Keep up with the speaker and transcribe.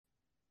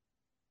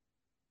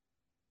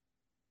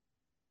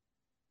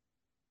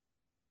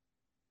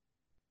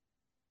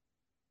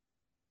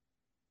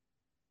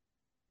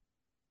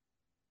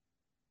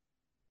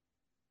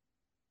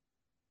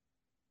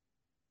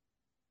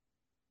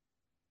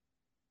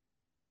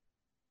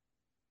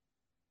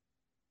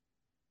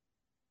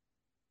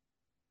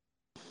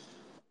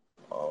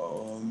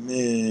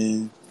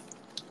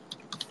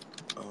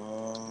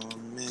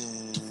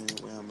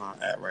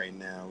right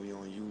now. We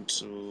on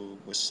YouTube.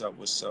 What's up?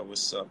 What's up?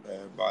 What's up,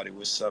 everybody?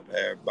 What's up,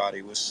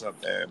 everybody? What's up,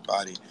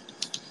 everybody?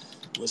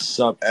 What's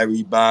up,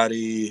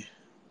 everybody?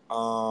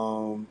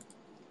 Um,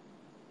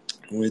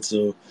 went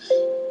to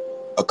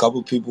a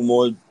couple people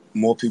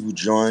more people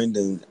joined,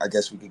 and I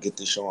guess we could get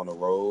this show on the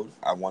road.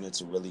 I wanted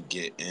to really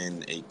get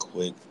in a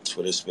quick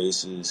Twitter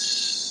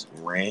Spaces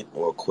rant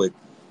or a quick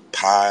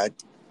pod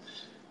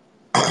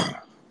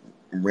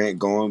rant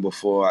going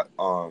before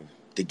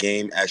the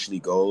game actually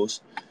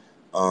goes.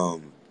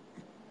 Um,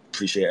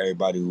 Appreciate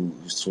everybody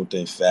who's tuned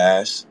in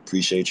fast.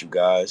 Appreciate you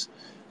guys.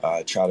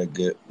 Try to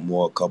get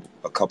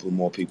a couple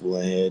more people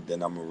in here.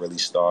 Then I'm gonna really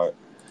start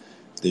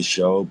this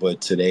show.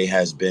 But today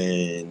has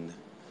been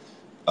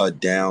a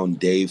down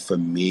day for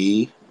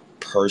me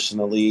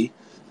personally.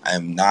 I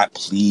am not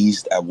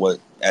pleased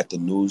at the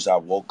news I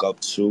woke up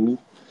to.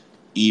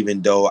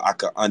 Even though I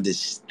could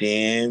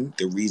understand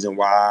the reason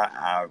why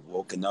I've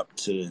woken up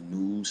to the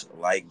news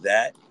like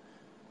that.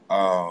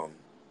 Um,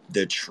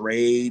 the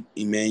trade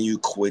Emmanuel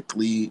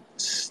Quickly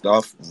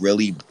stuff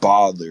really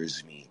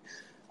bothers me.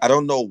 I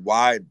don't know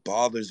why it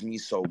bothers me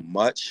so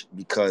much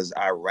because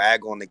I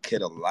rag on the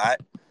kid a lot,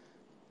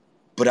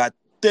 but I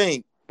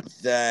think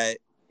that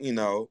you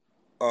know,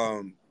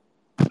 um,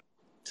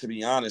 to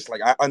be honest,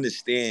 like I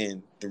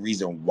understand the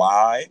reason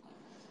why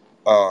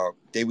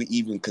they would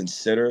even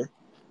consider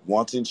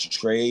wanting to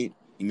trade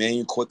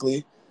Emmanuel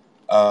Quickly.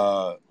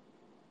 Uh,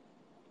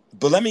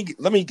 but let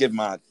me give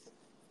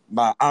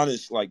my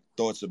honest like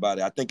thoughts about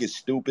it. I think it's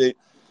stupid.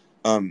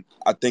 Um,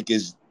 I think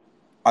it's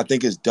I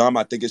think it's dumb.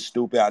 I think it's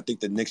stupid. I think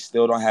the Knicks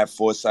still don't have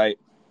foresight.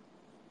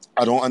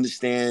 I don't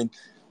understand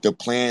the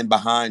plan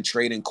behind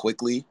trading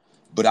quickly,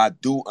 but I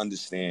do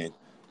understand.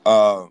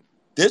 Uh,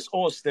 this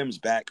all stems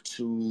back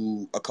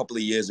to a couple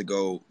of years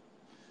ago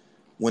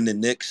when the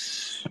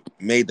Knicks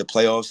made the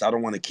playoffs. I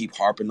don't want to keep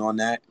harping on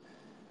that.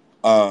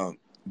 Uh,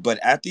 but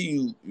after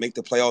you make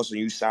the playoffs and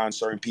you sign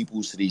certain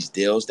people to these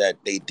deals that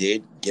they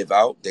did give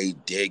out the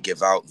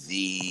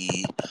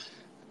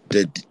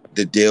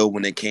the deal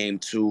when it came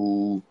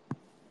to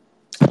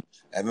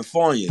Evan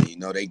Fournier. You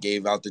know, they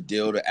gave out the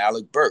deal to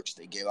Alec Burks.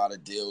 They gave out a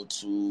deal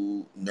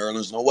to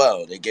Nerlens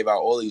Noel. They gave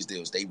out all these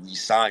deals. They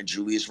re-signed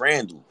Julius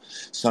Randle,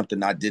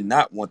 something I did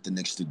not want the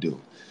Knicks to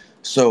do.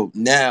 So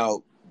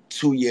now,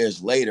 2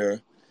 years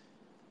later,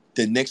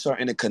 the Knicks are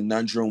in a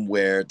conundrum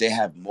where they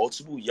have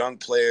multiple young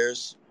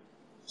players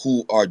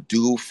who are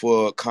due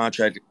for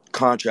contract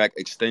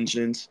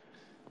extensions.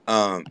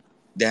 Um,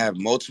 they have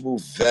multiple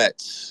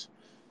vets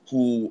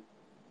who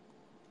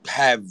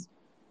have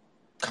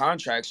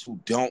contracts who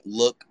don't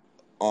look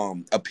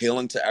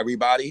appealing to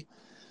everybody.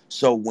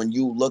 So when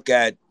you look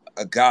at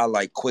a guy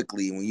like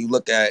Quickly, when you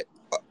look at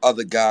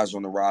other guys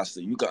on the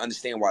roster, you can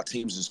understand why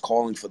teams is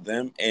calling for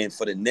them. And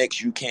for the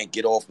Knicks, you can't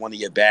get off one of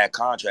your bad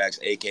contracts,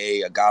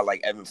 aka a guy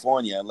like Evan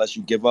Fournier, unless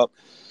you give up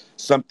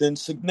something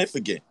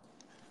significant.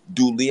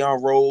 Do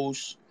Leon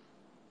Rose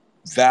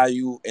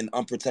value an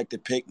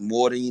unprotected pick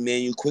more than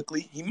Emmanuel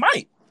Quickly? He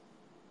might.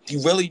 He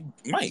really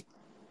might.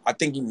 I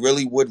think he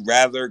really would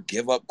rather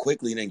give up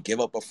Quickly than give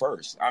up a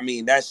first. I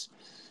mean, that's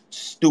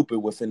stupid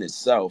within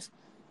itself.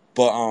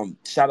 But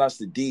shout outs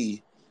to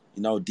D.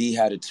 You know, D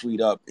had a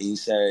tweet up and he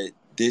said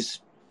this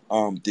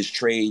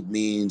trade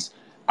means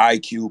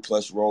IQ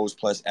plus Rose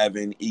plus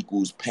Evan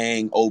equals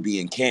paying Obi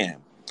and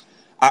Cam.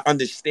 I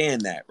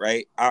understand that,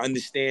 right? I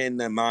understand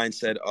the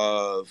mindset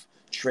of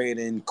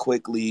trading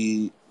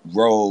Quickly,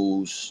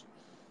 Rose,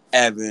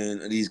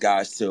 Evan, and these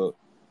guys to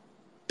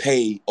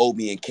pay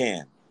Obi and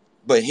Cam.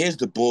 But here's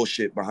the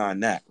bullshit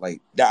behind that.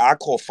 Like that, I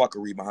call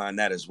fuckery behind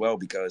that as well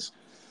because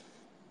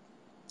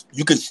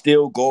you can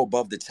still go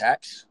above the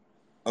tax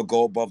or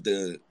go above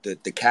the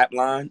cap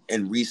line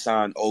and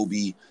re-sign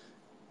Obi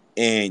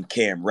and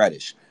Cam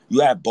Reddish. You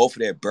have both of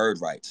their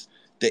bird rights.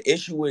 The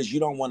issue is you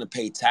don't want to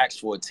pay tax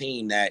for a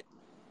team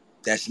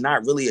that's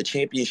not really a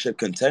championship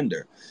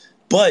contender.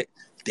 But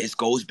this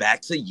goes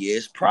back to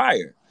years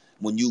prior.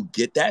 When you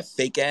get that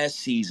fake ass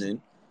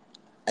season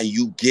and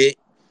you get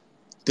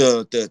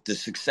the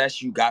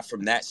success you got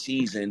from that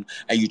season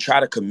and you try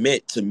to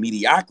commit to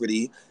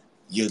mediocrity,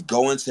 you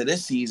go into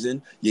this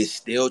season, you're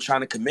still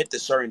trying to commit to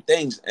certain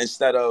things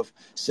instead of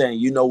saying,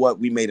 you know what,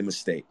 we made a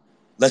mistake.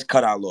 Let's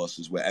cut our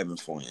losses with Evan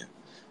Fournier.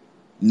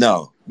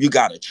 No, you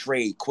got to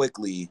trade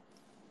quickly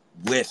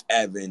with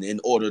Evan in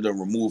order to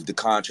remove the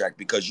contract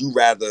because you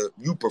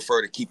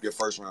prefer to keep your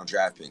first round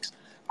draft picks.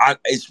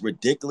 It's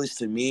ridiculous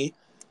to me.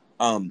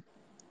 Um,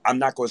 I'm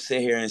not going to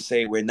sit here and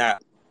say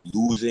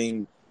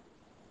losing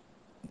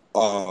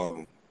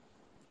um,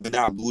 we're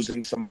not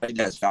losing somebody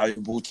that's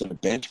valuable to the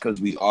bench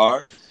because we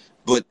are.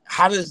 But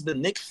how does the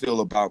Knicks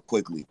feel about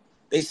Quickly?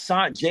 They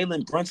signed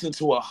Jalen Brunson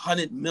to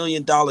 $100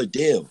 million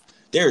deal.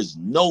 There is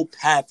no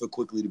path for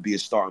Quickly to be a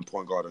starting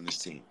point guard on this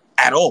team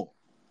at all.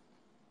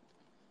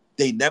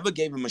 They never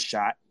gave him a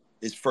shot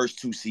his first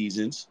two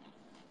seasons.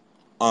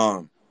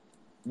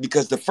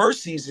 Because the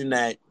first season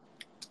that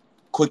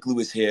Quickly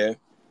was here,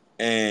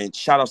 and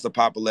shout outs to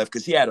Papa Left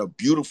because he had a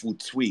beautiful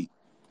tweet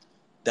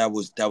that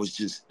was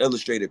just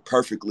illustrated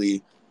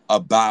perfectly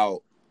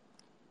about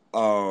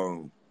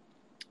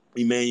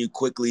Emmanuel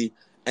Quickly,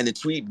 and the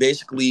tweet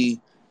basically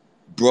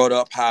brought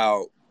up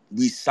how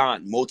we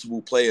signed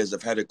multiple players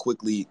of Header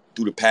Quickly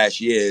through the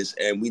past years,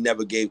 and we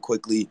never gave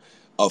Quickly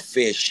a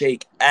fair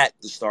shake at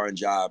the starting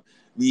job.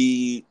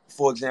 We,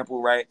 for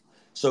example, right?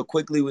 So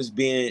Quickly was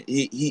being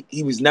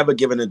he was never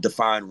given a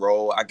defined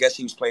role. I guess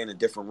he was playing a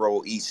different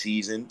role each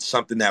season,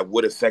 something that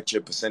would affect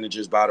your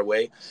percentages, by the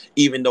way.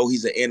 Even though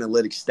he's an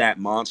analytic stat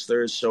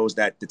monster, it shows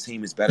that the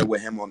team is better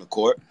with him on the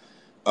court.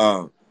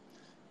 Um,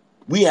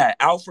 we had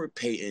Alfred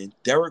Payton,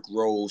 Derrick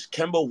Rose,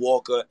 Kemba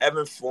Walker,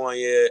 Evan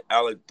Fournier,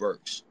 Alec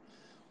Burks.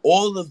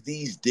 All of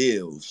these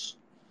deals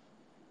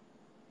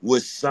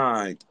was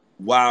signed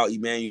while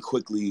Emmanuel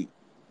Quickly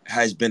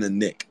has been a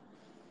Knick.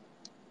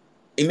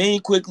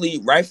 Emmanuel Quickly,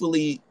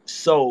 rightfully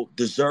so,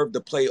 deserved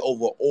to play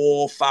over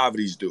all 5 of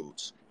these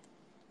dudes.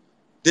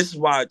 This is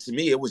why, to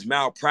me, it was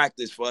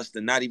malpractice for us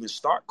to not even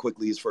start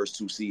Quickly his first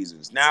 2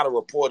 seasons. Now the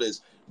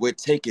reporters, we're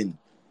taking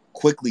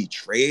Quickly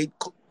trade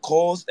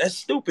calls. That's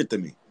stupid to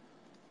me.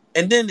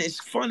 And then it's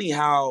funny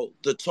how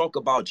the talk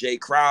about Jay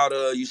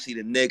Crowder, you see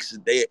the Knicks,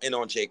 they're in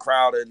on Jay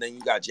Crowder, and then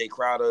you got Jay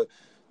Crowder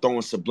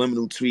throwing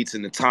subliminal tweets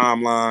in the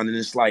timeline, and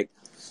it's like,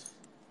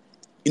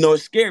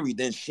 it's scary.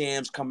 Then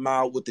Shams come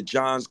out with the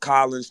John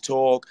Collins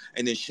talk,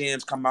 and then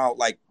Shams come out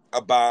like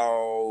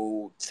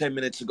about 10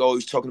 minutes ago,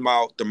 he's talking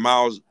about the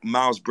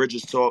Miles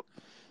Bridges talk.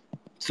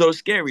 So it's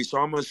scary. So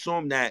I'm going to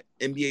assume that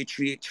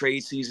NBA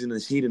trade season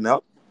is heating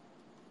up.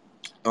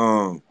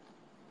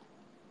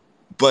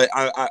 But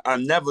I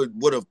never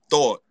would have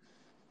thought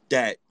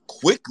that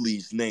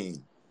Quickly's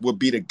name would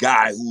be the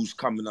guy who's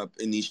coming up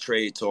in these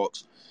trade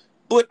talks.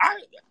 But I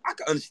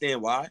can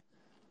understand why.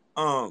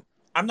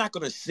 I'm not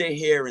going to sit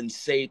here and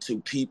say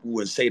to people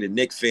and say to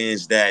Knicks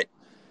fans that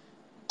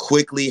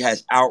Quickly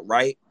has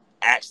outright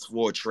asked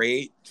for a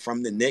trade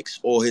from the Knicks,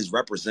 or his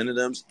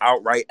representatives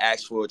outright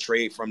asked for a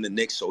trade from the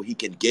Knicks so he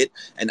can get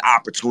an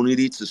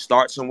opportunity to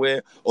start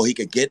somewhere, or he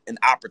could get an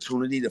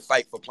opportunity to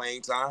fight for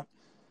playing time.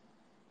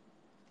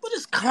 But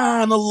it's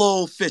kind of a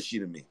little fishy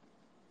to me.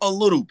 A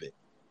little bit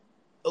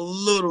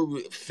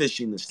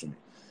fishiness to me.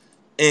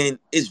 And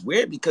it's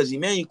weird because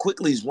Emmanuel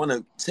Quickly is one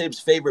of Tibbs'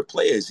 favorite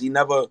players. He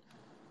never,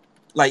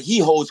 he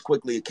holds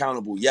Quickly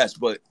accountable, yes,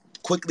 but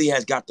Quickly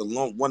has got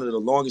one of the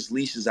longest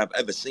leashes I've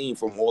ever seen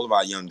from all of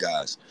our young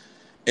guys.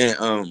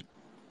 And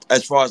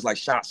as far as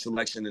shot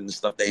selection and the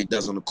stuff that he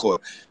does on the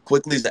court,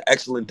 Quickly is an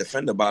excellent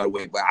defender, by the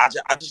way, but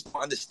I just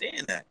don't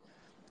understand that.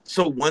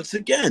 So once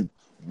again,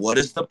 what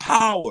is the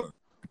power?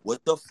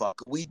 What the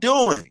fuck are we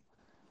doing?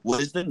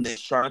 What is the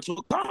Knicks trying to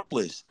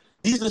accomplish?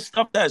 These are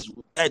stuff that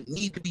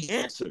need to be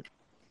answered.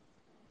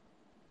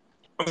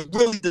 I'm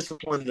really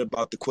disappointed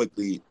about the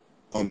Quickly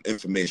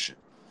information.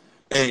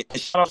 And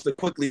shout out to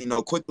Quickly.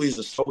 Quickly is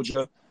a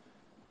soldier.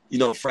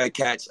 Fred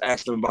Katz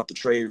asked him about the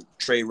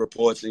trade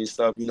reports and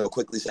stuff.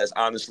 Quickly says,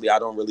 honestly, I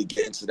don't really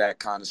get into that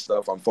kind of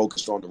stuff. I'm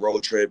focused on the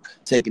road trip,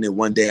 taking it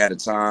one day at a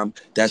time.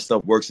 That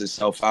stuff works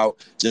itself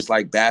out, just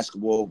like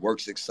basketball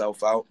works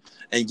itself out.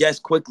 And yes,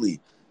 Quickly,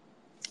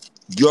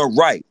 you're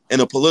right in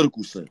a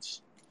political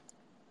sense.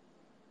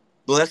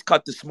 But let's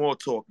cut the small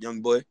talk, young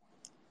boy.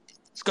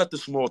 Let's cut the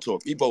small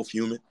talk. We both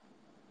human.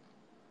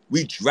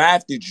 We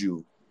drafted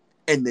you,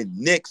 and the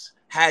Knicks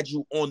had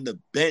you on the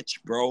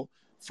bench, bro,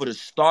 for the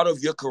start of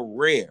your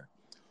career,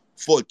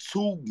 for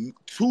two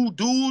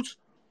dudes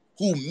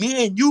who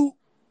me and you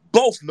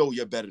both know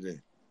you're better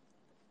than.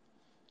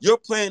 You're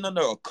playing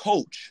under a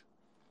coach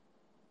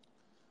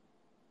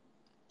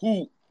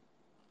who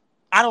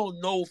I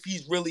don't know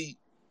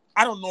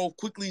if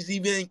Quickly's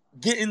even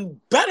getting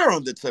better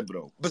under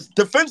Thibodeau. But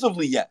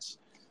defensively, yes.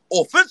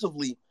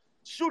 Offensively,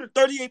 shooting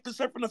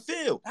 38% from the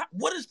field.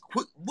 What is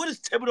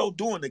Thibodeau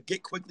doing to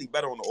get Quickly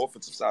better on the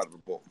offensive side of the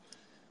ball?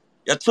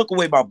 Y'all took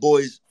away my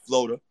boy's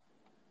floater.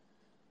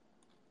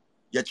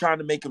 You're trying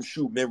to make him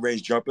shoot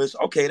mid-range jumpers.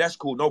 Okay, that's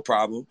cool, no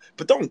problem.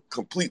 But don't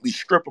completely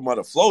strip him of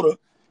the floater.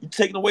 You're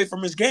taking away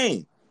from his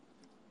game.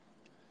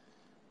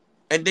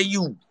 And then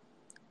you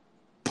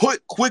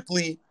put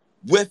Quickly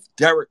with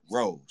Derrick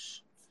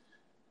Rose.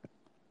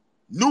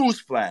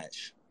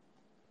 Newsflash.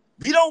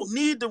 We don't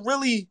need to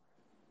really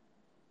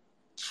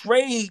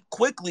trade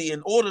Quickly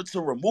in order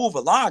to remove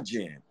a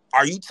logjam.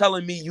 Are you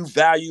telling me you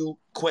value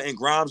Quentin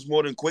Grimes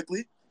more than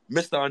Quickly,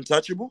 Mr.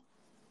 Untouchable?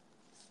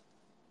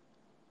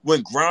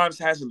 When Grimes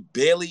hasn't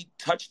barely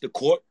touched the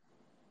court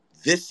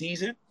this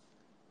season?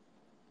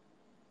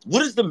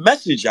 What is the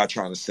message y'all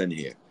trying to send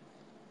here?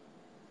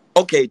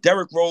 Okay,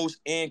 Derrick Rose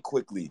and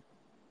Quickly.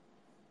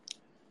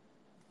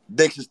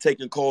 Knicks is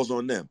taking calls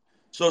on them.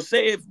 So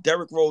say if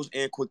Derrick Rose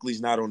and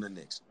Quickly's not on the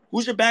Knicks,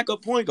 who's your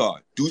backup point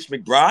guard? Deuce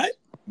McBride?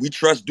 We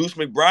trust Deuce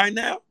McBride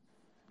now?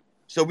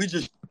 So we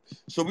just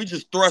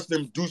thrust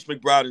them Deuce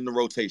McBride in the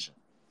rotation.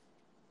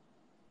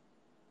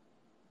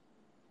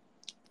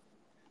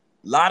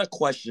 A lot of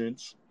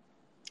questions.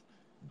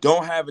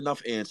 Don't have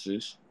enough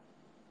answers.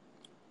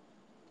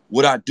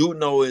 What I do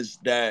know is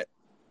that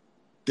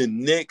the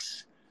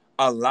Knicks,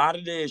 a lot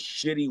of their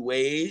shitty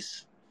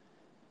ways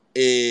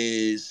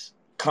is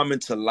coming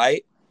to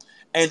light.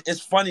 And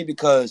it's funny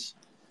because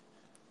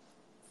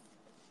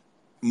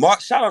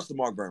Shout outs to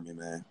Mark Berman,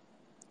 man.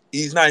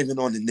 He's not even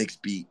on the Knicks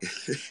beat.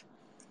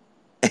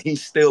 And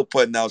he's still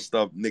putting out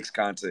stuff, Knicks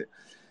content.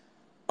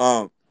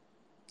 And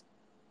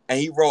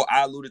he wrote,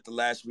 I alluded to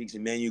last week's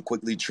Emmanuel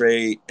Quickley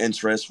trade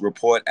interest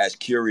report as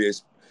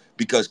curious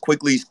because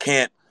Quickley's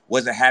camp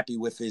wasn't happy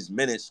with his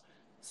minutes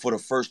for the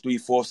first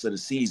 3/4 of the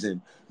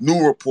season.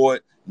 New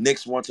report,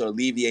 Knicks want to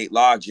alleviate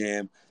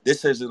logjam.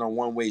 This isn't a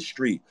one-way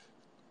street.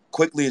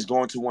 Quickley is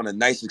going to want a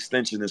nice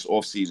extension this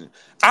offseason.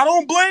 I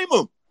don't blame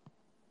him.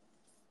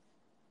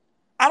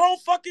 I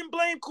don't fucking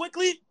blame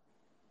Quickley.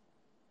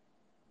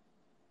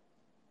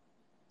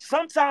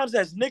 Sometimes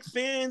as Knicks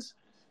fans,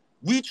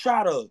 we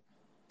try to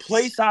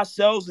place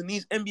ourselves in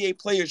these NBA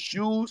players'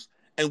 shoes,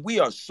 and we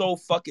are so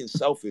fucking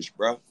selfish,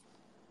 bro.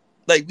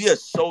 Like, we are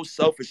so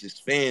selfish as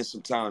fans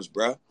sometimes,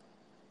 bro.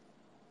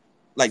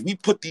 Like, we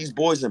put these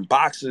boys in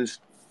boxes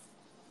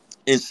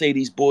and say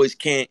these boys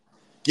can't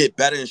get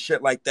better and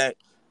shit like that.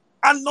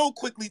 I know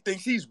Quickley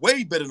thinks he's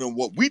way better than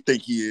what we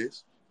think he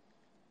is.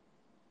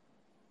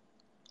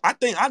 I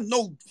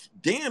know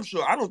damn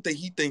sure I don't think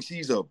he thinks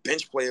he's a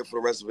bench player for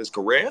the rest of his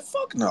career.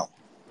 Fuck no.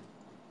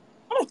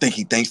 I don't think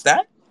he thinks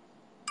that.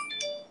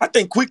 I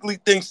think Quickley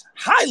thinks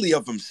highly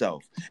of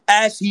himself,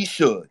 as he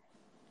should.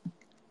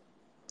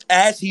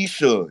 As he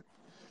should.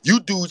 You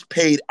dudes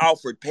paid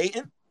Alfred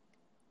Payton.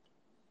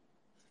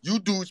 You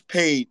dudes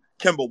paid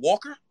Kemba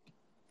Walker.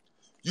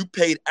 You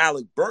paid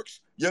Alec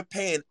Burks. You're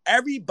paying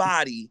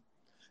everybody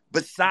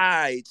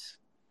besides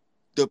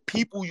the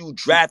people you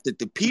drafted.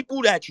 The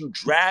people that you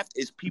draft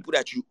is people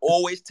that you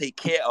always take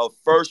care of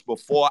first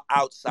before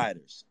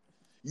outsiders.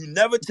 You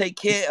never take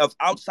care of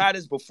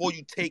outsiders before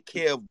you take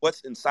care of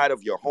what's inside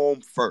of your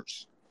home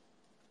first.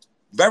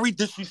 Very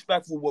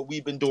disrespectful what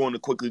we've been doing to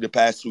Quickley the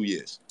past 2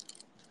 years.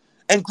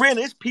 And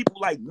granted, it's people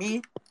like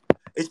me,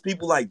 it's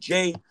people like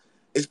Jay,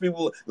 it's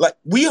people like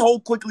we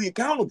hold Quickley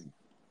accountable.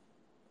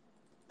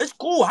 It's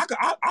cool.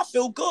 I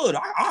feel good.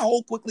 I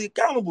hold Quickley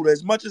accountable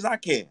as much as I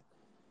can.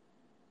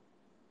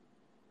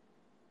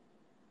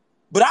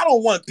 But I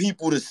don't want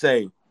people to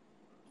say,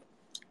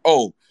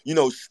 "Oh,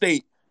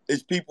 State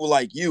is people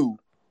like you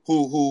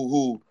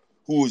who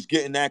is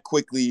getting that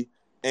Quickley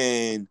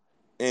and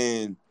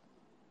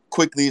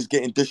Quickley is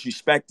getting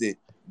disrespected."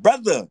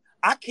 Brother,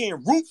 I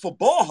can't root for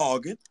ball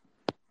hogging.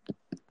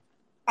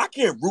 I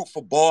can't root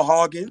for ball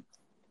hogging.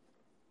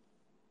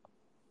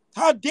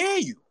 How dare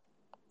you?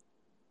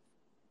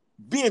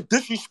 Being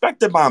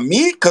disrespected by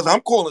me because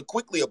I'm calling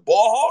Quickley a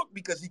ball hog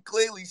because he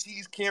clearly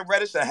sees Cam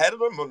Reddish ahead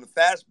of him on the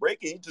fast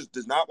break and he just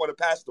does not want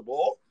to pass the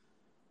ball.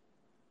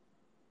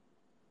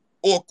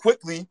 Or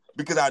Quickley,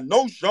 because I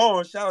know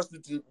Sean, shout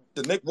out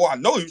to Nick, well, I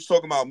know he was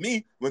talking about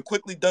me when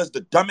Quickley does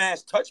the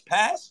dumbass touch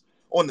pass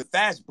on the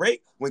fast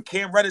break when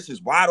Cam Reddish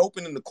is wide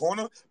open in the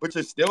corner, but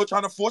you're still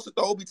trying to force it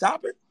to Obi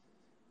Toppin.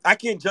 I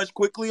can't judge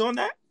Quickley on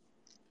that.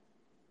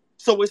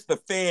 So it's the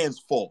fans'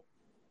 fault.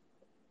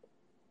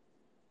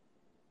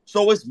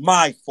 So it's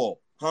my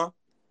fault, huh?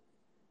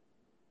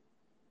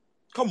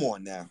 Come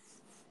on now.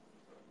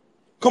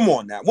 Come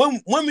on now.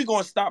 When we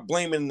gonna stop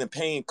blaming the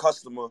paying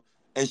customer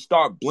and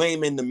start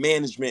blaming the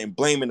management and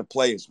blaming the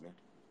players, man?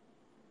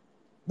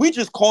 We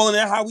just calling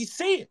it how we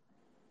see it.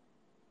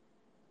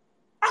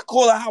 I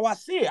call it how I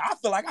see it. I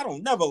feel like I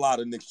don't never lie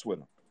to Knicks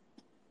Twitter.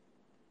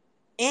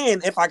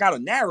 And if I got a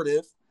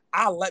narrative,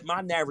 I let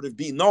my narrative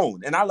be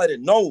known. And I let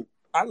it know.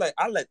 I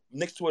let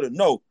Knicks Twitter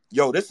know,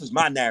 yo, this is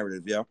my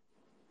narrative, yo.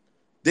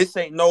 This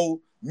ain't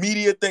no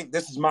media thing.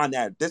 This is my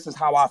narrative. This is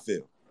how I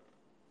feel.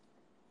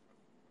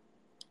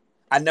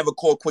 I never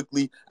call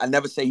Quickley. I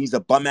never say he's a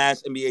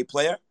bum-ass NBA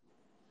player.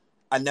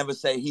 I never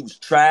say he was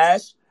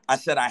trash. I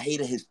said I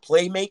hated his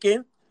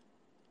playmaking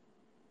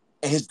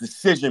and his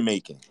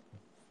decision-making.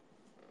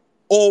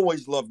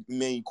 Always loved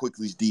Emmanuel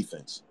Quickley's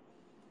defense.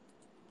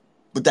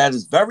 But that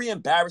is very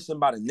embarrassing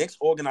by the Knicks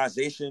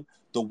organization,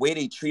 the way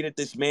they treated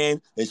this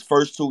man his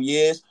first 2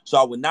 years. So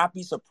I would not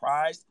be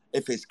surprised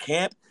if his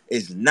camp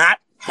is not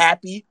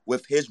happy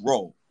with his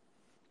role.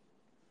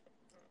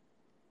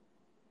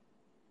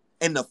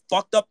 And the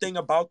fucked up thing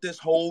about this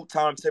whole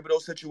Tom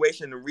Thibodeau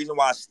situation, the reason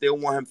why I still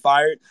want him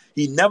fired,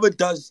 he never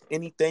does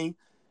anything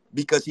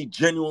because he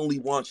genuinely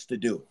wants to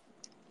do it.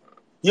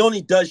 He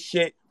only does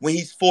shit when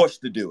he's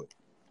forced to do it.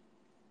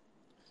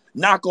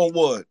 Knock on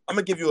wood. I'm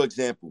going to give you an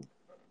example.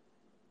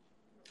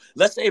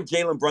 Let's say if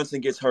Jalen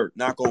Brunson gets hurt,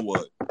 knock on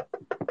wood.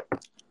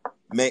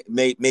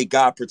 May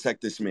God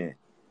protect this man.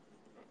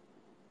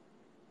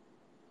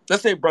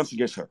 Let's say Brunson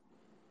gets hurt.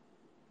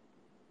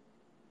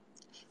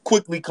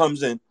 Quickley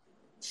comes in,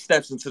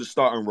 steps into the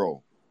starting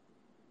role.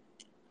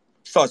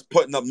 Starts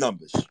putting up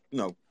numbers.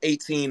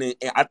 18 and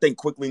I think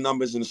Quickley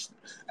numbers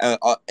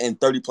in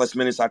 30 plus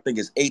minutes, I think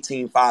is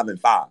 18, 5, and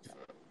 5.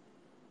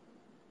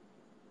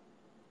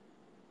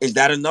 Is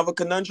that another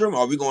conundrum? Or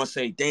are we going to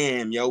say,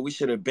 damn, yo, we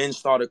should have been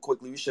started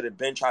Quickley. We should have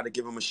been tried to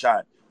give him a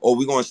shot. Or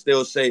we going to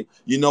still say,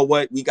 you know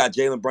what? We got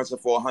Jalen Brunson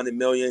for $100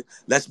 million.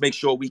 Let's make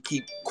sure we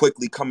keep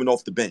Quickley coming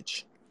off the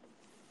bench.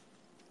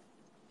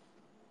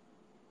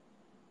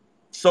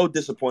 So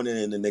disappointed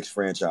in the Knicks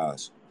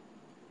franchise.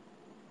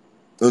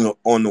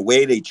 On the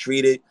way they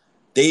treated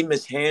They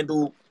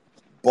mishandled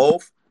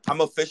both.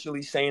 I'm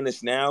officially saying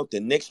this now. The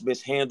Knicks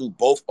mishandled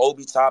both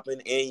Obi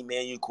Toppin and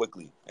Emmanuel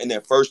Quickley in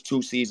their first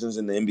 2 seasons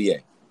in the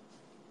NBA.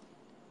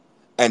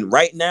 And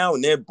right now,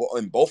 in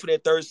both of their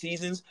third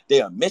seasons,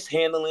 they are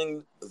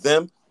mishandling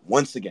them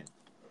once again.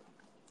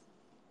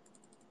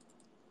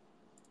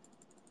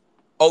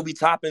 Obi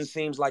Toppin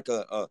seems like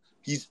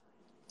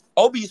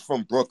Obi's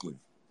from Brooklyn.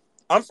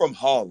 I'm from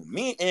Harlem.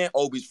 Me and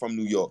Obi's from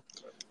New York.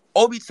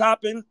 Obi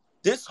Toppin,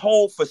 this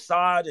whole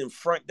facade and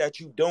front that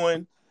you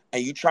doing,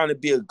 and you trying to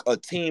be a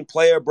team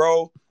player,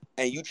 bro,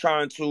 and you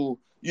trying to,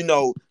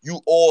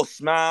 you all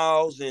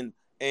smiles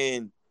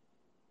and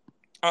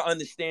I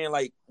understand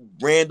like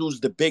Randall's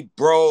the big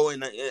bro,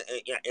 and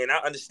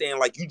I understand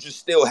like you just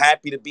still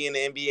happy to be in the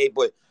NBA,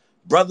 but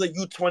brother,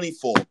 you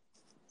 24.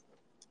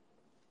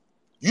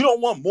 You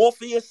don't want more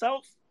for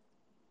yourself?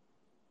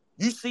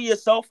 You see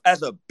yourself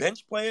as a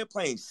bench player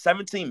playing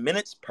 17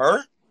 minutes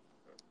per?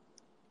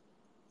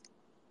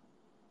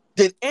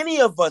 Did any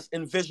of us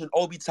envision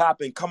Obi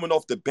Toppin coming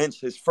off the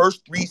bench his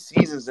first 3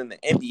 seasons in the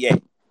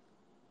NBA?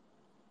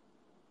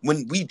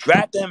 When we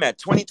drafted him at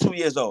 22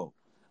 years old,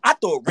 I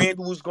thought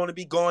Randall was going to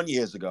be gone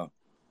years ago.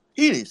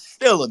 He is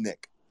still a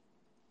Knick.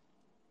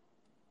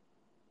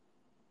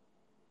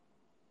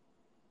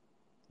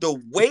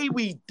 The way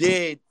we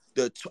did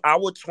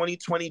our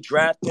 2020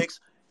 draft picks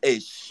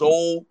is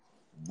so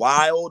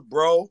wild,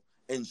 bro,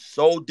 and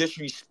so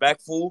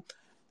disrespectful.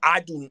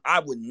 I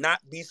would not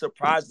be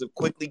surprised if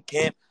Quickley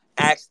Camp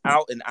acts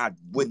out, and I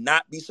would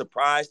not be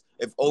surprised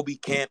if Obi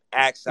Camp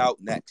acts out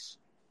next.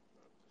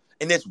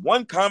 And there's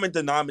one common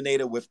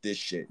denominator with this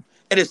shit.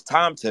 It is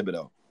Tom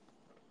Thibodeau.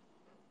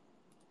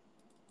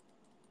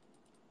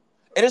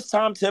 It is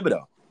Tom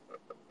Thibodeau.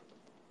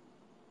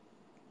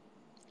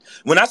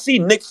 When I see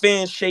Knicks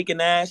fans shaking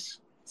ass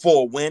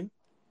for a win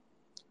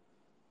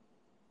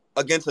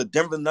against a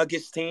Denver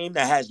Nuggets team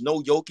that has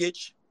no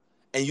Jokic,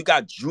 and you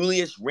got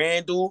Julius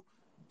Randle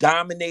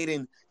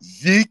dominating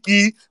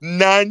Zeke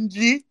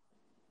Nanji,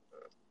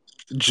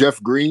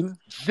 Jeff Green.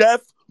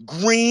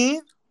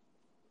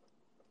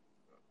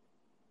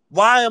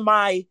 Why am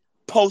I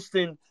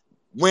posting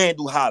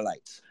Randle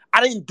highlights?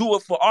 I didn't do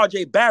it for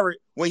RJ Barrett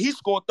when he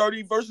scored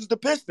 30 versus the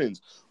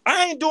Pistons.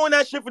 I ain't doing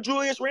that shit for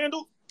Julius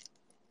Randle.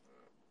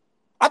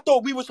 I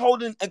thought we was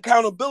holding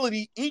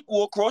accountability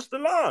equal across the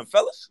line,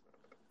 fellas.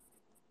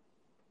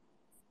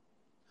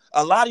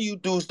 A lot of you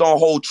dudes don't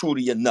hold true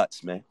to your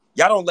nuts, man.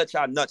 Y'all don't let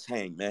y'all nuts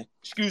hang, man.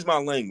 Excuse my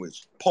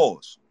language.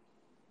 Pause.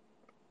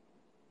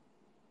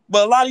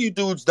 But a lot of you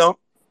dudes don't.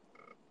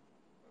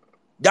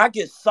 Y'all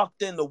get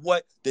sucked into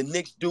what the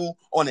Knicks do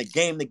on a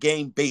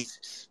game-to-game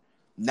basis.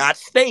 Not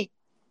state.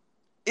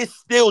 It's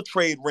still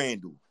trade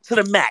Randle to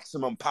the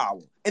maximum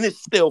power, and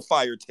it's still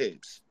fire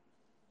Tibbs.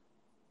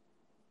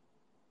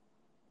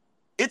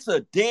 It's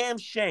a damn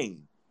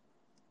shame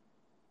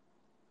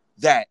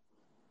that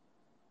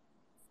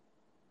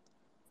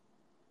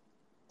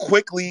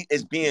Quickley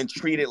is being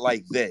treated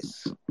like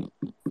this.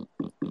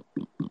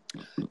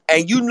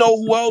 And you know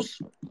who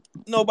else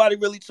nobody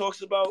really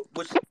talks about,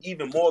 which is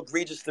even more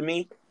egregious to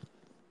me?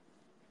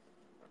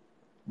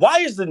 Why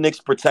is the Knicks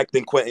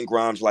protecting Quentin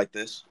Grimes like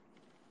this?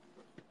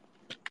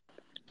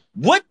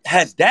 What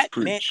has that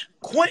man,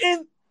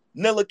 Quentin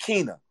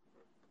Ntilikina?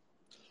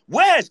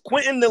 Where has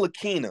Quentin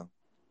Ntilikina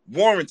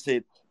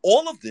warranted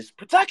all of this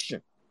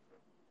protection?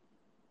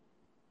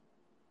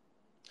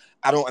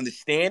 I don't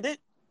understand it.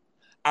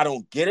 I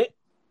don't get it.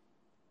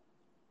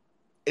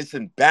 It's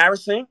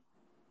embarrassing.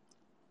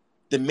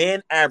 The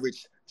man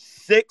averaged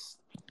 6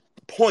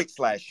 points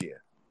last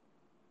year.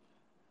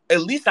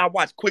 At least I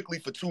watched Quickley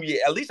for 2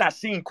 years. At least I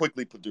seen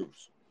Quickley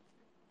produce.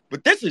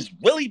 But this is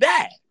really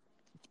bad.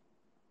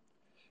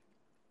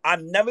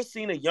 I've never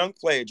seen a young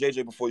player,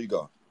 JJ, before you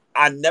go.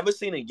 I've never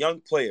seen a young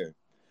player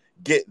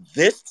get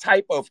this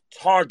type of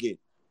target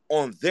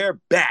on their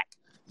back,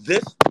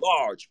 this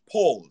large,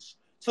 pause,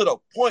 to the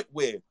point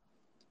where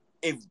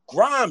if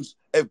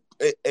Quentin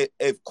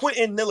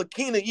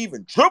Ntilikina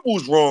even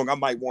dribbles wrong, I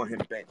might want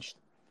him benched.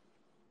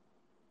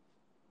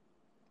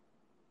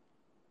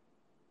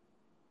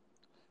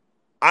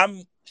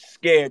 I'm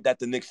scared that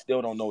the Knicks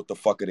still don't know what the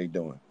fuck are they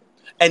doing.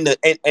 And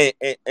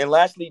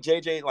lastly,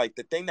 JJ, like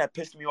the thing that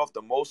pissed me off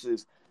the most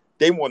is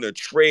they want to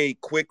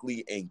trade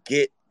quickly and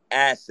get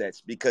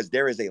assets because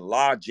there is a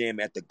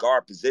logjam at the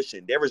guard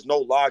position. There is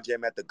no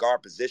logjam at the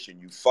guard position,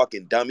 you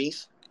fucking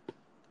dummies.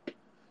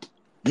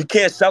 You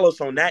can't sell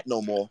us on that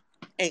no more.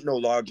 Ain't no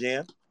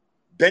logjam.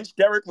 Bench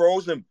Derrick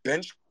Rose and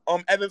bench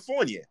Evan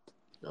Fournier.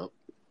 Yep.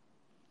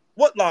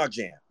 What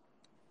logjam?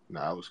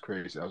 Nah, that was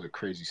crazy. That was a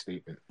crazy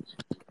statement.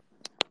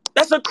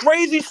 That's a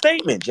crazy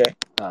statement, Jay.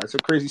 Nah, it's a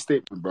crazy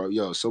statement, bro.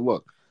 Yo, so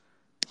look.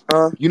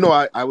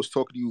 I was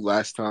talking to you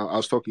last time. I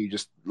was talking to you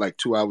just like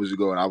 2 hours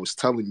ago, and I was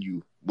telling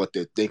you what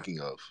they're thinking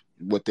of,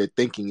 what their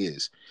thinking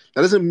is.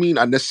 That doesn't mean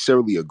I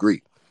necessarily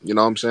agree. You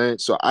know what I'm saying?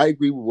 So I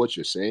agree with what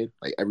you're saying,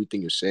 like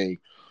everything you're saying,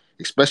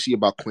 especially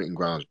about Quentin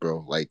Grimes,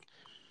 bro. Like,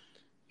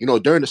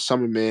 during the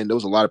summer, man, there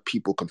was a lot of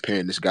people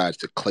comparing this guy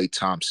to Klay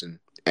Thompson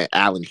and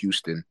Allen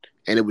Houston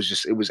And it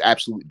was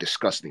absolutely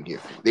disgusting here.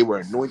 They were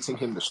anointing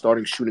him the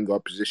starting shooting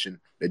guard position.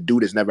 The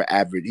dude has never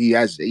averaged.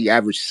 He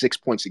averaged 6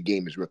 points a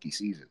game his rookie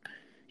season.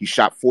 He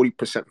shot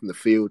 40% from the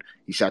field.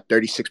 He shot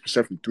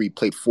 36% from three.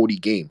 Played 40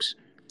 games.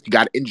 He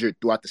got injured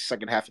throughout the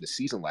second half of the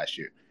season last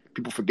year.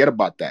 People forget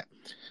about that.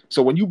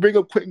 So when you bring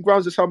up Quentin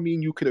Grimes, that's how me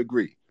and you can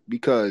agree.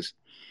 Because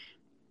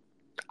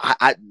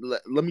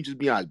let me just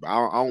be honest, bro.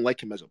 I don't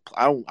like him as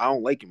I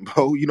don't like him,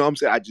 bro. You know what I'm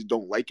saying? I just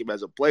don't like him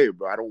as a player,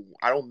 bro.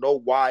 I don't know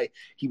why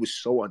he was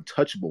so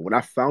untouchable. When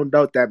I found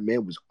out that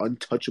man was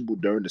untouchable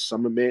during the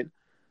summer, man,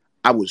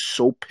 I was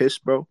so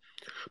pissed, bro.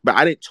 But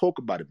I didn't talk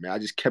about it, man. I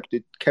just kept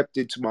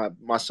it to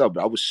myself.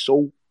 But I was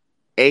so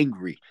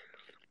angry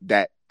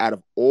that out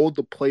of all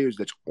the players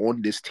that's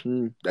on this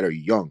team that are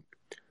young,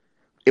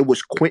 it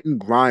was Quentin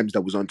Grimes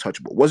that was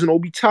untouchable. It wasn't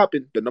Obi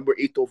Toppin, the number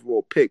 8th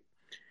overall pick.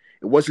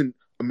 It wasn't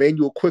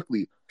Emmanuel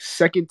Quickly,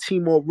 second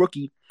team all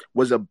rookie,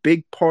 was a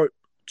big part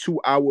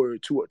to our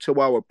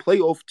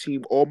playoff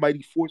team,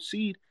 almighty 4th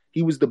seed.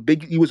 He was a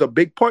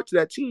big part to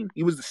that team.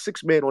 He was the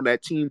 6th man on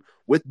that team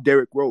with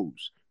Derrick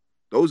Rose.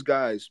 Those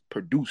guys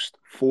produced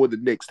for the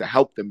Knicks to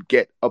help them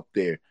get up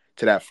there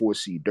to that 4th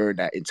seed during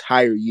that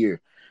entire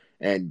year.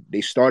 And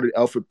they started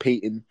Elfrid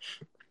Payton.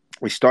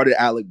 They started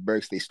Alec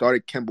Burks. They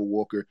started Kemba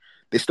Walker.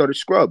 They started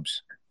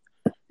Scrubs.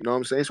 You know what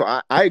I'm saying? So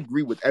I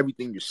agree with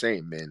everything you're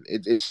saying, man.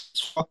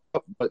 It's fucked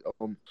up, but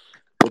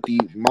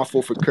with my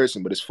fault for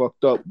cursing, but it's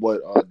fucked up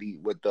what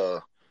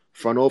the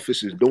front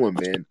office is doing,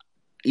 man.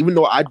 Even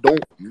though I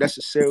don't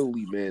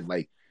necessarily, man,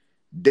 like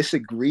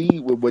disagree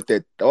with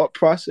their thought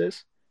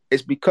process,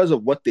 it's because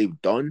of what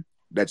they've done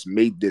that's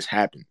made this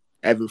happen.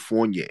 Evan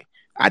Fournier,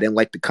 I didn't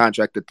like the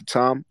contract at the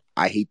time.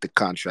 I hate the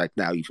contract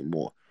now even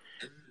more.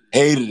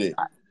 Hated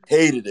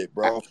it,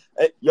 bro.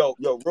 Hey, yo,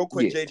 real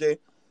quick, yeah. JJ.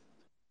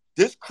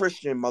 This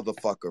Christian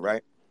motherfucker,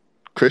 right?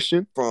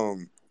 Christian?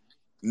 From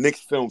Knicks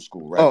Film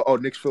School, right? Oh,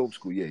 Knicks Film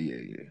School.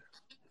 Yeah.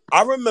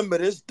 I remember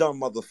this dumb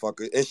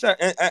motherfucker.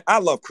 And I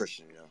love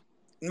Christian, yo.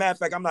 Matter of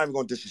fact, I'm not even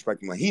going to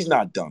disrespect him. Like, he's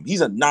not dumb.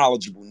 He's a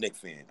knowledgeable Knicks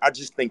fan. I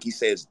just think he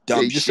says dumb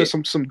shit. He just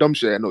said some dumb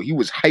shit. I know. He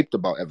was hyped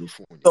about Evan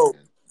Fournier. So,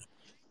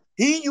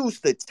 he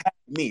used to tag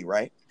me,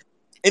 right?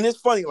 And it's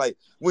funny, like,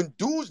 when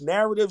dudes'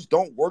 narratives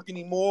don't work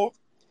anymore,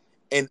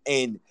 and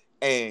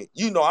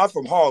you know, I'm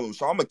from Harlem,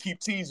 so I'm gonna keep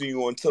teasing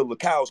you until the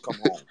cows come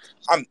home.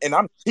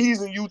 I'm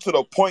teasing you to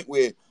the point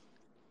where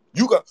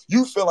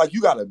you feel like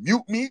you gotta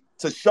mute me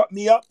to shut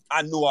me up.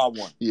 I knew I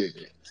won. Yeah.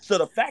 So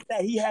the fact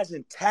that he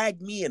hasn't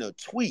tagged me in a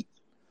tweet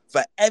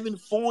for Evan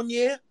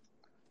Fournier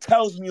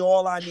tells me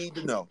all I need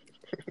to know.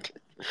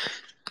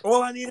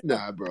 All I need to know.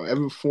 Nah, bro.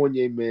 Evan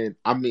Fournier, man.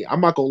 I mean,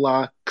 I'm not gonna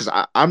lie, because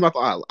I'm not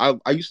gonna lie.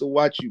 I used to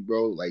watch you,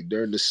 bro, like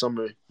during the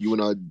summer. You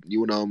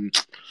and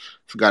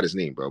forgot his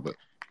name, bro, but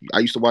I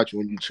used to watch you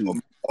on YouTube.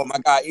 Oh my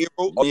God,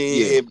 Eero. Oh,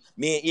 yeah.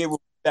 Me and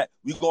Eero,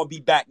 we gonna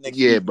be back next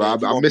week. Yeah, bro.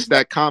 I missed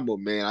that combo,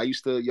 man. I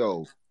used to,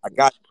 I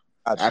got you.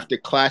 After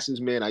classes,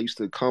 man, I used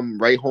to come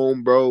right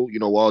home, bro. You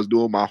know, while I was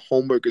doing my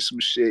homework or some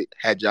shit,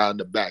 had y'all in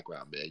the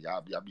background, man.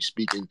 Y'all be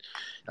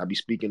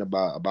speaking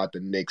about the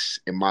Knicks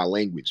in my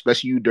language,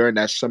 especially you during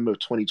that summer of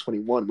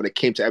 2021 when it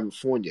came to Evan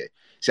Fournier.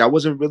 See, I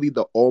wasn't really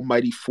the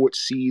almighty 4th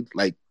seed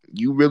like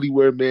you really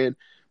were, man.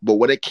 But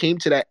when it came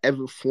to that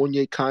Evan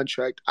Fournier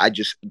contract, I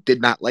just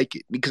did not like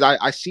it because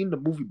I seen the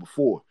movie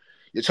before.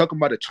 You're talking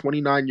about a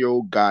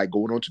 29-year-old guy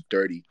going on to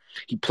 30.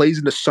 He plays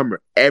in the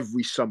summer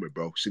every summer,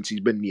 bro, since he's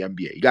been in the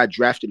NBA. He got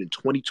drafted in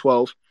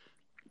 2012.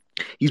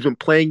 He's been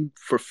playing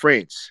for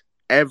France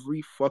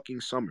every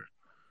fucking summer.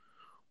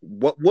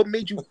 What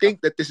made you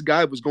think that this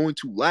guy was going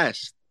to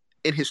last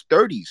in his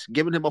 30s,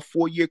 giving him a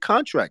 4-year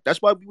contract?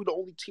 That's why we were the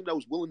only team that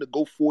was willing to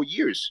go 4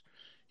 years.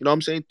 You know what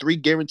I'm saying? 3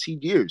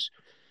 guaranteed years.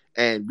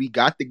 And we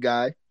got the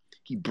guy.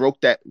 He broke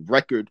that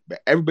record.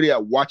 But everybody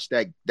that watched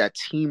that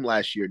team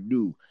last year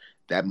knew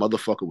that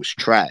motherfucker was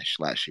trash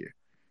last year.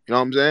 You know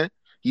what I'm saying?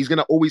 He's going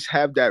to always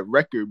have that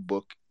record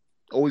book.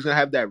 Always going to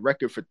have that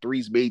record for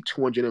threes made,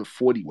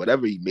 240,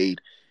 whatever he made.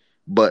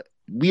 But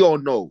we all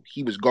know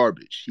he was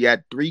garbage. He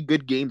had 3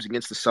 good games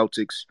against the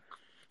Celtics.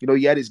 You know,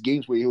 he had his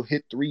games where he'll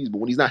hit threes, but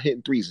when he's not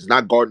hitting threes, he's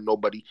not guarding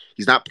nobody.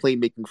 He's not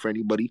playmaking for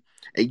anybody.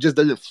 And he just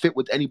doesn't fit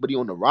with anybody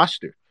on the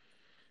roster.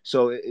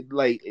 So,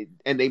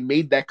 and they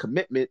made that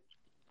commitment.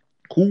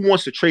 Who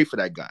wants to trade for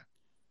that guy?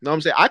 You know what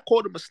I'm saying? I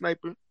called him a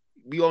sniper.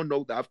 We all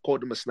know that I've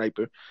called him a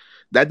sniper.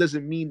 That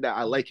doesn't mean that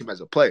I like him as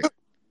a player.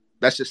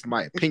 That's just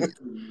my opinion.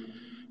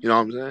 You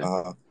know what I'm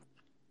saying?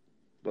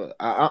 But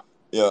I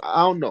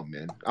don't know,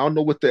 man. I don't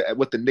know what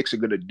the Knicks are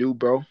gonna do,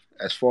 bro.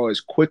 As far as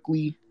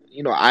quickly,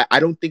 you know, I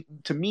don't think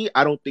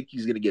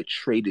he's gonna get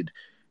traded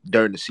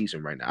during the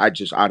season right now. I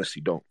just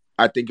honestly don't.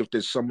 I think if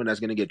there's someone that's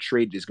gonna get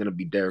traded, it's gonna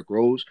be Derrick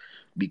Rose,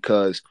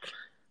 because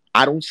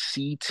I don't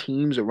see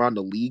teams around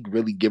the league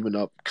really giving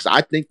up, because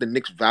I think the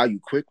Knicks value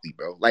quickly,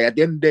 bro. Like at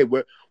the end of the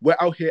day, we're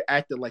out here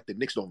acting like the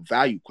Knicks don't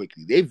value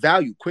quickly. They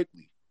value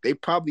quickly. They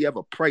probably have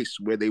a price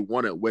what they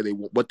want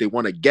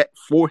to get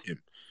for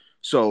him.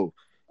 So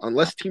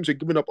unless teams are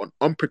giving up on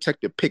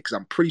unprotected picks,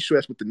 I'm pretty sure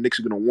that's what the Knicks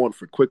are going to want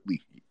for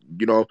quickly.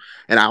 you know,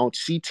 and I don't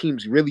see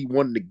teams really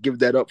wanting to give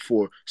that up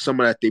for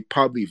someone that they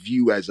probably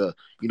view as a,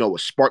 you know, a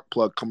spark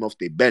plug coming off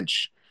their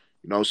bench,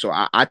 you know. So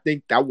I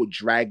think that would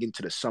drag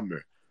into the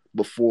summer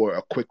before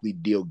a quickly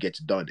deal gets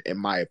done, in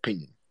my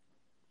opinion.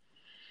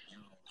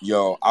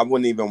 Yo, I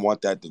wouldn't even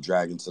want that to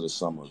drag into the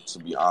summer, to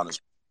be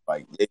honest.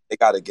 Like, they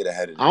got to get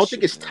ahead of this I don't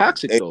think shit, it's man.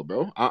 toxic though,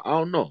 bro. I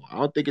don't know. I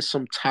don't think it's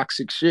some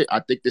toxic shit.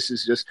 I think this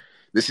is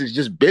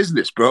just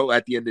business, bro.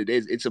 At the end of the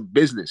day, it's a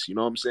business. You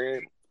know what I'm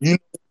saying?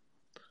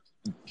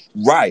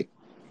 Right.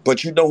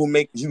 But you know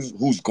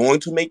who's going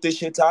to make this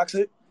shit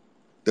toxic?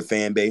 The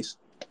fan base.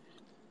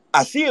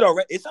 I see it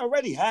already. It's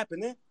already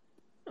happening.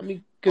 I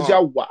mean, because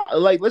y'all,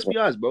 like, let's be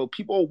honest, bro.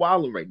 People are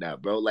wilding right now,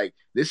 bro. Like,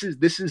 this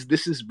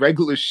is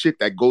regular shit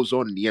that goes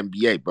on in the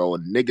NBA, bro. A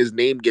nigga's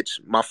name gets,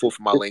 my fault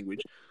for my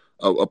language,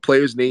 a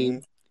player's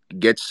name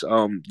gets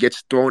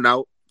thrown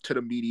out to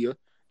the media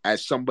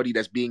as somebody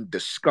that's being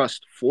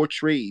discussed for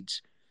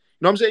trades.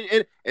 You know what I'm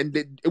saying? And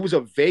it was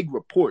a vague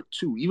report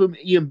too. Even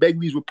Ian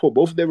Begley's report,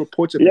 both of their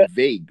reports have been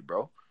vague,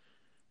 bro. You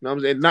know what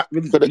I'm saying? Not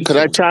really. Could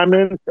I chime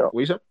in? What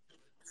you said?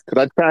 Could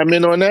I chime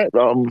in on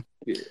that?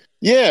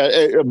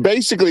 Yeah,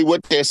 basically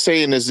what they're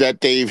saying is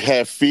that they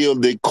have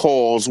fielded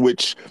calls,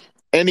 which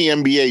any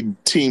NBA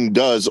team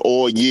does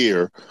all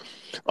year,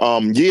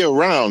 year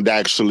round,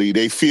 actually.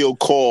 They field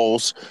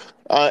calls,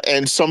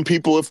 and some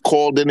people have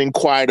called and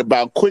inquired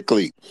about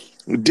quickly.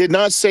 Did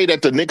not say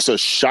that the Knicks are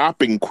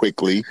shopping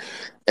quickly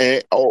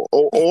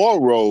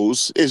or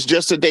Rose. It's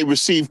just that they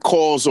receive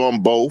calls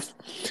on both.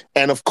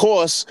 And of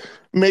course,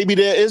 maybe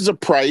there is a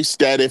price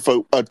that if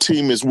a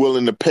team is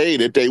willing to pay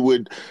that they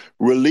would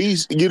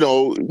release,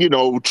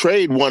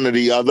 trade one or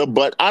the other.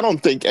 But I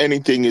don't think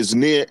anything is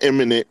near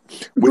imminent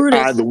with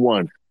either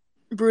one.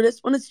 Brutus,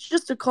 when it's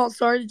just a call,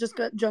 sorry to just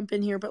jump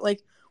in here, but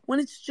like when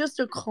it's just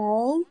a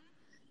call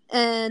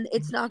and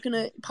it's not going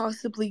to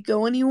possibly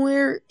go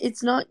anywhere,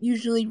 it's not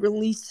usually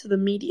released to the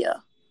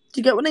media. Do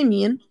you get what I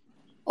mean?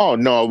 Oh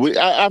no,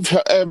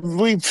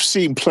 we've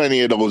seen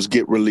plenty of those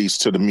get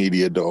released to the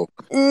media, though.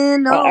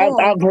 No,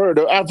 I've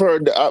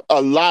heard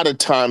a lot of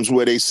times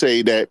where they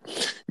say that,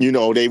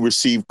 they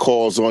receive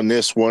calls on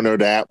this one or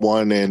that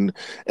one, and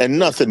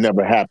nothing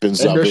never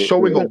happens. And they're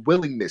showing a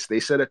willingness. They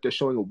said that they're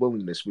showing a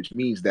willingness, which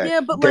means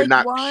that they're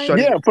not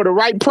shutting. Yeah, for the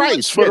right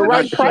price. For the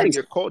right price,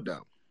 your call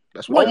down.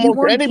 That's what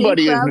almost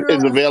anybody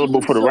is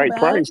available for the right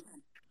price.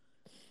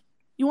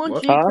 You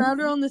want Jay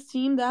Crowder on this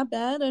team that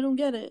bad? I don't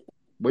get it.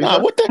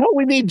 What the hell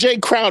we need Jay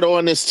Crowder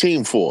on this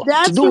team for?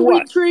 That's to do what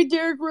what? we trade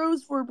Derrick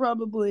Rose for,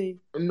 probably.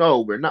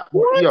 No, we're not.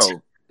 What?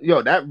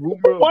 Yo, that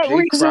rumor of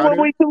Jay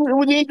Crowder.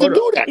 We need to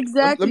do that.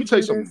 Exactly. Let me tell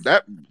you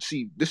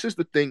something. This is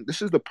the thing.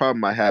 This is the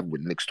problem I have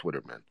with Knicks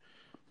Twitter, man.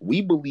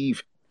 We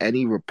believe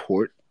any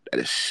report that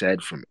is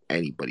said from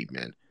anybody,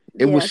 man.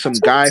 It was some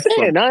guy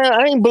from.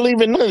 I ain't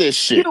believing none of this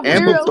shit. Where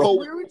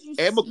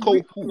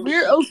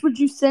else would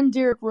you send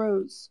Derrick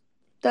Rose?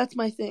 That's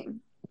my thing.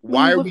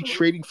 Why are we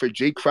trading for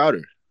Jay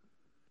Crowder?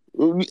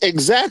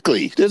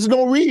 Exactly. There's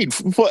no read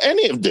for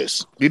any of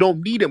this. You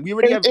don't need him. We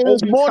already have.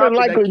 It's more than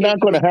likely not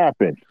going to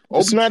happen.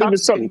 It's not even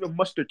something. Can't even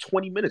muster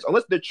 20 minutes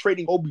unless they're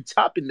trading Obi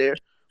Toppin there,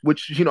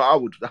 which I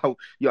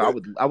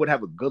would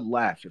have a good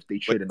laugh if they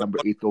trade a number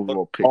 8th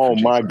overall pick. Oh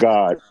my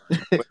God!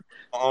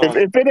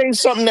 if it ain't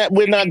something that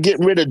we're not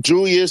getting rid of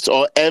Julius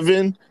or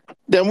Evan,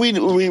 then we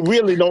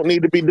really don't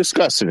need to be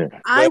discussing it.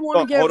 I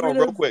want to get rid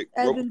of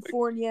Evan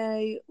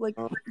Fournier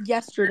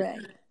yesterday.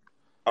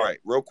 All right,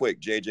 real quick,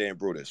 JJ and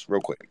Brutus, real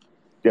quick.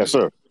 Yes,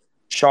 sir.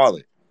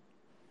 Charlotte,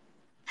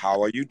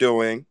 how are you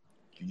doing?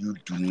 You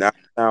do not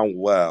sound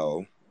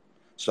well,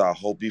 so I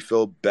hope you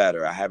feel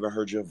better. I haven't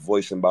heard your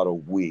voice in about a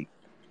week.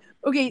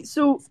 Okay,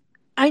 so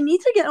I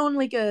need to get on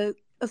like a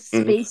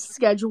space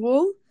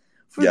schedule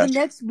for the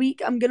next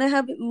week. I'm going to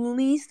have at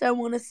least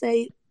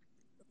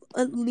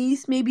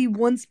maybe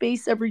one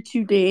space every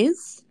 2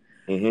 days.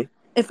 Mm-hmm.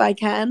 If I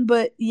can,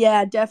 but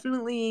yeah,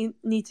 definitely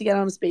need to get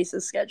on a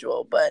Spaces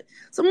schedule. But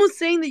someone was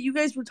saying that you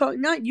guys were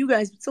talking, not you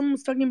guys, but someone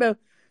was talking about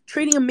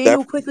trading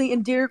Emmanuel quickly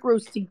and Derrick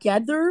Rose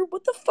together.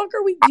 What the fuck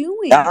are we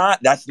doing?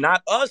 That's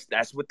not us.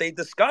 That's what they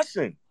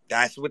discussing.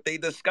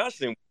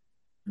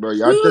 Bro,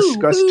 y'all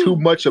discuss too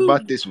much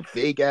about this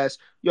vague ass.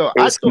 Yo,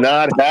 it's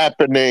not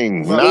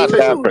happening. Not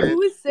happening.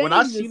 When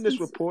I seen this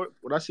report,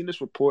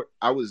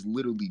 I was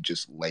literally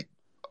just like,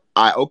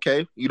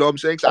 okay, you know what I'm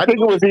saying? I think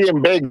it was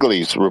Ian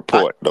Begley's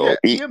report, though.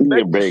 Ian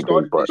Begley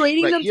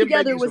trading them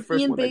together was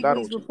Ian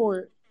Begley's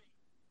report.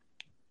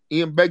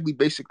 Ian Begley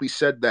basically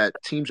said that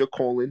teams are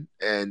calling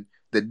and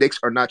the Knicks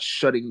are not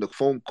shutting the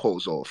phone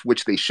calls off,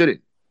 which they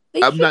shouldn't.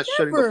 I'm not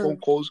shutting the phone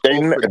calls off.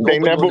 They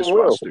never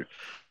will.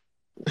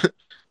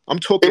 I'm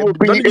talking. It would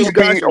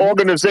be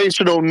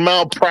organizational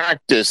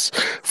malpractice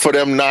for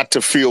them not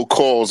to field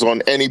calls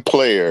on any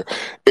player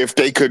if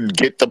they could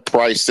get the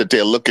price that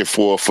they're looking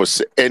for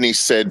any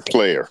said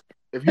player.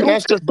 If you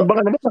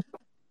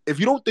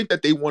don't think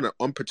that they want an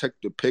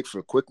unprotected pick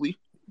for quickly,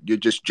 you're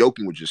just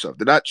joking with yourself.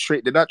 They're not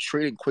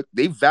trading quick.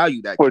 They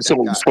value that. For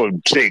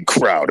Jay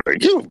Crowder,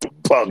 you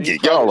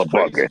bugging. Y'all are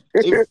bugging.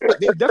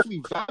 They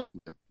definitely value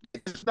him.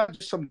 It's not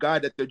just some guy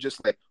that they're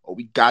just like, "Oh,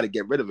 we got to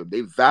get rid of him."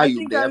 They value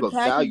him. They have a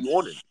value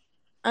on him.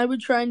 I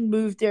would try and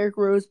move Derrick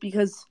Rose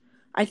because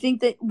I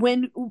think that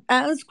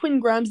as Quentin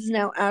Grimes is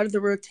now out of the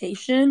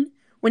rotation,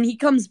 when he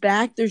comes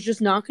back, there's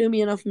just not going to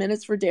be enough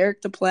minutes for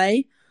Derrick to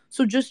play.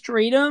 So just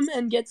trade him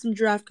and get some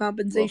draft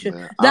compensation.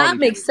 Look, man, that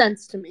makes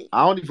sense to me.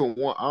 I don't even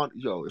want,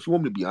 if you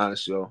want me to be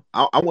honest,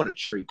 I want to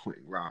trade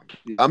Quentin Grimes.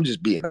 I'm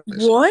just being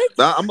honest. What?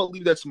 I'm going to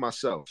leave that to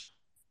myself.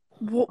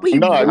 Wait,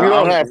 no, you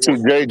don't have to,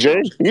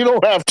 JJ. You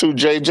don't have to,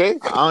 JJ.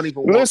 I don't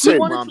even want Listen,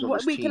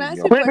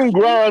 Quentin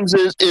Grimes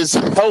is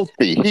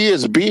healthy. He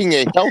is being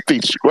a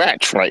healthy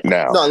scratch right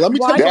now. No, let me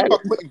tell you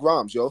about Quentin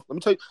Grimes, yo. Let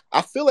me tell you.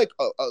 I feel like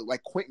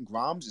Quentin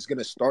Grimes is going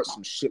to start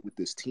some shit with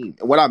this team.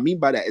 And what I mean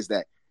by that is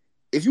that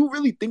if you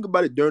really think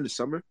about it during the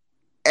summer,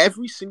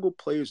 every single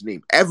player's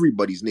name,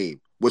 everybody's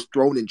name was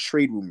thrown in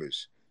trade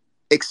rumors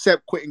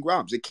except Quentin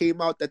Grimes. It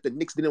came out that the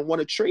Knicks didn't want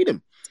to trade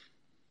him.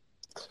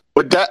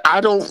 But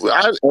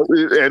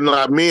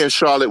me and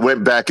Charlotte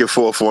went back and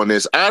forth on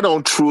this. I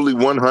don't truly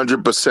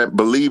 100%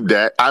 believe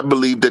that. I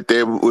believe that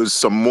there was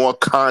some more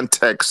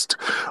context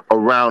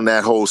around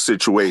that whole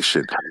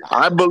situation.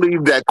 I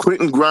believe that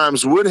Quentin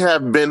Grimes would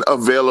have been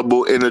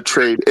available in a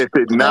trade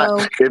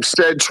if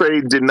said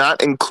trade did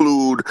not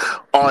include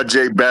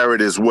R.J. Barrett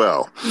as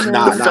well.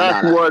 The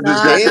fact was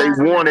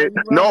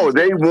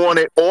they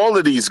wanted all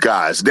of these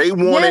guys. They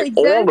wanted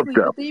all of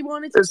them.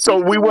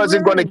 So we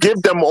wasn't going to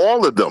give them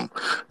all of them.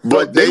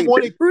 But they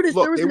wanted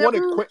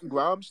Quentin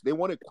Grimes. They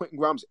wanted Quentin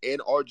Grimes and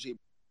RJ.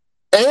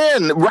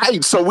 And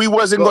right, so we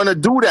wasn't going to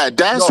do that.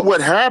 That's what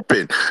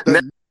happened.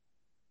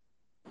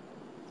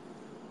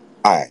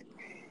 All right,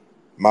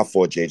 my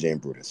fault, JJ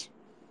and Brutus.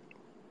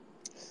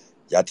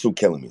 Y'all two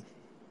killing me.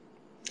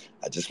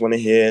 I just want to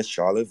hear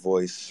Charlotte's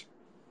voice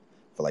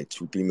for like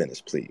 2-3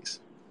 minutes, please.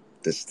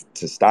 This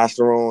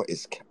testosterone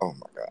is, oh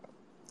my God,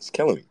 it's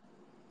killing me.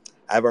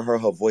 I haven't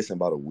heard her voice in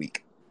about a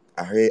week.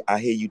 I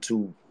hear you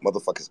two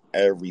motherfuckers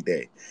every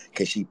day.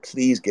 Can she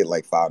please get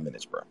like 5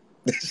 minutes, bro?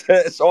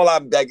 That's all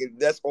I'm begging.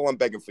 That's all I'm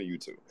begging for you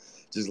two.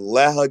 Just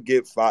let her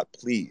get 5,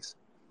 please,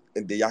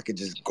 and then y'all can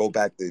just go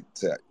back to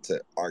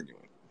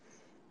arguing.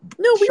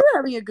 No, we were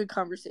having a good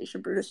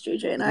conversation, Brutus,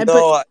 JJ, and I.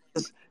 No,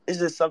 it's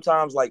just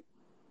sometimes like.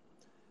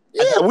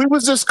 Yeah, we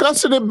was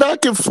discussing it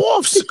back and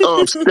forth.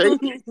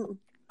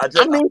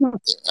 I mean,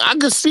 I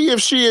could see if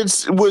she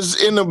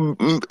was in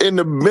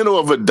the middle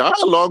of a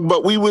dialogue,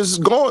 but we was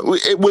going.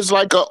 It was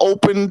like an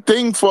open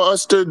thing for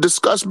us to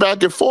discuss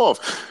back and forth.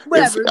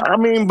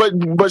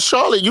 But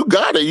Charlotte, you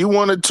got it. You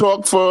want to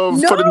talk for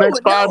the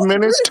next 5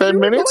 minutes, 10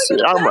 minutes?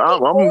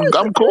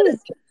 I'm cool.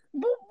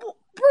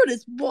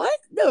 Brutus, what?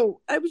 No,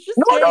 I was just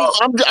saying. No,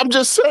 I'm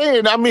just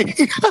saying. I mean, no.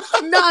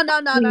 It's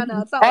not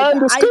I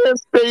understand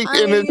state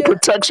and its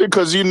protection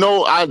because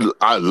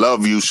I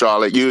love you,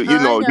 Charlotte. You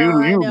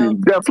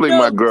definitely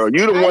my girl.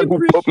 You the one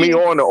who put me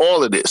on to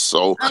all of this.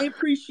 So I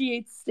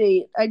appreciate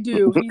state. I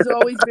do. He's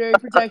always very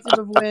protective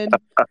of when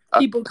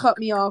people cut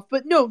me off.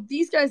 But no,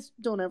 these guys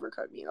don't ever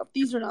cut me off.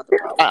 These are not the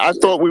problems. I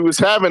thought we was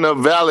having a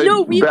valid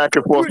back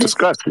and forth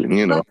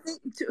discussion.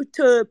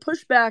 To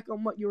push back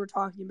on what you were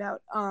talking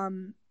about.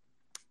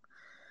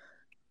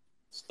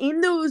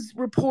 In those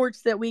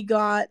reports that we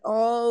got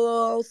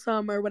all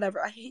summer,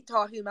 whatever, I hate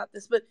talking about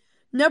this, but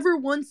never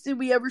once did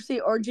we ever say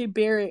RJ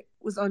Barrett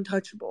was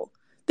untouchable.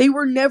 They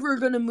were never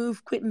going to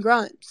move Quentin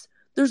Grimes.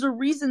 There's a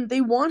reason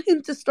they want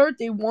him to start.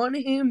 They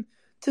wanted him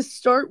to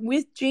start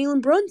with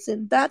Jalen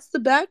Brunson. That's the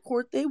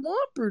backcourt they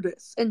want,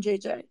 Brutus and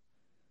JJ.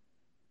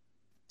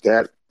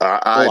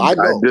 I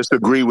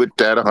disagree with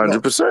that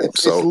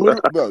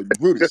 100%.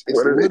 Brutus,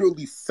 it's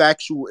literally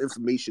factual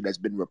information that's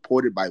been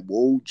reported by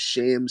Woj,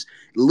 Shams,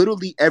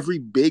 literally every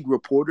big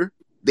reporter.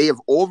 They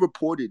have all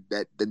reported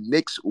that the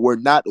Knicks were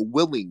not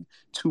willing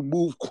to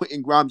move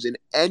Quentin Grimes in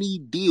any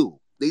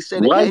deal. They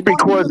said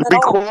because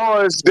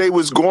they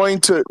was going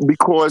to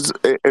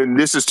and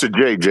this is to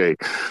JJ.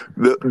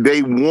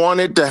 They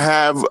wanted to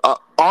have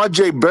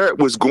RJ Barrett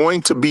was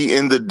going to be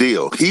in the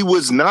deal. He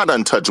was not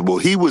untouchable.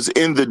 He was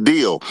in the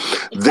deal.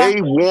 Exactly.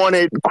 They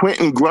wanted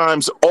Quentin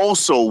Grimes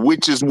also,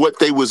 which is what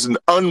they was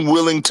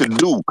unwilling to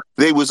do.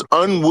 They was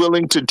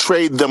unwilling to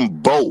trade them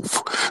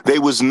both. They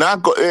was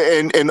not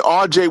and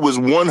RJ was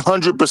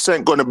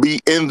 100% going to be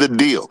in the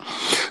deal.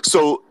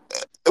 So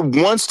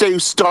once they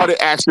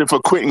started asking for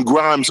Quentin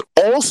Grimes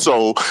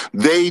also,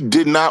 they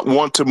did not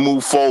want to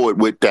move forward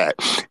with that.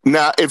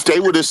 Now, if they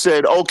would have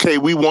said, okay,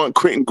 we want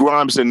Quentin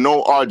Grimes and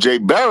no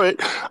RJ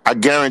Barrett, I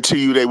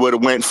guarantee you they would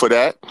have went for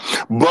that.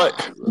 But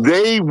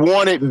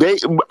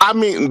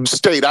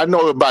State, I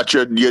know about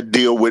your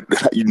deal with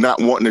you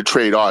not wanting to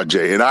trade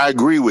RJ, and I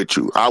agree with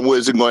you. I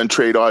wasn't going to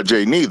trade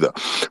RJ neither.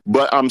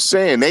 But I'm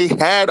saying they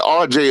had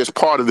RJ as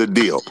part of the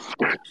deal.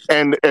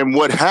 And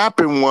what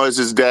happened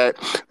is that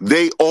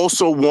they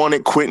also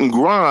wanted Quentin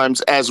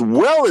Grimes as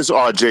well as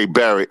RJ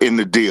Barrett in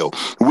the deal,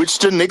 which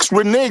the Knicks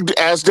reneged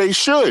as they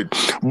should.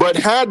 But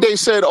had they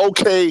said,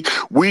 okay,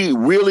 we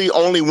really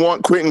only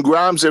want Quentin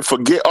Grimes and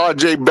forget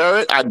RJ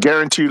Barrett, I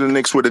guarantee you the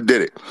Knicks would have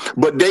did it.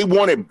 But they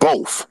wanted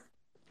both.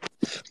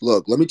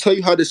 Look, let me tell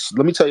you how this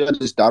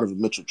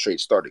Donovan Mitchell trade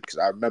started, because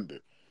I remember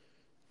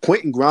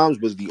Quentin Grimes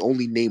was the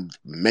only name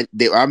meant.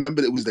 I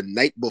remember it was the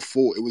night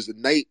before. It was the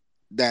night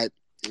that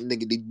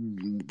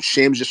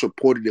Shams just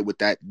reported it with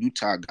that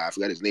Utah guy. I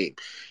forgot his name.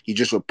 He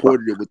just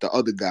reported it with the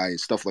other guy and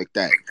stuff like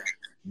that.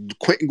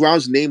 Quentin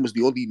Grimes' name was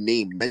the only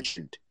name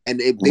mentioned. And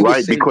they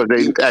right, because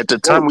at the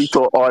time we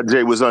thought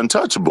RJ was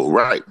untouchable,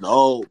 right?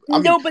 No,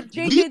 but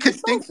JJ, we could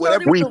think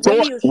whatever we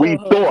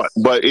thought,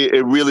 but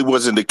it really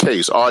wasn't the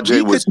case.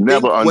 RJ was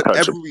never untouchable.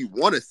 Whatever we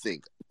want to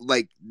think.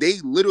 Like, they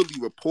literally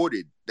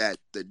reported that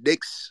the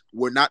Knicks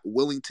were not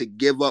willing to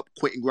give up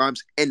Quentin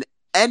Grimes in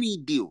any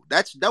deal.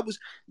 That was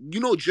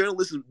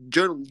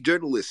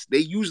journalists. They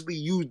usually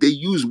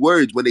use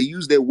words. When they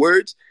use their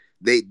words,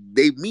 they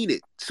mean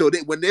it. So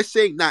when they're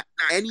saying not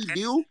any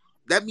deal,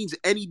 that means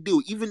any deal,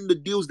 even the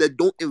deals that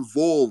don't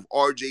involve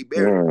RJ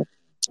Barrett.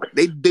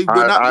 They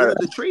were not willing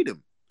to trade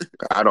him.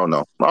 I don't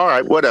know. All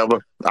right, whatever.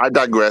 I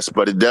digress,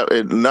 but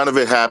none of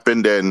it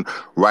happened. And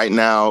right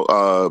now,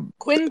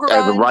 Quentin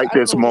Grimes,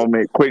 this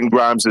moment, Quentin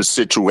Grimes is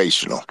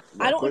situational.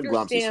 I don't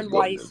understand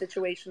why he's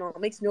situational.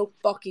 It makes no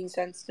fucking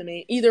sense to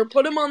me. Either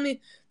put him in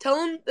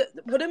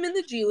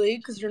the G League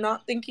because you're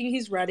not thinking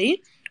he's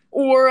ready,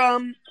 or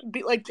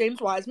be like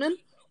James Wiseman,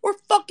 or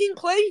fucking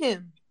play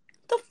him.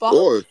 The fuck?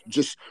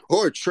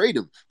 Or trade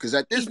him, because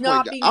at this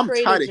point, I'm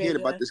tired of hearing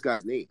about this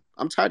guy's name.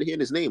 I'm tired of hearing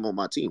his name on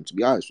my team, to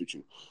be honest with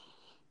you.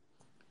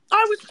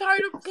 I was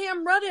tired of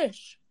Cam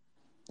Reddish.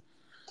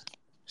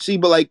 See,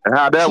 but like,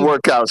 how'd that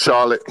work out,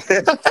 Charlotte?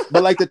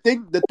 But like the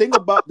thing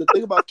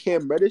about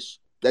Cam Reddish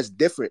that's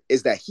different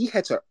is that he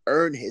had to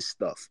earn his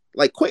stuff.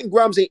 Like, Quentin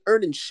Grimes ain't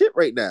earning shit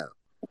right now.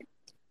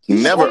 He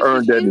never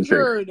earned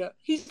injured. anything.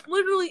 He's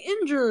literally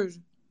injured.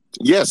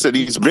 Yes, and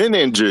he's been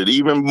injured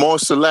even more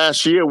so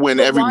last year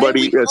when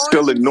everybody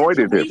still ignored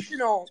him.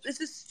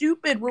 This is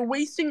stupid. We're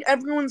wasting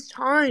everyone's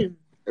time.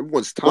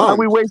 Everyone's time. Why are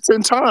we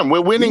wasting time? We're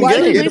winning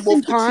games.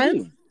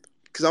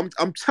 Because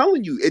I'm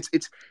telling you,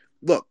 it's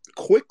look,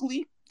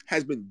 Quickly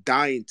has been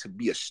dying to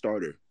be a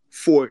starter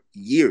for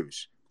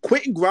years.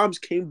 Quentin Grimes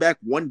came back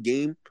one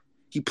game,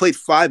 he played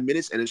 5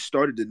 minutes, and then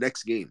started the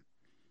next game.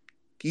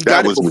 He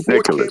got it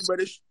before Cam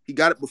Reddish. He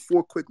got it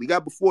before Quickly. He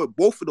got it before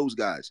both of those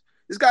guys.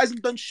 This guy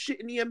hasn't done shit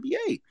in the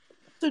NBA.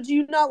 So do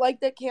you not like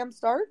that Cam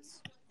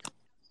starts?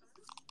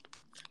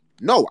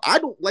 No, I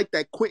don't like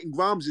that Quentin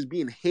Grimes is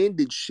being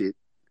handed shit,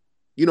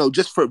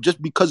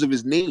 just because of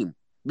his name.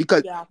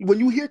 Because when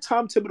you hear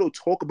Tom Thibodeau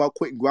talk about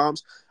Quentin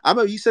Grimes, I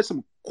remember he said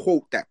some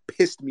quote that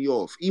pissed me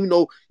off. Even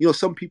though,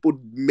 some people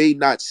may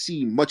not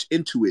see much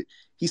into it.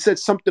 He said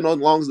something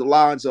along the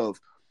lines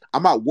of,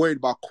 I'm not worried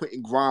about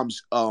Quentin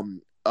Grimes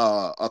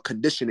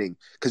conditioning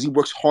because he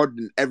works harder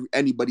than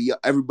everybody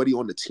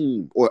on the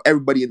team or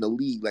everybody in the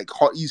league. Like,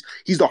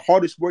 he's the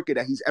hardest worker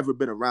that he's ever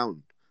been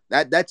around.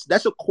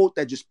 That's a quote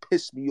that just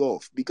pissed me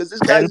off because this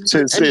guy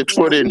since his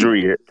foot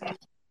injury.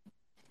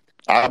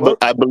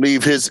 I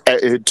believe his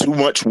too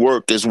much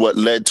work is what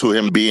led to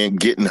him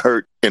getting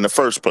hurt in the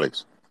first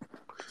place.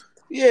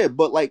 Yeah,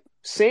 but like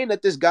saying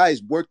that this guy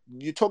is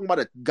you're talking about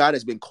a guy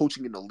that's been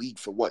coaching in the league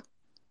for what,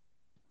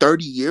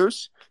 30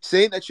 years?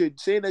 Saying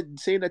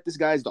that this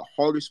guy is the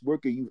hardest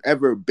worker you've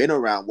ever been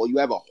around. Well, you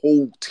have a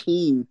whole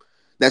team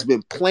that's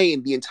been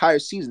playing the entire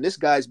season. This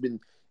guy's been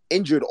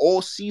injured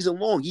all season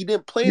long. He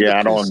didn't play.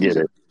 I don't get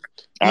it.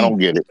 I don't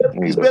get it.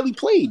 He's barely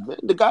played, man.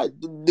 The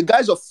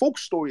guy's a folk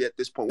story at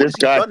this point. This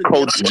guy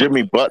coached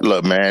Jimmy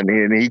Butler, man,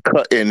 and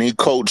he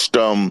coached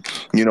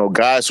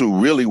guys who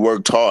really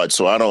worked hard.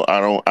 So I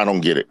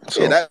don't get it.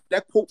 So. Yeah,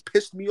 that quote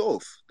pissed me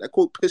off.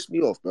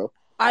 Bro.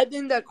 I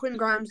think that Quentin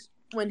Grimes,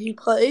 when he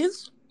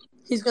plays,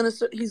 he's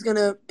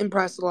gonna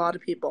impress a lot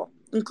of people,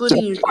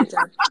 including you, JJ.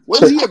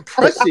 What is he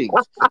impressing?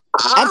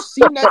 I've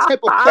seen that type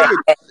of player.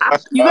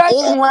 You guys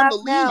can laugh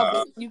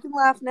now. You can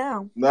laugh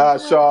now. Nah,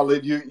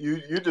 Charlotte,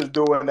 you just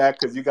doing that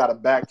because you got to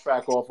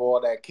backtrack off all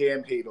that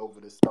Cam hate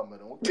over the summer.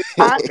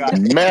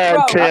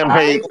 Mad Cam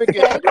hate.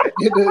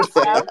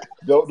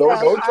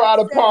 Don't try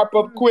to pop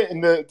up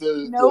Quentin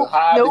to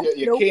hide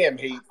your Cam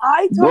hate.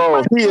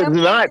 Bro, he is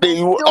not.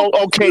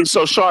 Okay,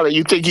 so Charlotte,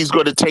 you think he's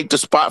going to take the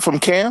spot from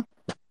Cam?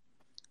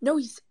 No,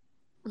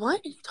 what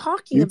are you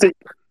talking about?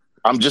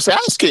 I'm just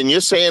asking. You're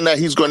saying that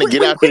he's going to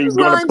get out there. He's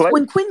going to play.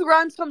 When Quentin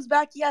Grimes comes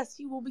back, yes,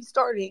 he will be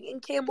starting,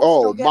 and Cam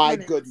will still get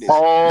minutes. Goodness!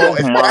 Oh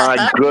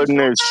my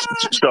goodness,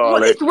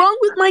 Charlotte! What is wrong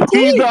with my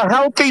team? He's a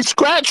healthy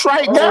scratch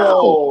right now.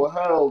 Oh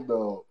hell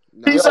no!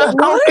 He's a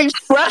healthy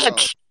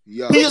scratch.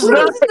 He is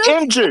not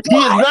injured. He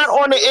is not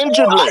on the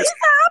injured list. What is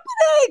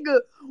happening?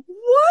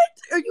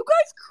 What are you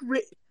guys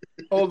crazy?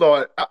 Hold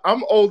on,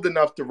 I'm old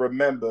enough to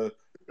remember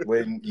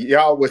when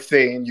y'all were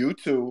saying, you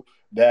two,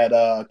 that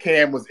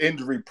Cam was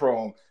injury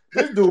prone.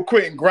 This dude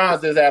Quentin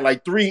Grimes has had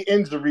like 3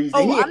 injuries,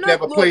 and he ain't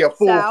never played a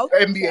full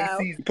NBA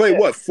season. He played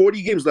what,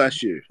 40 games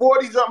last year?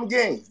 40-something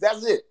games.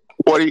 That's it.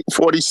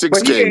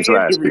 46 games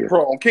last year.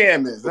 Prone.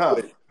 Cam is, huh?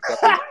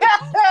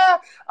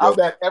 I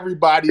bet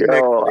everybody.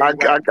 I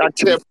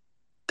can't.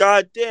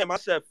 God damn! I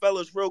said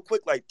fellas real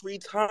quick like 3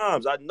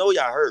 times. I know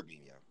y'all heard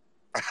me.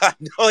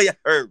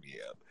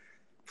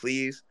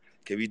 Please,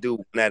 can we do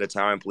one at a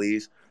time,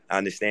 please? I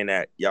understand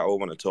that y'all all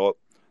want to talk.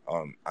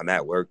 I'm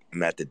at work,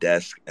 I'm at the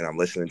desk, and I'm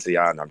listening to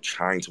y'all, and I'm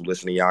trying to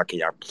listen to y'all. Can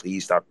y'all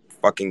please stop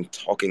fucking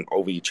talking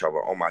over each other?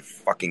 Oh my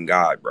fucking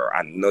God, bro.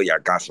 I know y'all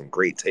got some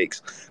great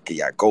takes. Can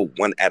y'all go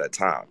one at a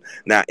time?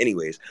 Now,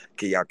 anyways,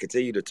 can y'all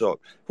continue to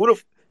talk?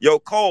 Yo,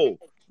 Cole,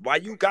 why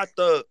you got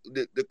the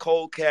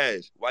Cole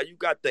Cash? Why you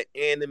got the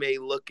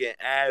anime looking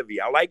Abby?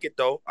 I like it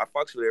though. I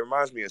fucks with it. It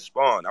reminds me of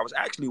Spawn. I was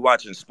actually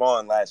watching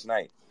Spawn last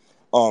night.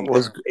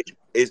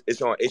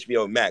 It's on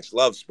HBO Max.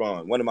 Love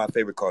Spawn. One of my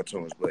favorite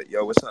cartoons. But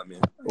yo, what's up,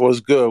 man? What's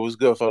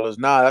good, fellas?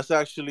 Nah, that's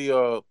actually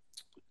the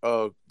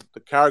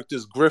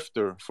character's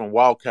Grifter from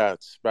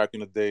Wildcats back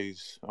in the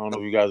days. I don't know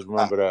if you guys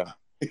remember that.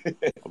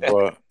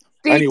 But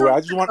anyway,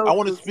 I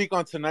want to speak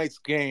on tonight's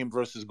game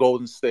versus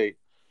Golden State.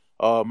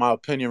 My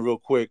opinion real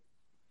quick.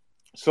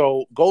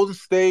 So Golden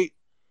State,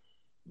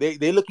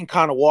 they looking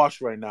kind of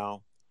washed right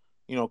now.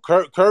 You know,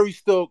 Curry's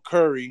still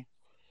Curry.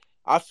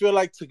 I feel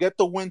like to get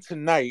the win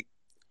tonight,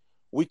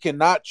 we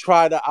cannot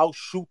try to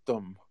outshoot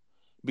them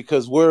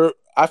because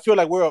I feel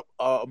like we're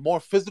a more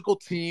physical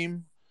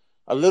team,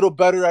 a little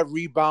better at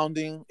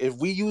rebounding. If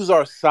we use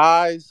our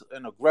size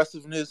and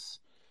aggressiveness,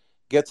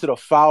 get to the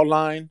foul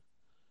line,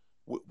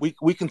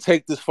 we can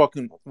take this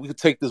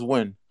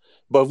win.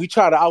 But if we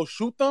try to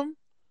outshoot them,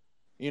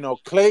 you know,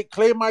 Clay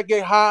might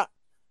get hot,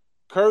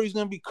 Curry's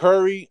gonna be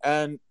Curry,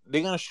 and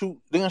they're gonna shoot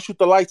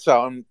the lights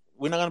out, and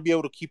we're not gonna be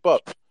able to keep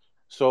up.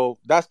 So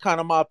that's kind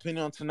of my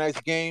opinion on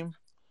tonight's game.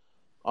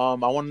 I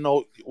want to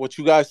know what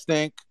you guys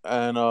think,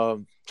 and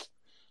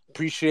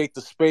appreciate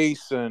the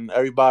space and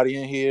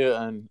everybody in here,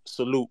 and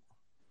salute.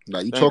 Nah,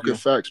 you talking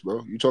facts,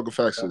 bro. You talking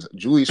facts.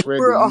 Julius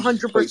Randle. We're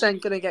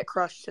 100% gonna get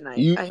crushed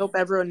tonight. I hope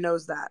everyone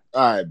knows that.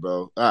 All right,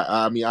 bro.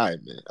 I mean, all right,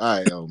 man. All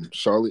right,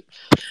 Charlotte.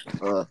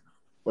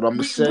 What I'm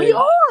gonna say? We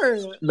are.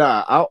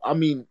 Nah, I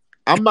mean,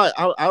 I'm not.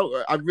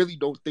 I really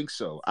don't think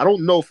so. I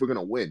don't know if we're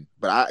gonna win,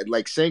 but I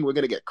like saying we're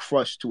gonna get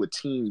crushed to a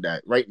team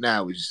that right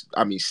now is.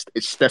 I mean,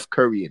 it's Steph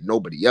Curry and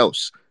nobody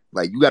else.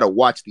 Like you got to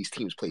watch these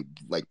teams play.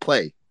 Like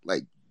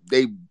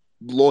they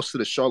lost to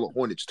the Charlotte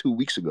Hornets 2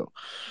 weeks ago.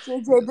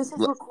 JJ, this is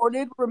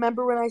recorded.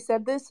 Remember when I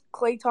said this?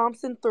 Klay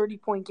Thompson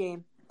 30-point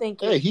game.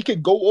 Thank you. Yeah, he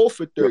could go off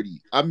for 30.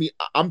 I mean,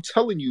 I'm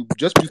telling you,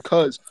 just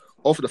because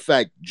off of the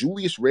fact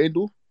Julius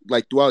Randle,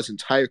 like throughout his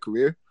entire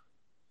career,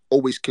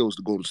 always kills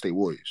the Golden State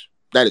Warriors.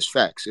 That is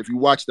facts. If you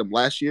watched them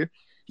last year,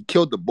 he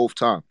killed them both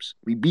times.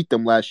 We beat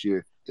them last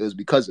year. It was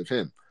because of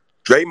him.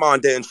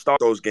 Draymond didn't start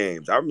those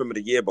games. I remember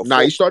the year before. Nah,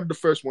 he started the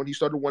first one. He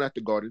started one at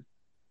the Garden.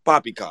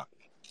 Poppycock.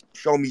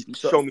 Show me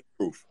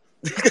proof.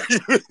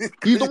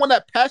 He's the one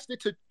that passed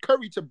it to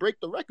Curry to break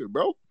the record,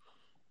 bro.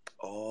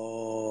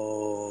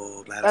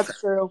 Oh, that's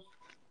true.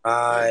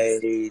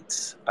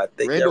 Right. I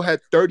think Randall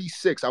had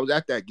 36. I was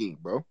at that game,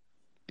 bro.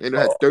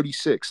 Randall had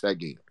 36 that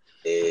game.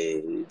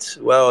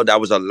 Well, that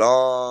was a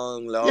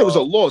long. Yeah, it was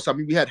a loss. I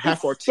mean, we had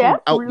half our team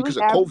out because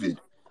of COVID.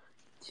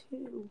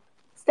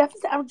 Steph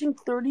is averaging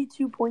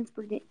 32 points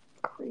per game.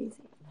 Crazy.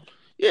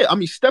 Yeah, I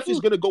mean, Steph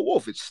is going to go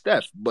off. It's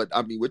Steph. But,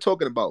 I mean, we're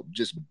talking about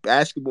just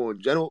basketball in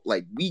general.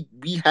 Like, we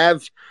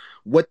have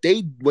what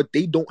they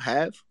don't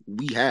have,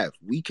 we have.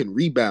 We can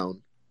rebound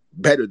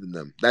better than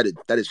them. That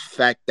is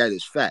fact. That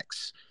is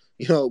facts.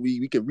 You know,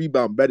 we can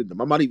rebound better than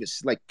them. I'm not even,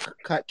 like,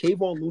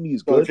 Kayvon Looney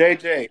is good. So,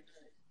 JJ,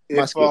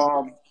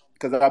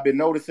 because I've been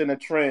noticing a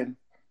trend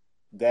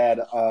that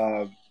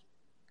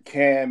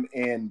Cam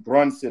and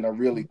Brunson are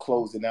really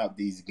closing out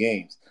these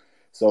games.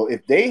 So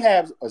if they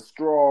have a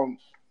strong,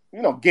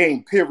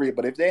 game period,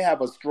 but if they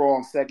have a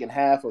strong second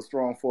half, a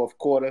strong fourth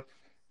quarter,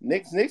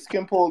 Knicks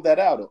can pull that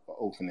out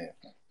over there.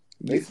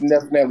 Knicks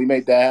definitely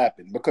make that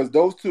happen because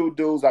those two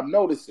dudes I'm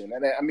noticing,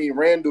 and I mean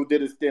Randall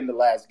did his thing the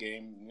last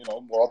game.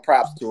 Well,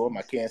 props to him.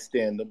 I can't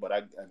stand him, but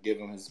I give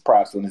him his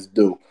props on his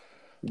due.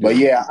 But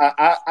yeah,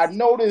 I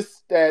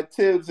noticed that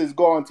Tibbs is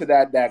going to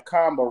that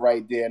combo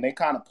right there, and they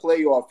kind of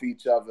play off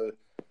each other,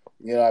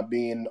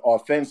 being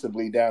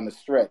offensively down the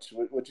stretch.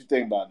 What you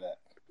think about that?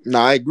 No,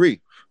 I agree.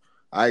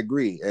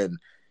 And,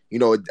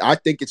 I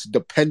think it's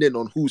dependent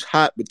on who's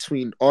hot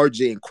between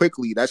RJ and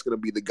Quickly. That's going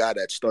to be the guy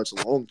that starts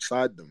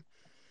alongside them.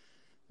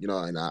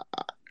 And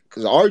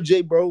because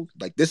RJ, bro,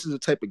 like this is the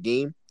type of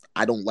game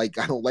I don't like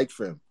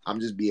for him. I'm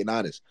just being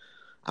honest.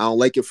 I don't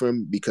like it for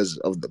him because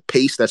of the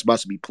pace that's about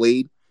to be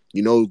played.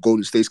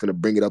 Golden State's going to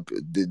bring it up.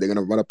 They're going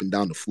to run up and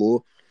down the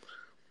floor.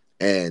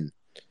 And,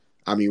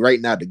 I mean,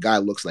 right now, the guy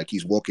looks like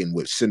he's walking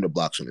with cinder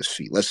blocks on his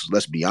feet.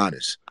 Let's be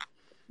honest.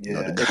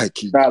 Yeah, the guy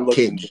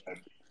can't.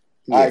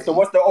 All right, so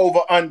what's the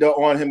over-under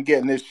on him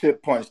getting his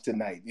shit punched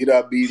tonight? You know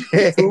what I mean?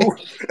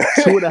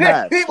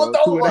 2.5. What's the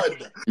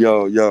over-under?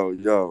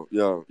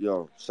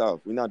 Yo.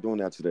 South, we're not doing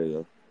that today,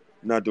 yo.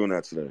 We're not doing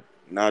that today.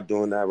 Not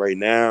doing that right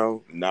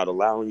now. I'm not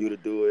allowing you to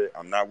do it.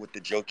 I'm not with the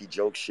jokey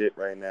joke shit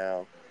right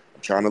now.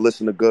 I'm trying to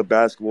listen to good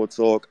basketball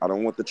talk. I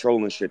don't want the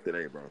trolling shit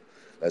today, bro.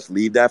 Let's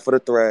leave that for the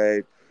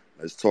thread.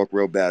 Let's talk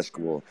real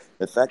basketball.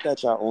 The fact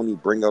that y'all only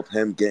bring up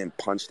him getting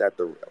punched at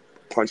the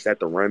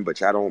rim,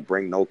 but y'all don't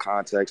bring no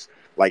context,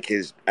 like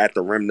his at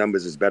the rim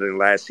numbers is better than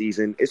last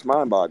season, it's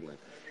mind-boggling.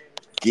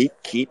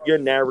 keep your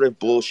narrative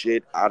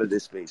bullshit out of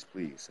this space,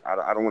 please.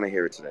 I don't want to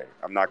hear it today.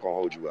 I'm not gonna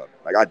hold you up.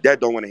 Like I dead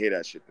don't want to hear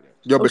that shit today.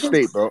 Yo, but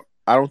State, bro,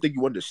 I don't think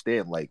you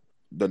understand. Like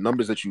the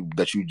numbers that you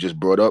just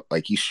brought up.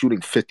 Like he's shooting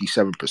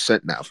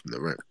 57% now from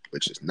the rim,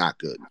 which is not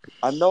good.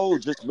 I know,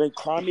 just make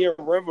Crimea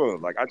River.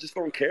 Like I just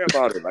don't care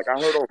about it. Like I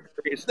heard on.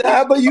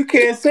 Nah, but you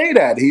can't say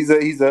that. He's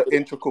an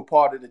integral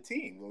part of the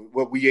team.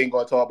 What we ain't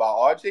gonna talk about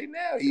RJ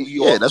now.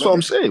 Yeah, that's what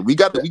I'm saying. We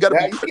got to be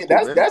critical,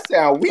 that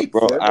sound weak,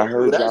 bro. man. I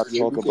heard y'all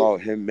talk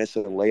about him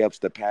missing layups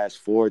the past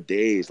 4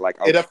 days. Like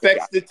it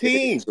affects the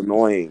team. It's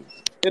annoying.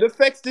 It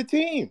affects the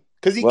team.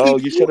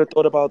 You should have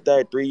thought about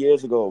that 3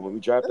 years ago when we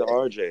drafted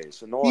RJ.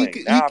 It's annoying.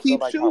 Now I feel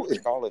like how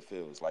Charlotte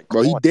feels. Like,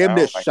 bro, he damn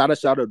near shot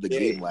us out of the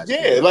game last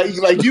game. Yeah,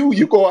 like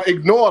you gonna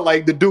ignore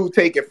like the dude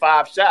taking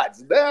 5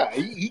 shots. Nah,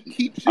 he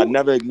keeps shooting. I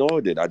never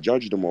ignored it. I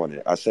judged him on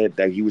it. I said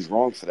that he was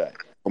wrong for that.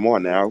 Come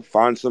on now,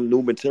 find some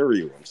new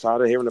material. I'm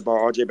tired of hearing about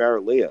RJ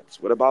Barrett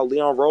layups. What about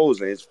Leon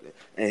Rose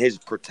and his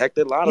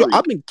protected lottery? Yo,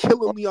 I've been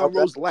killing Leon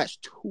Rose the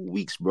last 2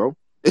 weeks, bro.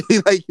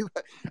 like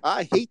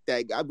I hate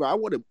that guy, bro. I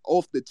want him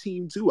off the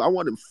team too. I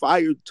want him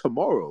fired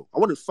tomorrow. I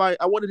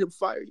wanted him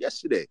fired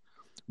yesterday.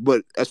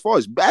 But as far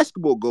as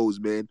basketball goes,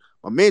 man,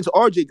 my man's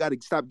RJ got to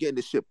stop getting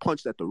this shit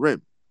punched at the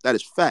rim. That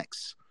is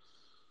facts.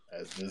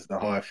 That's just the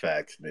hard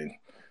facts, man.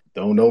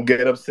 Don't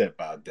get upset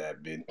about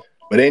that, man.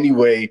 But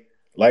anyway,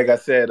 like I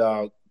said,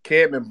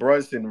 Cam and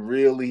Brunson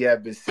really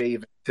have been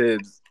saving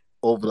Tibbs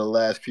over the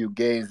last few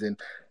games, and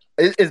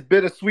it's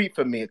bittersweet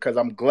for me because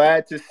I'm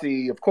glad to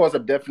see. Of course,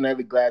 I'm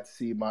definitely glad to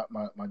see my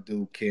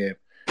dude Cam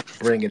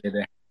bringing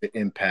it the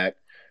impact.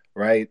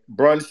 Right,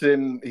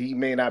 Brunson, he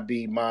may not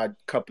be my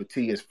cup of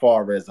tea as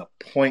far as a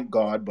point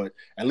guard, but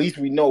at least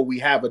we know we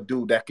have a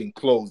dude that can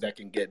close, that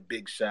can get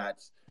big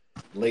shots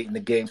late in the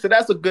game. So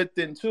that's a good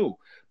thing too.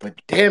 But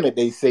damn it,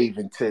 they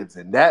saving Tibbs,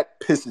 and that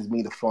pisses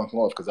me the fuck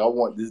off because I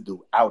want this dude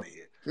out of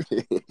here.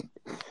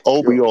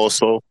 Obi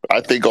also.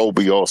 I think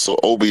Obi also.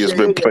 Obi has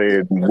been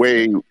playing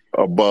way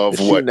above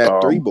what that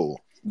 3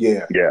 ball.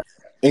 Yeah.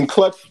 In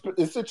clutch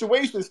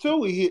situations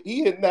too, he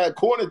hitting that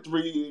corner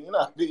 3.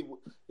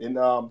 In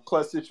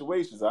clutch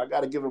situations, I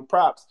got to give him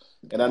props.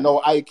 And I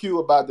know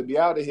IQ about to be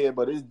out of here,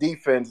 but his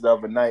defense the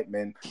other night,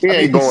 man. He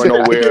ain't going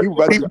nowhere.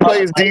 He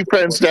plays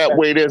defense that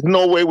way. There's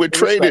no way we're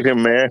trading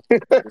him, man.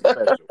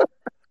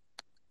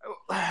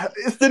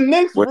 It's the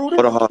Knicks,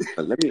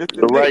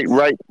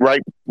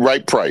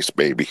 right price,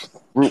 baby.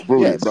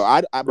 Yeah, bro.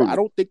 I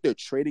don't think they're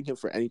trading him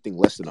for anything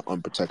less than an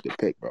unprotected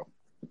pick, bro.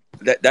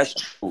 That's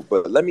true.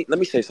 But let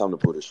me say something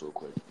to Brutus real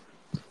quick.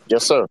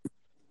 Yes, sir.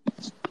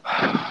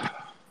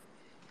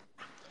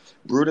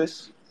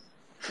 Brutus,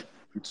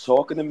 you're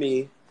talking to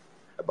me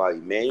about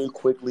Immanuel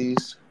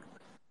Quickley's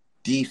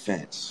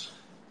defense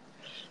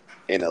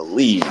in a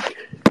league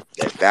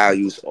that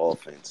values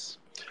offense.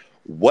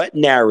 What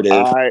narrative?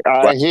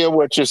 I hear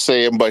what you're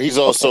saying, but he's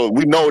also,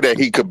 we know that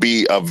he could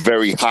be a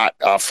very hot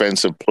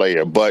offensive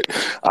player, but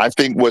I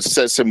think what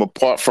sets him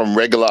apart from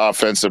regular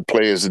offensive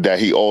players is that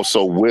he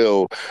also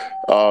will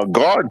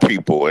guard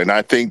people. And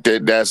I think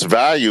that that's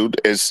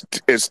valued. As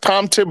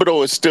Tom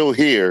Thibodeau is still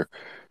here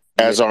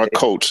as our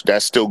coach,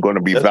 that's still going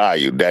to be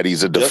valued, that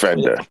he's a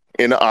defender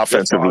in the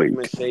offensive league.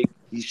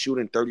 He's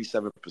shooting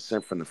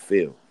 37% from the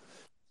field.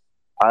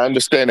 I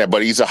understand that,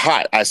 but he's a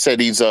hot. I said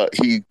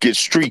he gets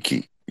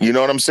streaky. You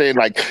know what I'm saying?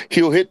 Like,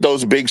 he'll hit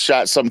those big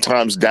shots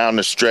sometimes down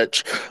the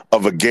stretch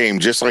of a game,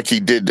 just like he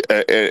did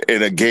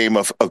in a game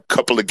of a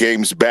couple of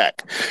games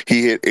back.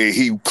 He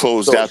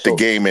closed out the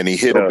game and he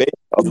hit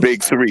a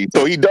big 3.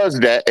 So he does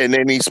that, and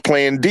then he's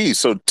playing D.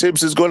 So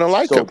Tibbs is going to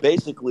like him. So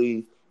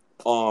basically,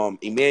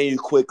 Immanuel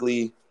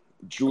Quickley,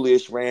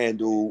 Julius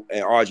Randle,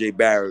 and RJ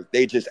Barrett,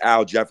 they just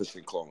Al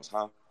Jefferson clones,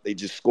 huh? They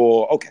just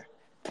score. Okay,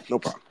 no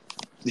problem.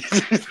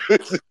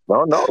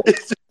 No.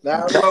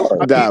 Nah,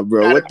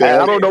 bro. What the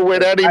hell? I don't know where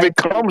that even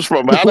comes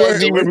from. How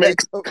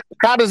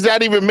does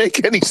that even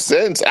make any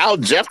sense? Al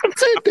Jefferson?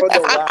 I don't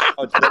know why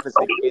Al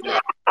Jefferson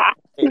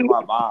in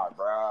my mind,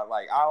 bro.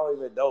 Like, I don't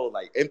even know.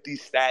 Like, empty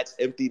stats,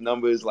 empty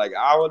numbers. Like,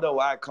 I don't know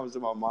why it comes to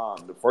my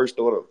mind. The first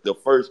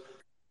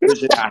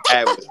vision I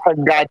had was,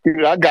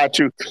 I got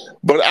you.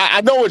 But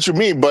I know what you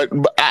mean. But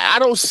I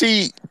don't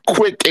see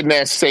Quick in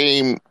that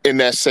same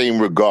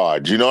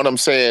regard. You know what I'm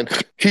saying?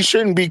 He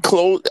shouldn't be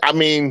close. I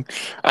mean,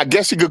 I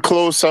guess he could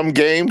close some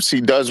games.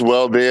 He does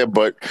well there,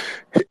 but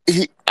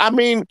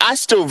I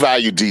still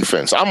value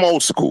defense. I'm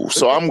old school,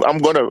 so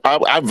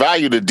I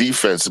value the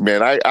defense,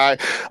 man. I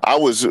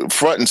was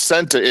front and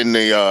center in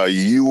the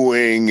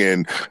Ewing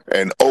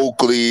and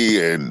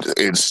Oakley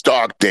and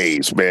Stark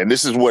days, man.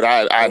 This is what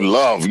I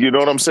love. You know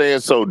what I'm saying?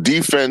 So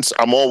defense,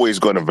 I'm always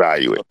going to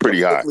value it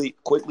pretty high.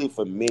 Quickly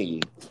for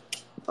me,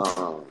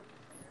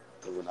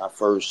 when I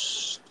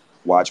first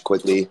watched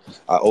Quickly,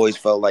 I always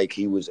felt like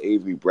he was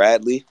Avery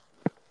Bradley.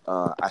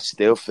 I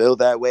still feel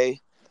that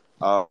way.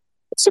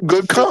 That's a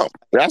good comp.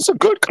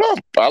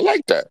 I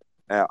like that.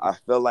 And I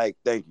feel like,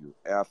 thank you.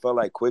 And I feel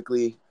like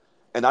Quickly,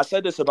 and I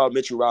said this about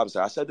Mitchell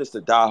Robinson. I said this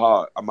to Die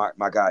Hard,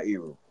 my guy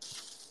Eru,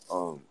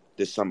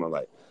 this summer.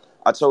 Like,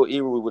 I told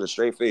Ebro with a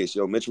straight face,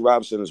 yo, Mitchell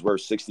Robinson is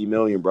worth $60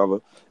 million, brother.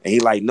 And he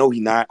like, no, he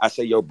not. I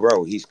say, yo,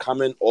 bro, he's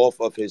coming off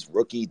of his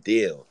rookie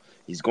deal.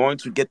 He's going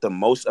to get the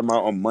most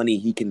amount of money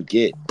he can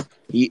get.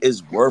 He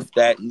is worth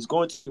that. He's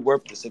going to be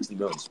worth the $60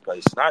 million. But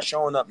it's not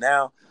showing up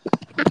now,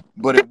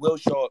 but it will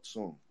show up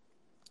soon.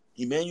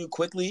 Emmanuel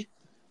Quickley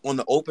on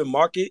the open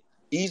market,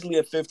 easily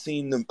a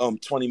 15 to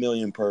 20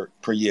 million per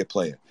year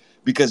player.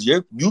 Because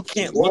you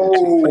can't look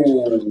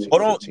at,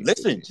 hold on,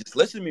 listen, just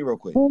listen to me real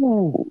quick.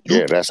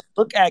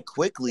 Look at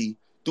Quickley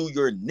through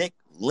your Nick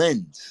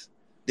lens.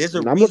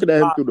 I'm looking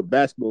at him through the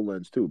basketball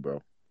lens too,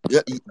 bro.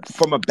 Yeah,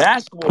 from a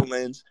basketball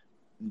lens,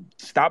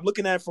 stop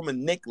looking at it from a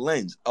Nick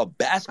lens. A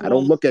basketball. I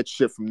don't look at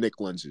shit from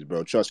Nick lenses,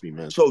 bro. Trust me,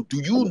 man. So,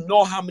 do you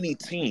know how many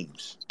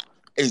teams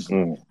is?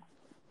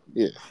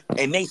 Yeah,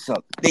 and they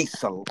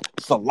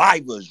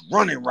saliva is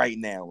running right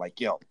now. Like,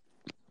 yo,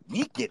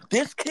 we get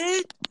this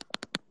kid.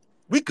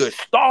 We could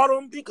start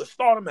him. We could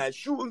start him at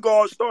shooting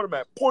guard, start him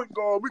at point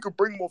guard. We could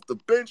bring him off the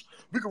bench.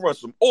 We could run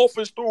some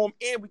offense through him,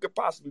 and we could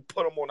possibly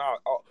put him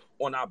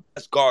on our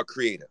best guard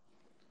creator.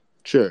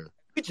 Sure.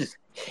 We just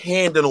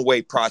handing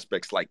away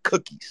prospects like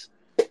cookies.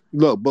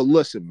 Look, but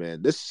listen,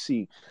 man.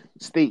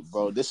 State,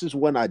 bro. This is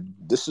when I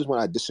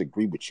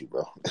disagree with you,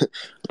 bro.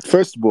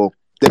 First of all,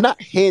 they're not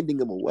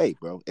handing him away,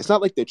 bro. It's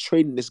not like they're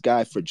trading this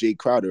guy for Jay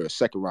Crowder or a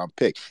second-round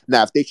pick.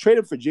 Now, if they trade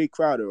him for Jay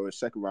Crowder or a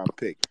second-round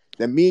pick,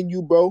 then me and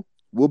you, bro,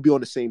 we'll be on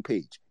the same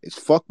page. It's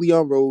fuck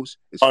Leon Rose.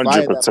 It's fire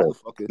that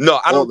motherfucker.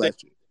 No, I don't think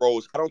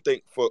Rose. I don't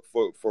think for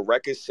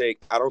record's sake,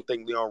 I don't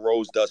think Leon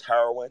Rose does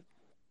heroin.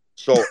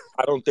 So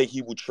I don't think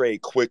he would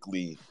trade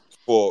quickly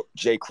for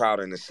Jay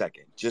Crowder in a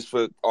second, just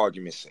for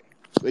argument's sake.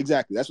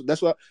 Exactly.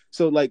 That's what.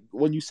 So like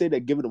when you say they're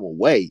giving him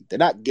away, they're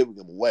not giving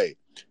him away.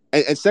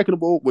 And second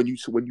of all, when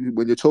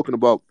you're talking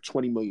about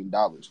 $20 million,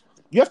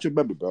 you have to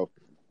remember, bro.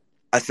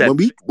 I said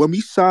when we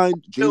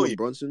signed Jalen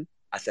Brunson,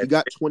 I said we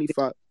got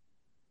 25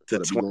 to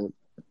 20.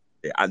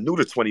 Yeah, I knew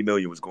the $20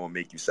 million was going to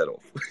make you set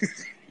off.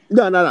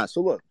 No.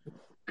 So look,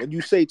 when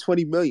you say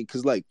 $20 million,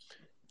 because like,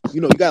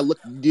 you gotta look.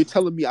 You're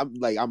telling me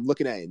I'm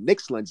looking at it in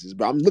Knicks lenses,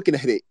 bro. I'm looking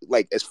at it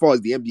like as far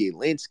as the NBA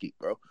landscape,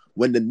 bro.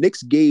 When the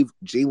Knicks gave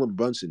Jalen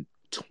Brunson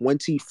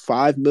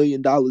 $25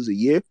 million a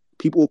year,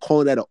 people were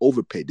calling that an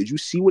overpay. Did you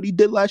see what he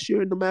did last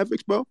year in the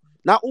Mavericks, bro?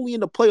 Not only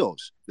in the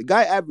playoffs, the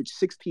guy averaged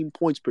 16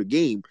 points per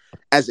game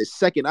as a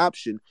second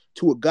option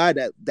to a guy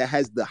that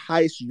has the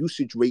highest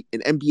usage rate in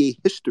NBA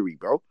history,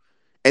 bro.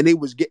 And they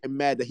was getting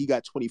mad that he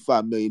got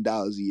 $25 million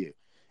a year.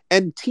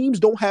 And teams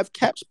don't have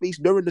cap space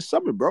during the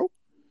summer, bro.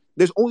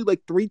 There's only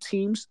like 3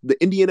 teams.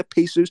 The Indiana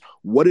Pacers,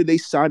 what are they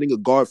signing a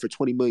guard for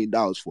 $20 million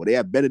for? They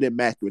have Benedict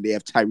Matthew and they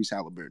have Tyrese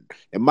Halliburton.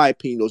 In my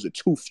opinion, those are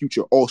 2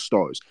 future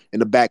all-stars in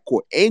the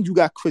backcourt. And you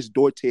got Chris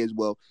Duarte as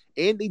well.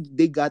 And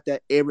they got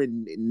that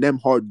Aaron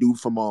Nemhard dude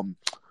from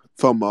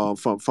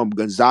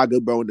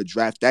Gonzaga, bro, in the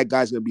draft. That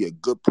guy's going to be a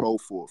good pro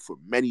for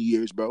many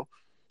years, bro.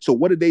 So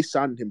what are they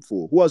signing him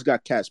for? Who else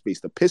got cap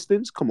space? The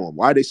Pistons? Come on.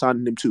 Why are they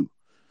signing him too?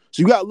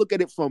 So you got to look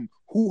at it from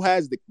who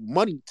has the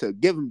money to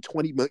give him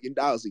 $20 million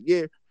a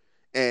year.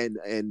 And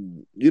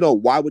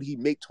why would he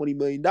make $20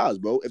 million,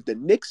 bro? If the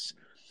Knicks,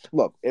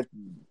 look, if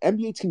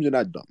NBA teams are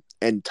not dumb,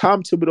 and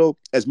Tom Thibodeau,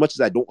 as much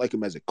as I don't like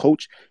him as a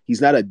coach,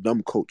 he's not a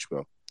dumb coach,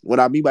 bro. What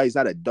I mean by he's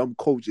not a dumb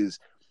coach is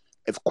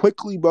if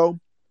Quickley,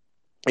 bro,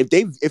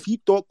 if he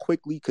thought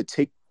Quickley could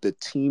take the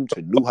team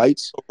to new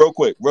heights. Real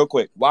quick.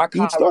 Why he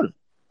would start him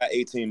at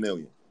 $18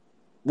 million?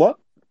 What?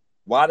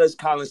 Why does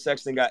Colin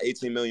Sexton got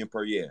 $18 million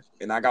per year?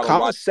 And I got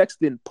Colin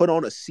Sexton put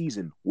on a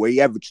season where he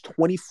averaged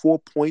 24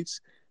 points.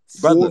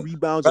 4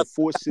 rebounds and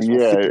 4 assists.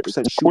 Yeah,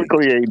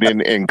 quickly ain't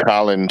in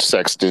Colin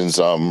Sexton's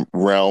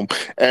realm.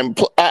 And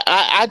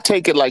I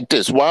take it like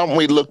this. Why don't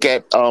we look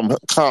at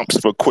comps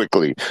for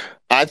Quickley?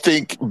 I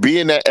think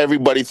being that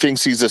everybody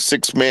thinks he's a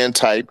 6-man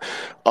type,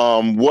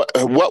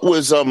 what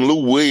was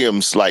Lou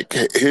Williams like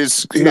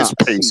his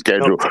pay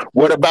schedule?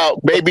 What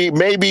about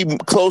maybe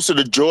closer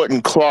to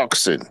Jordan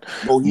Clarkson?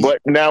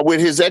 But now with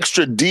his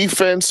extra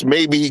defense,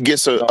 maybe he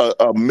gets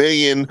a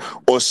million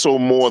or so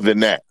more than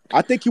that.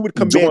 I think he would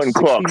command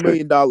 $60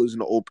 million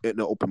in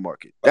the open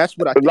market. That's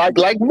what I think.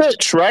 Like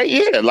Mitch, right?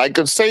 Yeah, like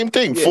the same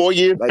thing. Yeah, 4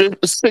 years, like,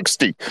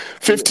 60,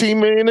 $15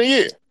 million a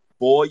year.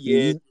 4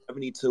 years,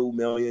 $72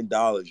 million.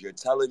 You're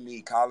telling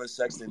me Colin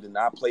Sexton did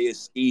not play a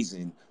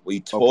season where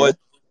he tore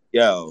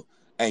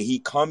and he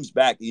comes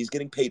back. He's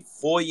getting paid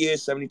 4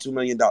 years, $72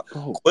 million.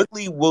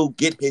 Quickly will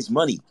get his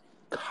money.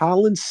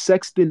 Colin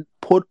Sexton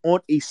put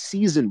on a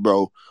season,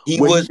 bro. He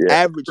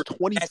averaged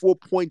 24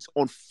 points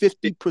on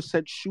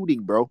 50%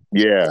 shooting, bro.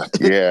 Yeah.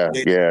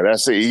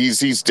 That's it.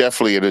 He's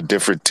definitely in a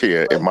different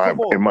tier, in my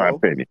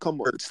opinion.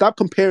 Come on, stop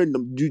comparing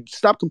them, dude.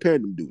 Stop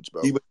comparing them dudes,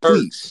 bro. He was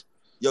please.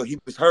 Yo, he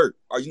was hurt.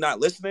 Are you not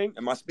listening?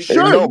 Am I speaking?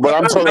 Sure. No, but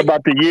I'm talking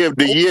about the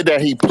year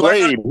that he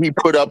played. He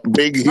put up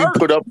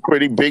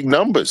pretty big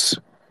numbers.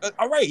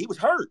 All right, he was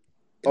hurt.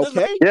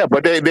 Okay. Yeah,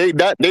 but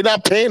they're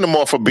not paying him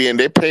off for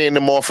they're paying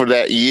him off for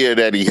that year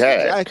that he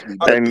had.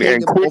 Exactly.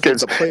 And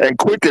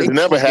Quick has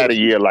never had a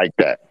year like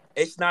that.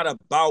 It's not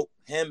about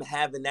him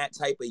having that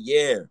type of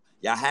year.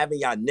 Y'all having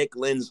y'all Nick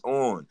Lens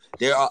on.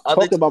 There are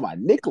other talking about my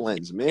Nick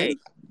Lens, man. Hey.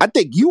 I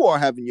think you are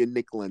having your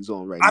Nick Lens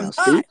on right now,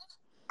 Steve.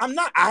 I'm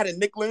not. I had a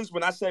Nick Lens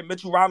when I said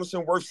Mitchell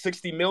Robinson worth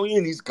 $60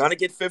 million. He's gonna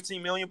get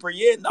 $15 million per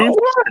year. No, he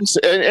was,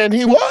 and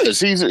he was.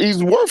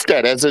 He's worth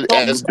that as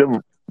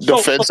the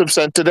defensive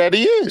center that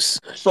he is.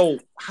 So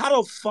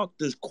how the fuck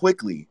does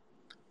Quickly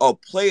a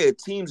player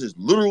teams is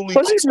literally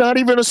because he's not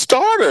even a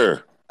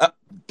starter.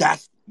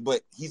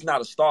 But he's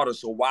not a starter.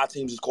 So why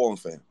teams is calling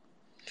for him?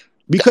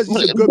 Because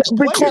he's a good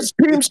player. Because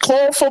teams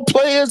call for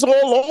players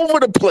all over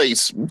the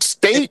place.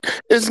 State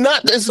is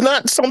not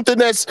something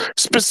that's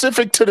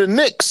specific to the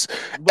Knicks.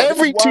 But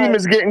every team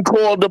is getting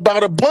called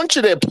about a bunch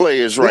of their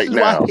players right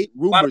now. Why I hate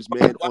rumors,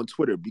 man, on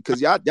Twitter,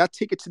 because y'all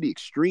take it to the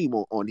extreme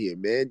on here,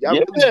 man.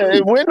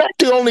 We're not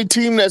the only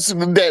team that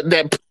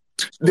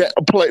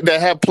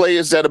have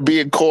players that are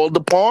being called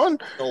upon.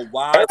 So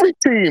why every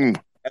team?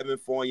 Evan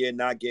Fournier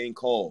not getting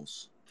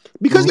calls.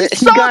 Because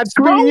he got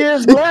 3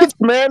 years left,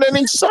 man, and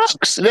he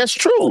sucks. That's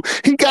true.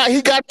 He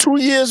got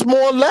 2 years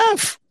more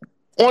left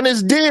on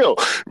his deal.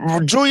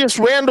 Julius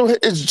Randle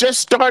has just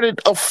started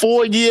a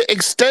 4-year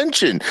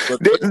extension.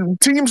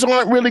 Teams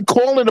aren't really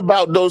calling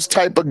about those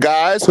type of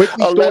guys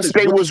unless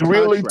they was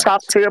really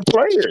top-tier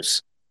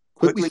players.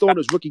 Quickly still on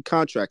his rookie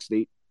contract,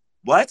 State.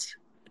 What?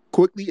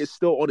 Quickly is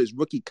still on his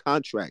rookie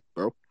contract,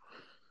 bro.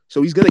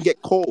 So he's going to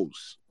get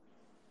calls.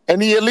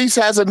 And he at least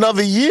has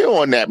another year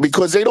on that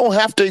because they don't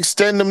have to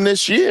extend him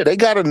this year. They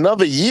got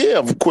another year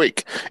of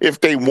Quick if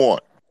they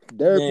want.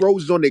 Derrick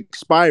Rose is on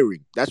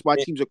expiring. That's why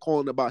teams are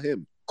calling about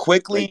him.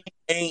 Quickly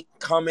ain't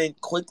coming.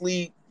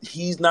 Quickly,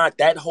 he's not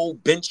that whole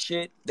bench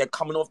shit, that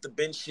coming off the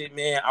bench shit,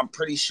 man. I'm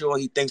pretty sure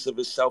he thinks of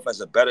himself as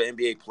a better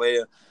NBA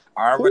player.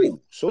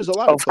 So there's a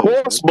lot of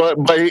course, but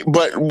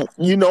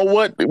you know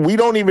what? We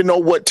don't even know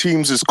what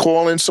teams is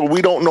calling, so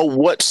we don't know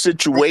what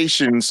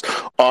situations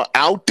are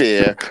out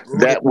there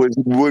that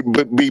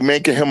would be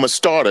making him a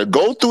starter.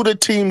 Go through the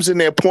teams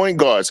and their point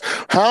guards.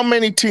 How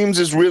many teams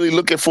is really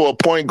looking for a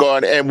point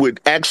guard and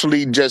would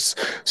actually just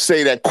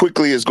say that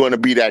Quickly is going to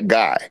be that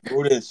guy?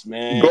 Brutus,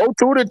 man. Go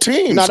through the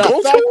teams.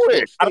 Go through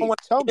it. I don't want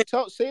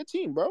to say a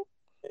team, bro.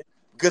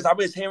 Because I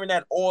was hearing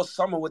that all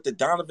summer with the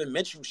Donovan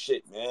Mitchell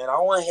shit, man. I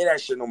don't want to hear that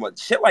shit no more.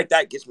 Shit like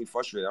that gets me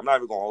frustrated. I'm not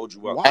even gonna hold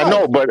you up. Why? I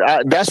know, but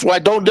that's why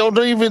don't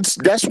even.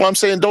 That's why I'm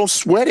saying don't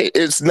sweat it.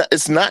 It's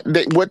not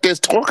that what they're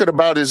talking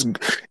about is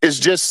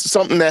just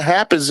something that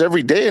happens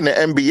every day in the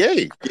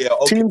NBA. Yeah,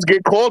 okay. Teams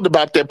get called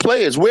about their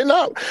players. We're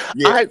not.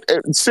 Yeah.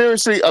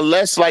 Seriously,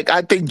 unless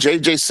I think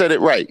JJ said it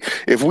right.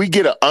 If we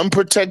get an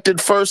unprotected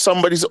first,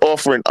 somebody's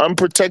offering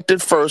unprotected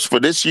first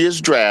for this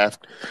year's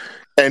draft.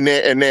 And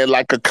they're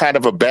like a kind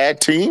of a bad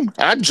team,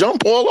 I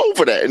jump all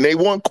over that. And they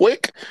want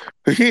Quick.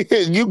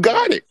 You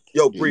got it.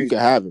 Yo, Bree, you can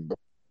have him,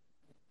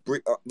 bro.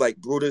 Like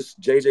Brutus,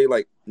 JJ,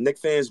 like Knick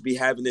fans be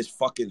having this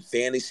fucking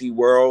fantasy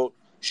world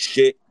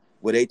shit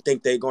where they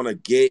think they're gonna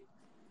get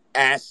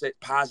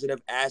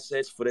positive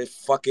assets for their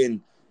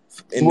fucking.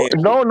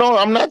 No,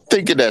 I'm not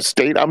thinking that,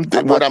 State.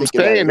 What I'm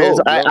saying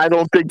is I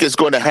don't think it's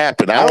going to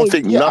happen. I don't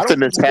think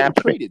nothing is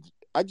happening.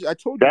 I told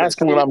you that's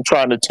what I'm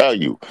trying to tell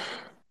you.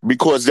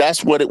 Because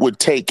that's what it would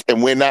take,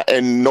 and we're not,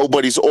 and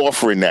nobody's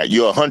offering that.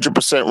 You're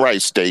 100%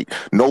 right, State.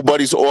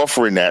 Nobody's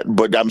offering that,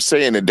 but I'm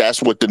saying that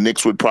that's what the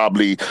Knicks would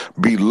probably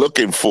be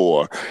looking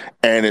for,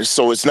 and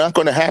so it's not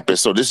going to happen.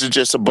 So this is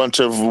just a bunch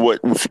of what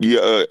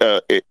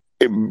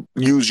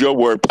use your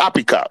word,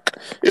 poppycock.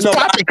 It's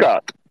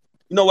poppycock.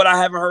 You know what I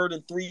haven't heard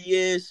in 3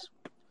 years?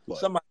 What?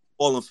 Somebody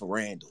calling for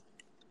Randall.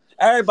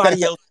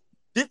 Everybody else.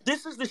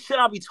 This is the shit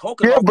I'll be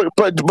talking about.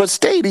 But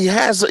State,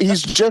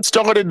 he's just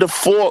started the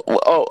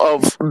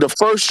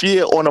first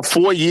year on a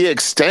 4-year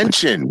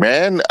extension,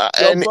 man.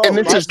 And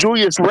this is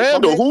Julius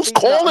Randle. Who's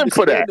calling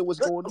for that?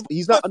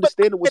 He's not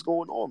understanding what's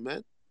going on,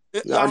 man.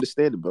 I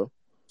understand it, bro.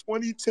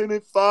 2010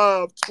 and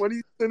 5.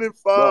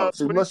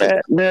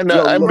 Man, the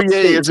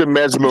NBA isn't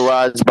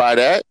mesmerized by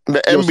that.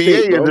 The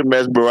NBA isn't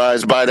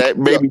mesmerized by that.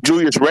 Maybe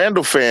Julius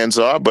Randle fans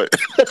are, but the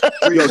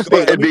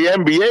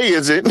NBA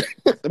isn't.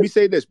 Let me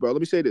say this,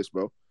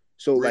 bro.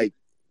 So, like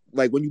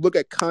when you look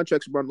at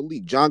contracts around the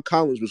league, John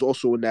Collins was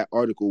also in that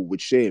article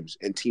with Shams,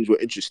 and teams were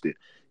interested.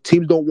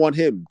 Teams don't want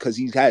him because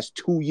he has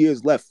 2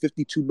 years left,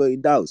 $52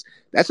 million.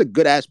 That's a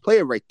good-ass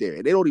player right there,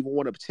 and they don't even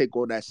want to take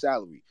on that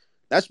salary.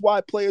 That's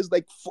why players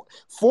like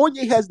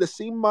Fournier has the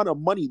same amount of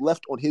money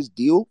left on his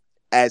deal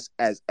as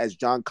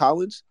John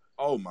Collins.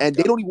 Oh my! And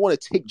they don't even want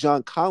to take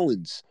John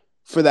Collins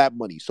for that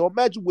money. So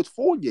imagine with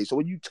Fournier. So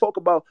when you talk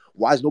about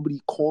why is nobody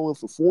calling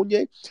for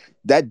Fournier,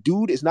 that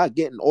dude is not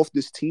getting off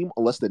this team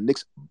unless the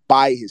Knicks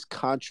buy his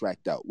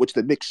contract out, which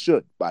the Knicks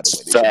should, by the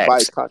way. They should buy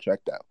his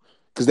contract out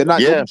because they're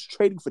not nobody's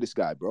trading for this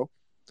guy, bro.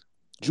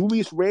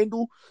 Julius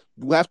Randle,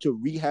 you have to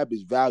rehab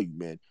his value,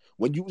 man.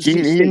 When you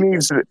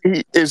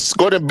it's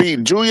going to be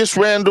Julius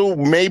Randle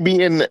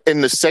maybe in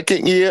the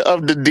second year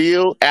of the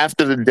deal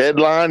after the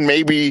deadline,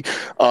 maybe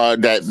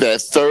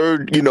that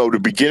third, the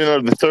beginning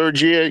of the third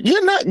year.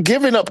 You're not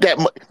giving up that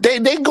much. They're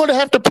going to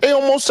have to pay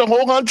almost a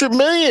whole $100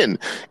 million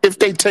if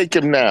they take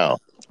him now.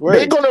 Right.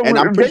 They're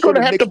going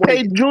to have to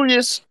pay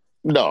Julius.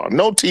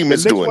 No team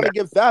is the Knicks doing want to that.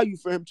 get value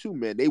for him too,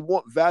 man. They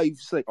want value.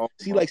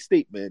 Like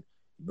State, man.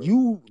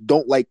 You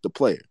don't like the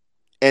player,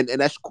 and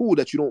that's cool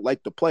that you don't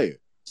like the player.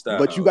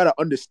 But you got to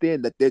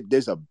understand that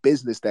there's a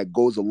business that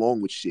goes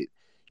along with shit.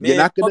 You're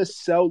not gonna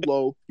sell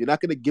low. You're not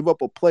gonna give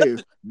up a player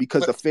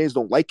because the fans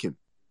don't like him.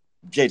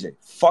 JJ,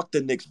 fuck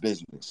the Knicks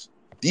business.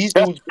 These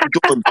dudes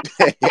doing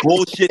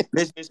bullshit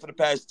business for the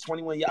past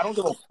 21 years. I don't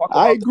give a fuck.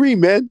 I agree,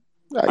 man.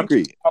 I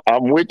agree.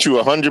 I'm with you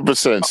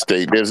 100%,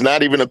 State. There's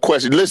not even a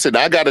question. Listen,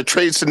 I got a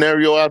trade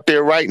scenario out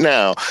there right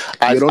now.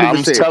 I'm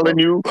telling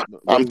you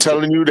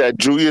that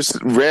Julius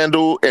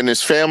Randle and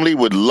his family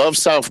would love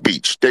South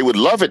Beach. They would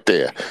love it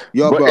there.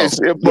 But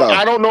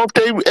I don't know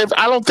if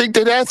I don't think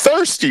they're that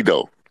thirsty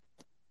though.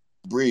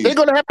 Breathe. They're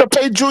gonna have to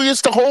pay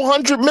Julius the whole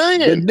 $100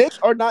 million. The Knicks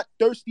are not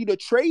thirsty to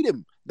trade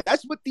him.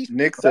 That's what these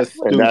Knicks are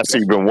stupid. And that's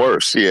even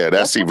worse. Yeah,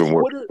 that's even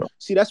worse.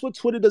 See, that's what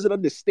Twitter doesn't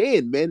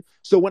understand, man.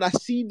 So when I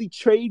see the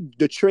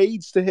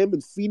trades to him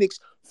in Phoenix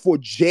for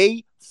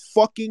Jay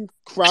fucking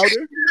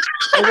Crowder,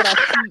 and when I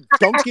see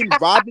Duncan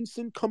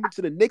Robinson coming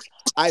to the Knicks,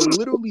 I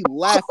literally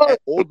laugh at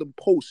all the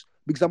posts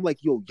because I'm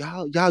like, yo,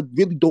 y'all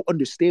really don't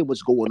understand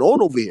what's going on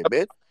over here,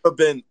 man.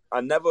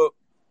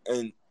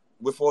 And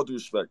with all due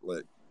respect,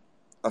 like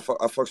I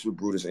fucks with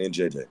Brutus and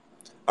JJ.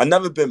 I've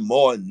never been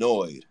more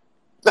annoyed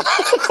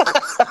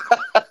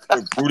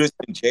with Brutus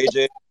and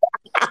JJ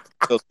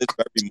until this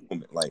very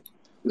moment. Like,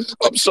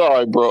 I'm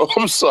sorry, bro.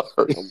 I'm sorry.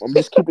 I'm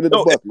just keeping it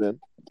a buck, man.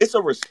 It's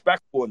a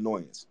respectful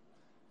annoyance.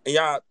 And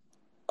y'all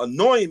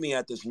annoying me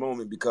at this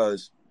moment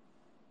because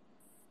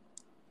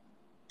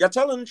y'all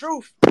telling the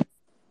truth.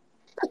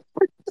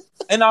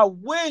 And I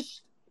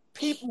wish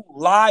people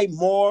lie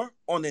more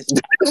on this.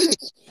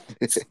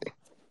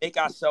 Make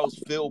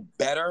ourselves feel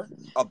better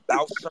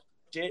about some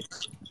shit.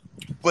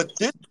 But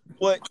this is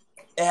what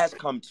it has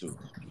come to.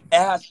 It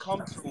has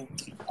come to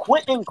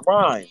Quentin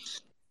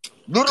Grimes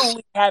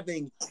literally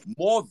having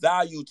more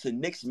value to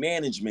Knicks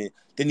management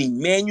than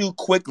Emmanuel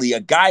Quickley,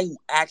 a guy who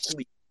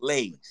actually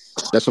plays.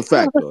 That's a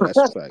fact, though. That's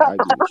a fact. I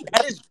agree with you.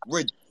 That is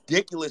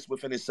ridiculous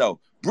within itself.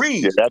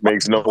 Breeze. Yeah, that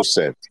makes no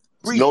sense.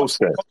 Breeze, no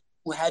sense.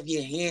 You have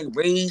your hand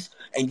raised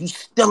and you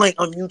still ain't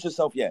unmute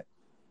yourself yet.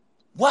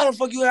 Why the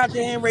fuck you got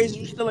your hand raised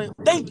and you still ain't?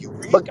 Thank you,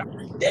 Breeze.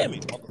 God damn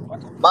it,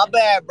 motherfucker. My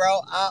bad, bro.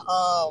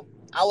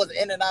 I was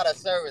in and out of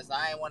service.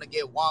 I ain't want to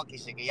get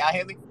wonky shit. Can y'all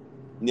hear me?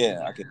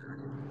 Yeah, I can.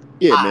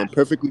 Yeah, man,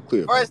 perfectly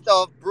clear. First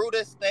off,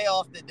 Brutus, stay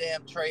off the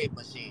damn trade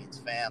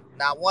machines, fam.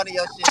 Not one of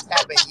your shits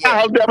happened yet.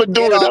 I'll never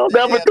do it. I'll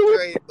never do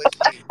it.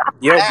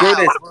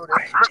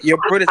 Yo,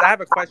 Brutus, I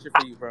have a question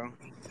for you, bro.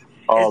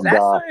 Is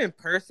that certain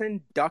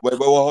person duck? Wait,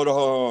 hold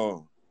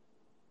on.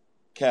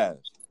 Cav,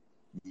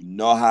 you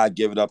know how I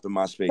give it up in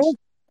my space.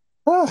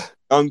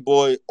 Young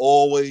boy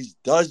always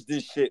does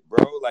this shit,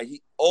 bro. Like,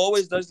 he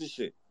always does this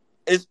shit.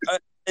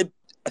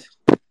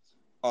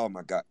 Oh,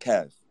 my God.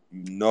 Cav,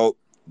 you know,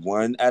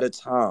 one at a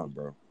time,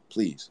 bro.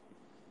 Please.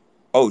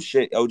 Oh,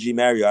 shit. LG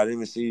Mario, I didn't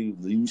even see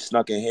you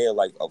snuck in here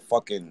like a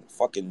fucking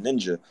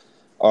ninja.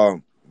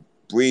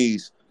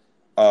 Breeze,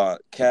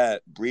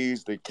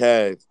 Breeze, the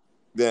Cav.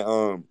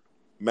 Then,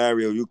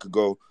 Mario, you could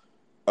go.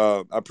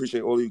 I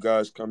appreciate all you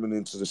guys coming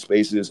into the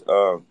spaces,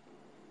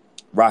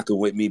 rocking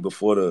with me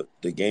before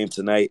the game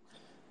tonight.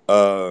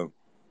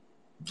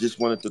 Just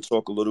wanted to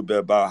talk a little bit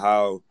about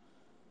how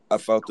I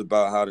felt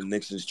about how the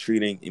Knicks is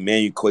treating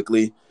Emmanuel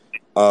Quickley.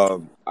 I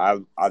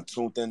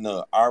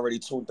already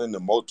tuned into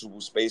multiple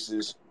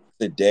spaces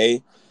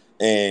today,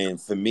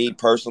 and for me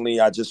personally,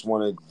 I just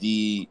wanted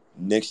the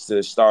Knicks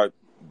to start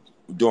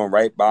doing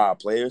right by our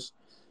players.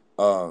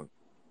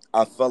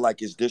 I felt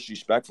like it's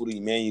disrespectful to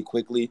Emmanuel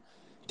Quickley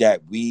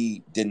that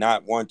we did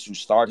not want to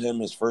start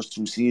him his first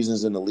 2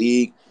 seasons in the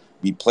league.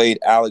 We played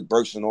Alec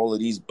Burks and all of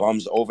these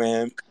bums over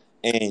him.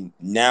 And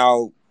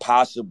now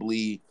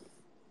possibly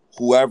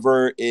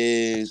whoever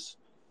is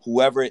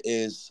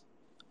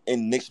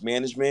in Knicks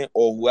management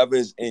or whoever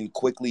is in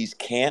Quickley's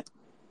camp,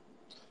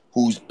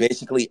 who's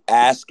basically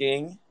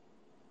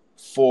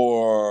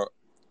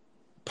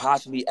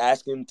possibly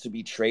asking to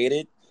be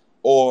traded,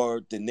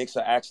 or the Knicks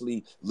are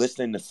actually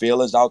listening to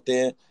feelers out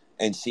there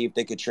and see if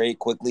they could trade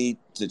Quickley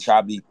to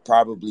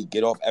probably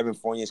get off Evan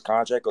Fournier's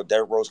contract or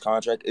Derrick Rose's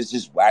contract. It's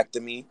just whack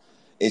to me.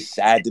 It's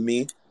sad to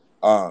me.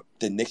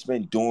 The Knicks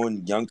been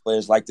doing young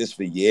players like this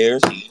for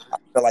years. I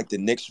feel like the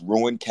Knicks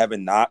ruined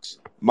Kevin Knox.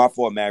 My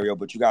fault, Mario,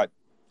 but you got.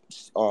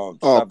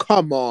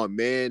 Come on,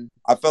 man.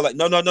 I feel like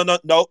no.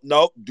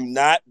 Do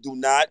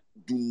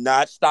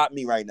not stop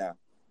me right now.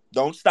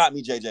 Don't stop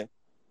me, JJ.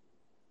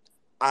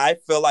 I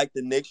feel like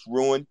the Knicks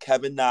ruined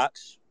Kevin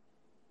Knox.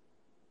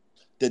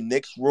 The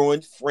Knicks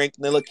ruined Frank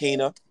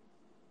Ntilikina.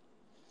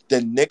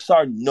 The Knicks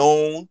are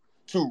known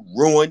to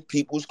ruin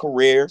people's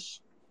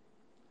careers.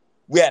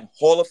 We had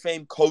Hall of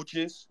Fame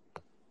coaches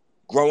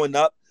growing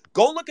up.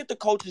 Go look at the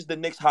coaches the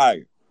Knicks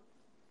hired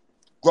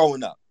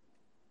growing up.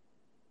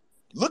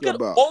 Look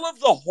at all of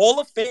the Hall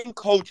of Fame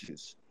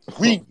coaches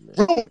we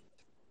ruined.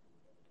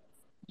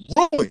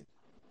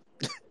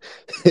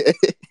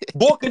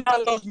 Walking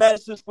out of those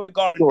Madison Square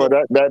Garden. Well,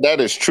 that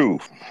is true.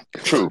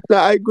 True. No,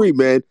 I agree,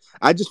 man.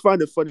 I just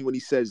find it funny when he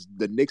says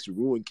the Knicks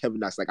ruined Kevin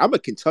Knox. Like, I'm a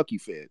Kentucky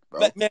fan,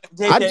 bro. Man,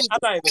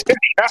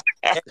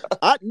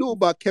 I knew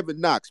about Kevin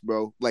Knox,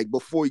 bro. Like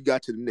before he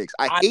got to the Knicks,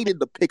 I hated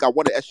the pick. I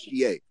wanted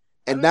SGA,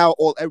 and now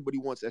everybody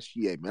wants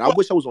SGA, man. I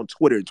wish I was on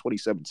Twitter in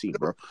 2017,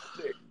 bro.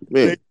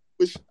 Man,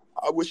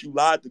 I wish you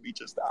lied to me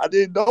just now. I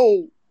didn't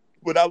know.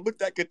 When I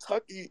looked at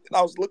Kentucky and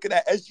I was looking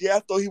at SGA, I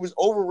thought he was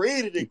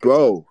overrated.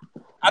 Bro,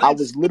 I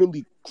was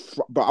literally,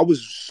 bro, I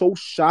was so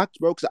shocked,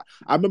 bro, because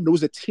I remember there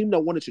was a team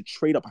that wanted to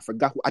trade up. I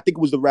forgot who. I think it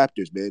was the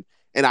Raptors, man.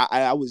 And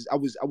I was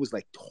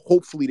like,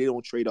 hopefully they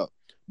don't trade up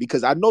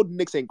because I know the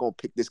Knicks ain't gonna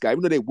pick this guy.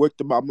 Even though they worked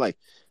him out, I'm like,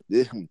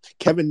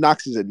 Kevin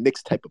Knox is a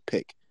Knicks type of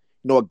pick.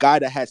 You know, a guy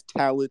that has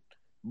talent,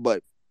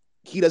 but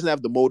he doesn't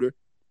have the motor.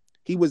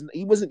 He's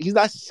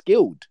not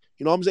skilled.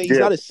 You know what I'm saying? He's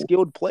not a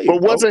skilled player.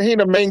 But wasn't he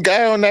the main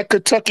guy on that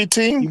Kentucky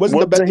team? He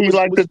wasn't the best. He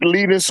the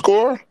leading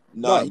scorer?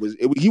 No,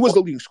 he was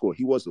the leading scorer.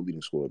 He was the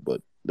leading scorer,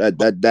 but that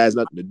has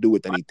nothing to do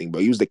with anything, bro.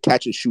 He was the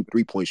catch and shoot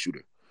 3-point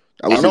shooter.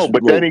 I know,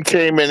 but then he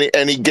came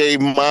and he gave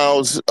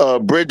Miles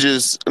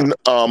Bridges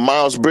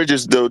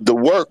the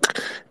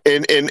work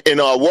in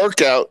our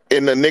workout,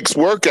 in the Knicks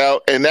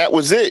workout, and that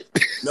was it.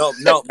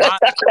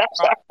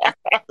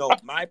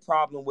 My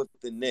problem with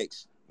the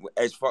Knicks,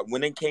 as far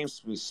when it came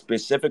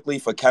specifically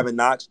for Kevin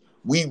Knox,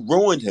 we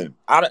ruined him.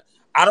 I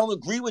don't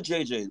agree with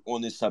JJ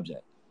on this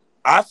subject.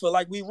 I feel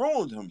like we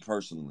ruined him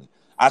personally.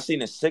 I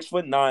seen a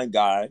 6'9"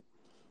 guy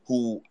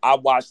who I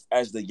watched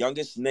as the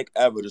youngest Knick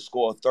ever to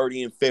score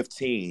 30 and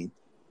 15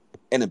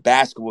 in a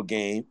basketball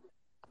game.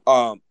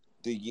 One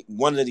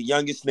of the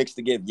youngest Knicks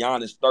to give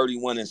Giannis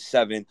 31 and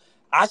 7.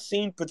 I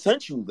seen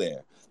potential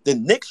there. The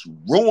Knicks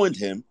ruined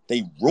him.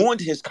 They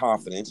ruined his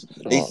confidence.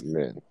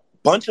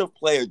 Bunch of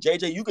players.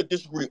 JJ, you could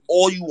disagree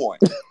all you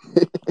want.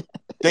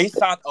 They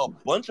signed a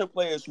bunch of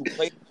players who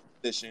played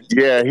position.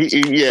 Yeah,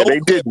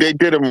 they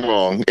did him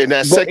wrong in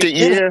that second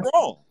year.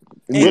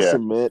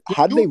 Listen, man,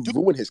 how did they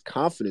ruin his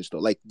confidence though?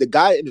 Like the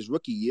guy in his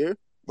rookie year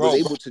was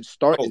able to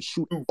start and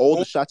shoot all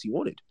the shots he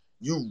wanted.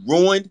 You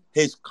ruined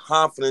his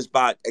confidence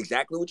by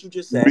exactly what you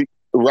just said.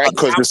 Right,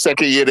 because the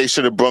second year they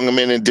should have brought him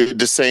in and did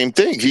the same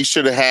thing. He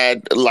should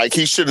have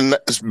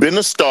been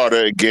a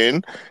starter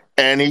again,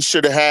 and he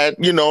should have had,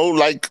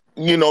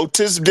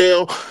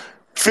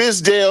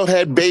 Fizdale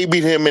had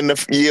babied him in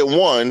the year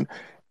one,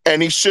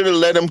 and he should have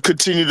let him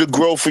continue to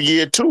grow for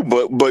year two.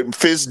 But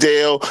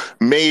Fizdale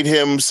made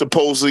him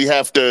supposedly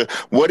have to,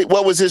 what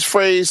was his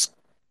phrase?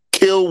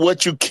 Kill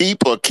what you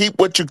keep or keep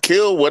what you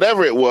kill,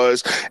 whatever it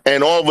was.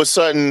 And all of a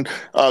sudden,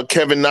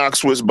 Kevin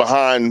Knox was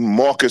behind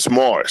Marcus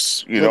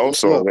Morris,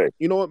 So,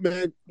 you know what,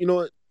 man? You know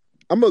what?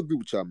 I'm going to agree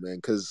with y'all, man,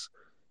 because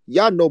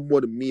y'all know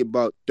more than me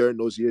about during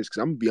those years.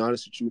 Because I'm going to be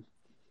honest with you.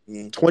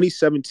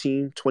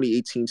 2017,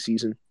 2018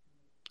 season,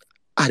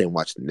 I didn't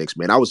watch the Knicks,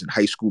 man. I was in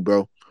high school,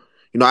 bro.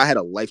 I had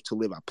a life to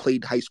live. I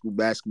played high school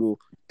basketball,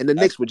 and the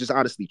Knicks were just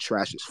honestly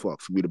trash as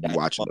fuck for me to be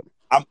watching them.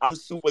 I'm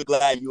super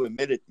glad you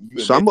admitted.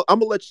 So I'm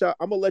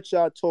gonna let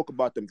y'all talk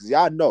about them because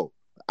y'all know,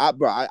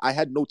 I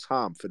had no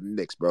time for the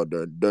Knicks, bro.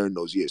 During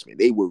those years, man,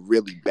 they were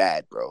really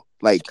bad, bro.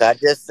 Like, can I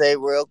just say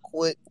real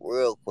quick,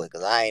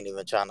 because I ain't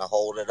even trying to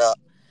hold it up.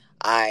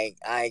 I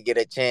ain't get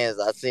a chance.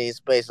 I seen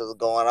Spacers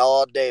going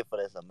all day for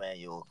this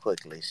Emmanuel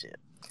Quickley shit.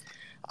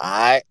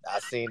 I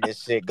seen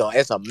this shit go.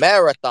 It's a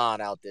marathon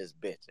out this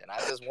bitch, and I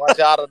just want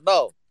y'all to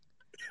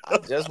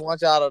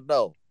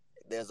know.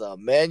 There's a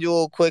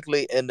Emmanuel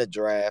Quickley in the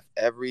draft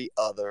every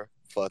other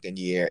fucking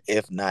year,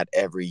 if not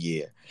every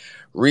year.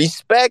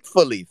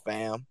 Respectfully,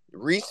 fam.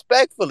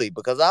 Respectfully,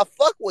 because I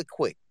fuck with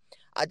Quick.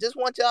 I just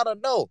want y'all to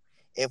know,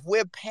 if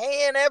we're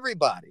paying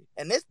everybody,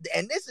 and this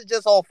is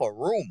just off a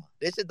rumor.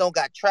 This shit don't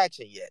got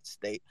traction yet,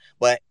 State.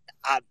 But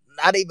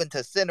not even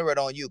to center it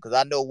on you, because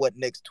I know what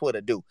Knicks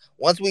Twitter do.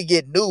 Once we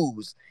get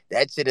news,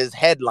 that shit is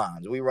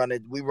headlines. We run the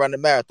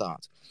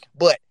marathons.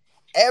 But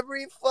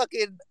every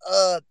fucking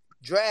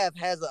draft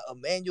has a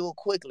Emmanuel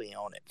Quickley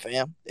on it,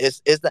 fam.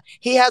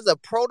 He has a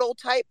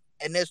prototype,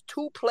 and there's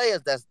two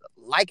players that's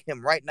like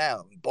him right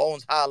now,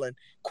 Bones Highland,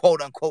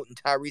 quote unquote, and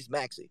Tyrese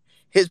Maxey.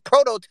 His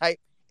prototype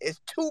is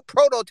two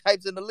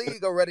prototypes in the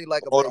league already,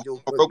 like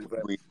Emmanuel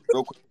Quickley.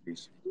 Real quick,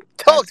 please.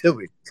 Talk to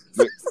me.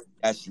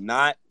 That's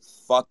not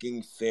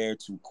fucking fair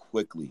to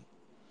Quickley.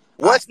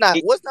 What's not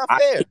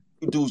fair?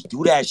 Dudes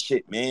do that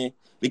shit, man.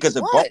 Because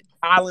if Bones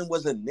Highland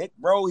was a Knick,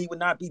 bro, he would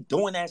not be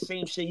doing that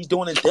same shit he's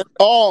doing in Denver.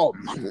 Oh,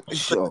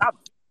 sure.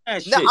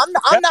 No, I'm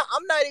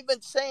not even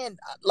saying,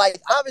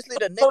 like, obviously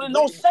the Knicks. So then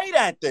don't say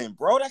that then,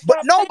 bro. But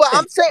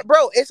I'm saying,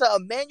 bro, it's a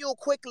Emmanuel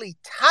Quickley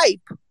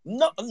type in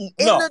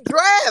the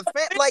draft,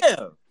 man. Like,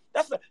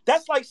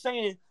 that's like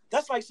saying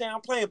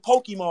I'm playing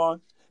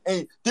Pokemon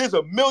and there's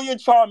a million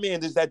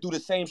Charmanders that do the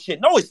same shit.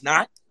 No, it's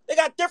not. They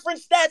got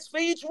different stats for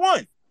each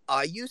one.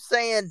 Are you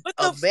saying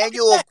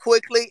Emmanuel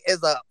Quickley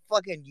is a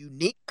fucking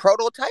unique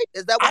prototype?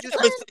 Is that what you're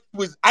saying?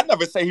 I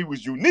never say he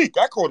was unique.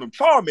 I called him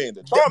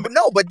Charmander.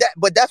 No, but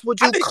that's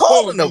what you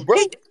calling him, bro.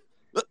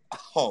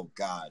 Oh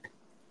God,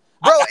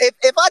 Bro,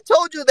 if I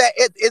told you that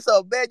it's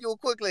a Immanuel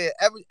Quickley in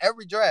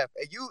every draft,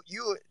 and you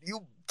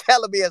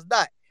telling me it's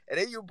not, and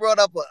then you brought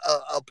up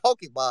a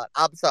Pokemon.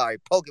 I'm sorry,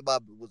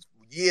 Pokemon was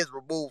years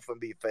removed from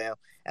me, fam,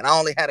 and I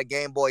only had a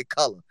Game Boy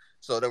Color.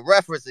 So the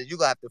references you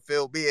gonna have to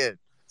fill me in.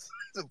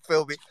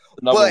 Feel me?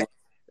 But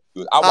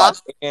I watch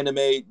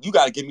anime. You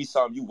gotta give me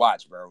something you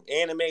watch, bro.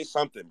 Anime,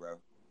 something, bro.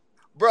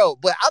 Bro,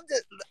 but I'm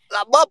just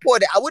my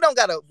point. We don't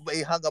gotta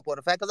be hung up on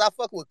the fact because I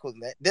fuck with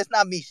Quickley. This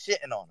not me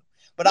shitting on him.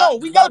 But no,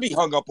 we gotta be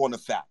hung up on the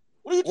fact.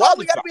 What are you talking about?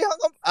 We gotta be hung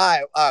up. All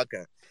right,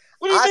 okay.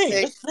 What do you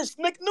mean? It's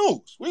Nick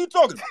News. What are you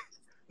talking about?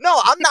 No,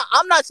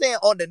 I'm not saying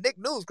on the Nick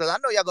News because I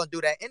know y'all gonna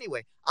do that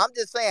anyway. I'm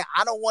just saying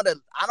I don't want to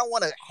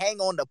hang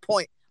on the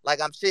point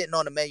like I'm shitting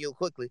on Immanuel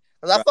Quickley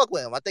because I fuck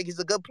with him. I think he's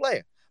a good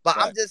player. But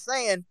I'm just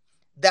saying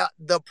that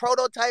the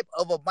prototype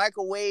of a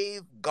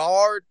microwave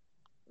guard,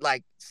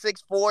 like 6'4",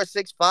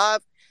 6'5",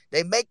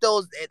 they make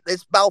those.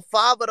 It's about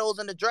 5 of those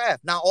in the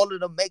draft. Not all of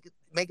them make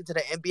it to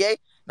the NBA.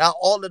 Not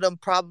all of them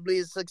probably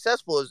as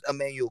successful as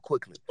Immanuel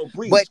Quickley.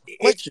 But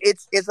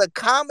it's a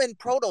common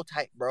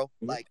prototype, bro.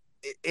 Mm-hmm. Like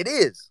it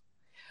is.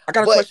 I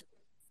got a question.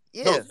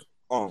 Yeah.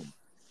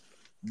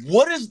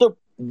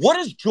 What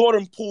is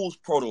Jordan Poole's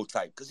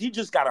prototype? Because he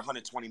just got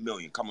 $120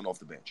 million coming off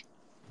the bench.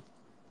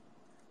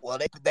 Well,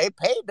 they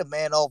paid the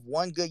man off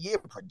one good year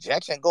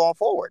projection going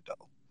forward,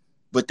 though.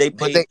 But they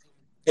paid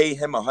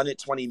him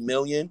 $120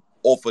 million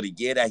off of the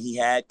year that he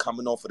had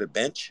coming off of the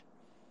bench.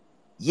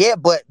 Yeah,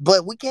 but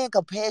we can't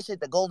compare shit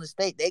to Golden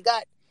State. They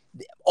got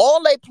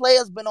all their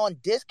players been on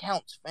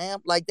discounts,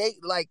 fam.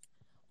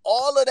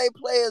 All of their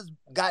players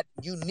got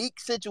unique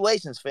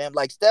situations, fam.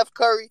 Like Steph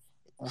Curry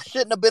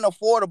shouldn't have been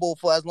affordable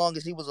for as long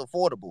as he was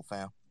affordable,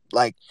 fam.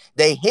 Like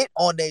they hit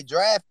on their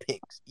draft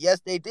picks. Yes,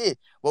 they did.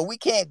 But we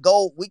can't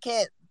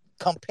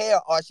compare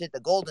our shit to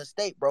Golden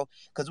State, bro,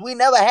 because we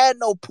never had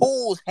no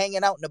pools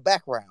hanging out in the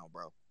background,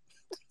 bro.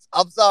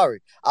 I'm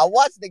sorry. I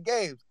watch the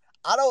games.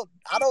 I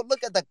don't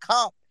look at the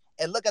comp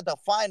and look at the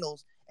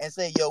finals and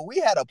say, yo, we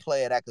had a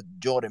player that could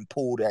Jordan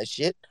Poole that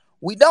shit.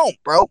 We don't,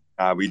 bro.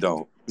 We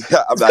don't.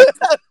 I'm not,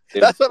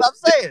 that's what I'm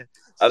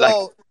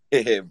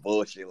saying.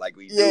 Bullshit like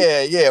we do.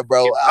 Yeah,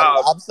 bro.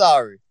 I'm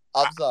sorry.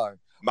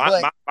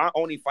 My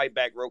only fight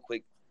back real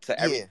quick to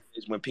everything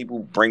is when people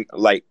bring,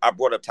 like, I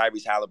brought up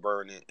Tyrese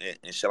Halliburton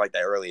and shit like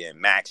that earlier, and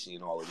Maxey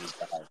and all of these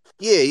guys.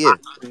 Yeah.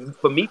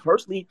 For me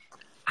personally,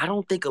 I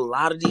don't think a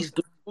lot of these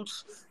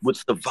dudes would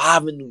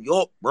survive in New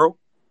York, bro.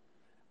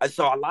 I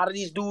saw a lot of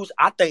these dudes.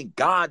 I thank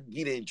God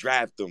he didn't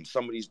draft them.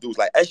 Some of these dudes,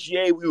 like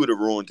SGA, we would have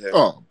ruined him.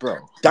 Oh,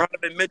 bro.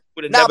 Donovan Mitchell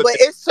would have never. But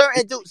it's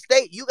certain dudes.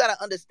 State, you gotta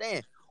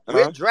understand.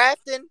 We're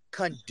drafting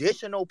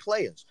conditional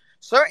players.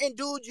 Certain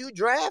dudes you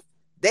draft,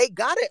 they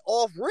got it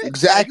off rip.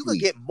 Exactly. You can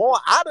get more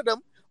out of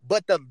them,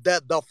 but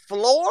the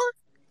floor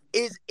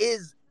is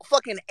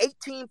fucking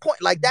 18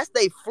 points. Like that's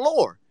their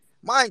floor,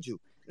 mind you.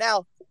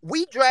 Now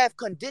we draft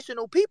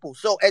conditional people,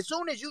 so as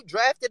soon as you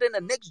drafted in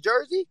a Knicks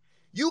jersey,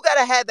 you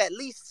gotta have at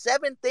least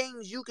 7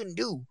 things you can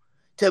do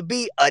to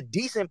be a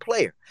decent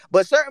player.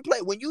 But certain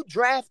play, when you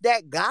draft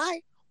that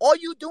guy, all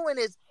you doing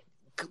is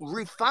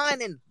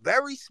refining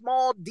very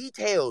small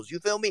details. You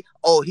feel me?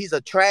 Oh, he's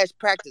a trash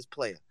practice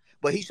player,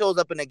 but he shows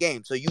up in the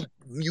game. So you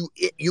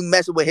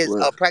messing with his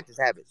practice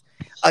habits.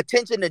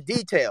 Attention to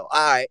detail.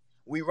 All right,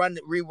 we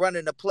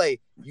running the play.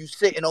 You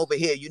sitting over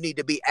here. You need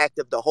to be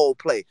active the whole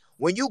play.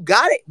 When you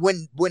got it,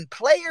 when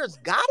players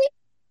got it,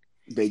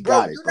 they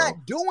got it. You're bro.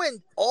 not doing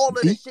all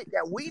of the shit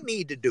that we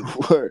need to do.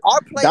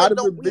 Our players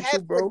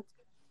bro.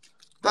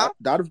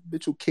 Donovan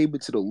Mitchell came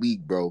into the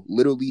league, bro.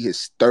 Literally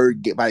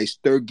by his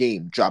third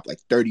game, dropped like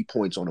 30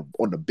 points on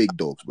the big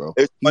dogs, bro.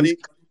 It's funny.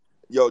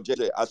 Yo,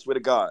 JJ, I swear to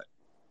God,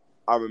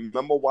 I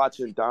remember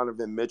watching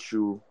Donovan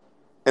Mitchell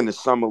in the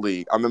summer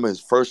league. I remember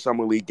his first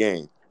summer league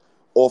game.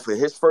 Off of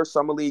his first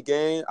summer league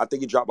game, I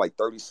think he dropped like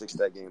 36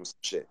 that game or some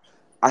shit.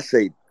 I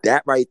say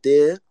that right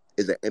there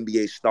is an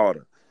NBA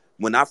starter.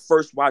 When I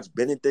first watched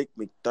Benedict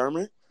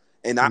McDermott,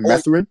 and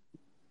Mathurin?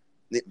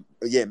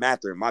 Yeah,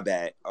 Mathurin, my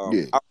bad.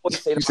 Yeah. I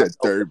always say to you said myself,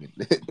 Thurman.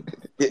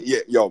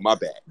 yo, my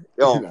bad.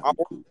 I always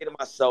say to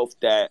myself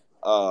that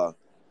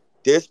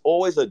there's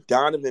always a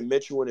Donovan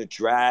Mitchell in a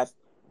draft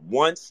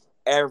once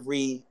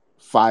every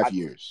 5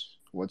 years.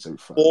 Once every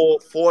 5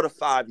 4 to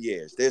 5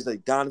 years. There's a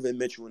Donovan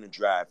Mitchell in a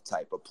draft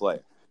type of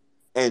player.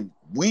 And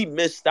we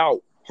missed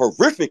out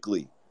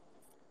horrifically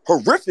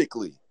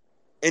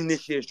in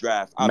this year's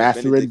draft.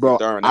 Mathurin, bro,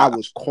 I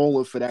was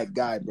calling for that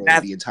guy, bro,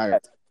 the entire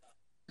time.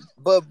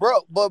 But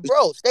bro,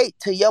 State,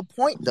 to your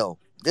point though,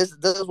 this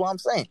is what I'm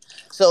saying.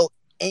 So,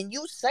 and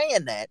you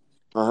saying that,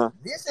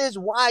 this is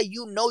why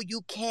you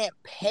can't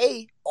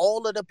pay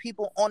all of the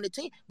people on the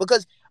team,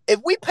 because if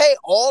we pay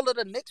all of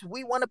the Knicks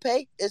we want to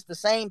pay, it's the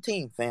same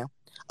team, fam.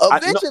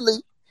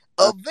 Eventually,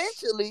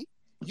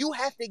 you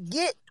have to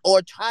get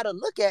or try to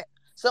look at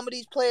some of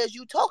these players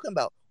you talking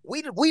about.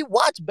 We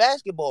watch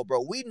basketball,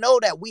 bro. We know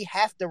that we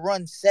have to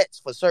run sets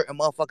for certain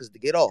motherfuckers to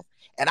get off.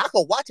 And I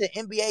could watch an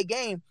NBA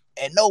game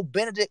and know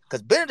Benedict,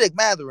 because Benedict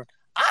Mathurin,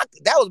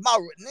 that was my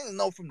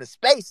nigga from the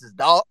spaces,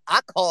 dog.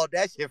 I called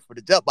that shit for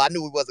the jump. I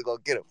knew we wasn't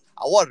gonna get him.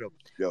 I wanted him.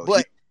 Yo,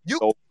 but You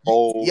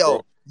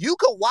bro. you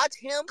could watch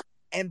him,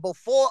 and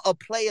before a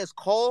player's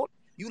called,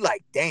 you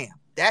like, damn,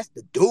 that's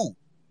the dude.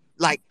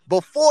 Like,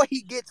 before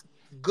he gets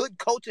good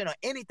coaching or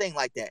anything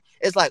like that,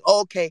 it's like,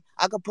 okay,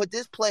 I can put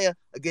this player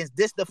against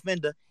this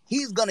defender.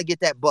 He's going to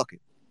get that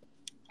bucket.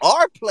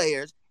 Our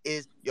players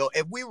is,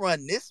 if we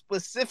run this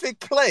specific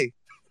play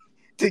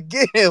to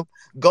get him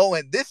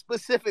going this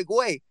specific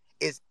way,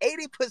 it's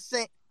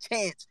 80%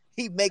 chance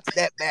he makes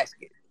that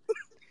basket.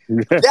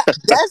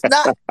 That's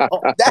not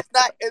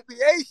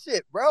NBA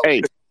shit, bro.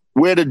 Hey,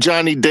 where the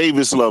Johnny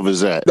Davis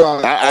lovers at?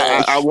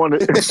 I want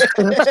to.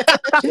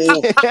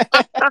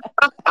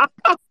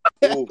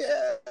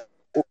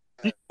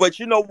 But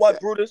you know what,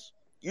 Brutus?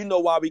 You know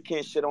why we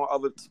can't shit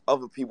on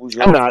other people's.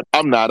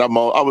 I'm not. I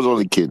was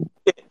only kidding.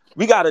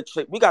 We gotta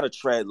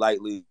tread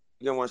lightly.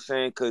 You know what I'm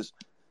saying? Because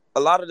a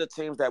lot of the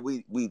teams that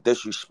we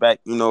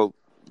disrespect, them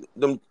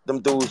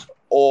dudes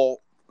a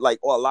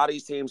lot of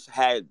these teams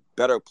had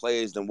better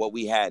players than what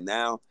we had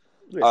now.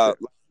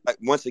 Like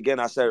once again,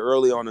 I said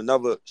earlier on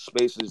another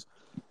Spaces,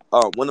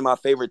 one of my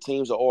favorite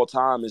teams of all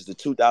time is the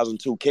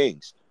 2002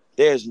 Kings.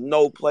 There's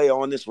no player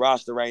on this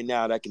roster right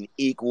now that can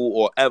equal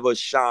or ever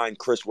shine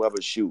Chris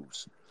Webber's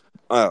shoes.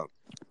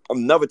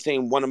 Another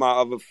team, one of my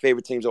other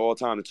favorite teams of all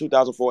time, the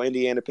 2004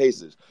 Indiana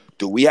Pacers.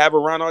 Do we have a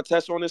Ron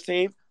Artest on this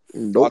team?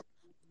 Nope.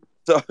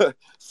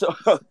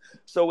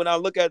 So when I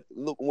look at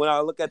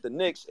the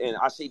Knicks and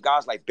I see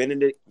guys like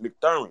Benedict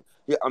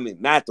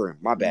Mathurin,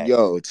 my bad.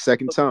 Yo, it's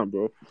second time,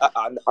 bro.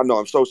 I know.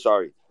 I'm so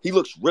sorry. He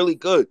looks really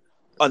good.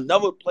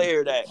 Another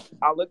player that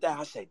I looked at,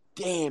 I said,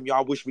 "Damn,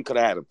 y'all wish we could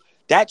have had him."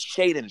 That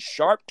Shaedon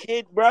Sharpe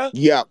kid, bro.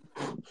 Yeah.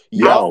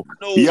 Yo,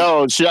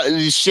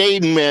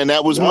 Shaedon, man,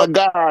 that was my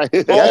guy.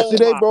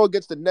 Yesterday, bro,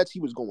 against the Nets,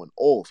 he was going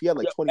off. He had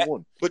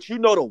 21. But you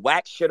know the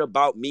whack shit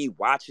about me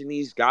watching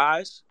these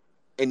guys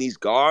and these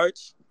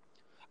guards?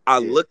 I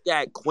looked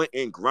at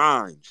Quentin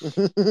Grimes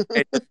and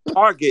the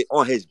target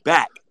on his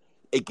back.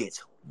 It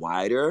gets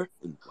wider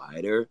and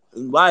wider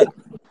and wider.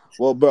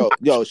 Well, bro,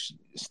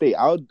 Stay.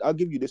 I'll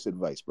give you this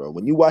advice, bro.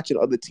 When you watching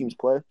other teams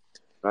play,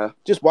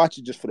 just watch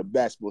it just for the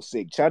basketball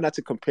sake. Try not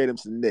to compare them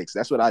to the Knicks.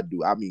 That's what I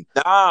do. I mean,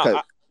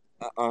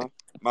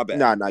 my bad.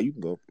 Nah, you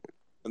can go.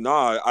 No,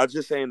 I was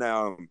just saying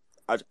that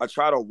I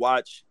try to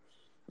watch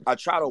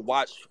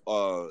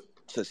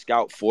to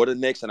scout for the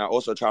Knicks, and I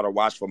also try to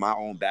watch for my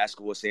own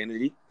basketball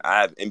sanity.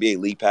 I have NBA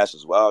League Pass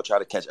as well. I try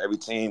to catch every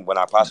team when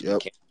I possibly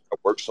can. I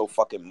work so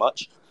fucking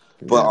much.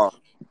 But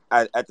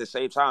at the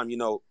same time,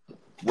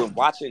 when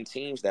watching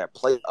teams that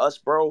play us,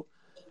 bro,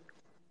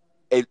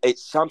 it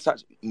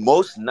sometimes,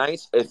 most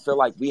nights, it feel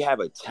like we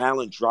have a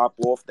talent drop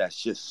off that's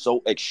just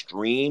so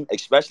extreme,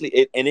 especially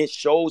it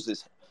shows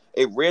this.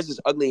 It rears its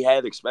ugly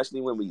head,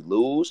 especially when we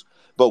lose.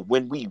 But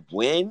when we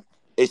win,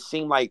 it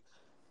seems like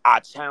our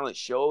talent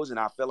shows, and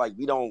I feel like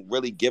we don't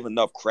really give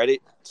enough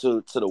credit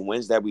to the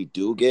wins that we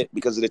do get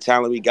because of the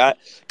talent we got.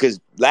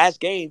 Because last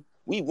game,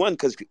 we won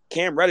because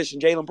Cam Reddish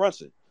and Jalen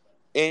Brunson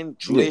and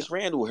Julius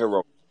Randle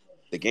hero.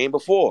 The game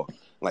before,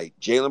 like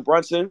Jalen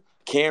Brunson,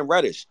 Cam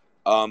Reddish.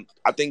 I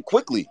think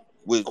Quickly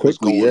was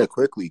going off.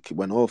 Quickly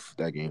went off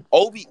that game.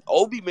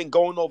 Obi been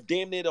going off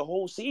damn near the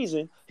whole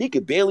season. He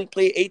could barely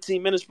play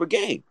 18 minutes per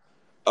game.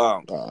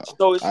 So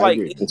it's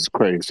it's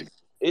crazy.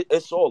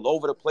 It's all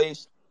over the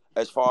place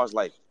as far as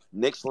like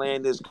Knicks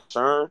land is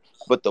concerned.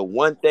 But the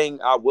one thing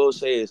I will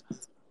say is,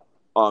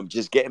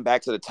 just getting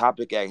back to the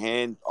topic at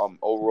hand.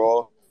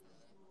 Overall,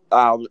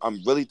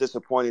 I'm really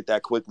disappointed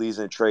that Quickly's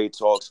in trade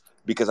talks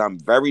because I'm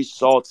very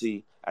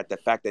salty at the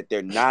fact that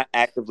they're not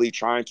actively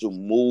trying to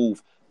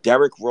move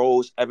Derrick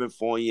Rose, Evan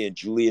Fournier, and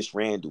Julius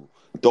Randle.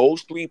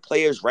 Those three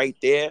players right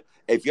there,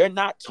 if you're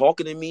not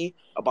talking to me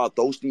about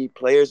those three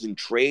players in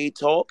trade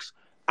talks,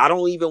 I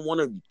don't even want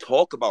to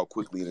talk about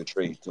Quickly in a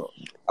trade talk.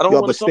 I don't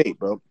want to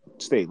talk.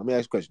 Stay, let me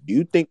ask you a question. Do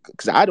you think,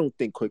 because I don't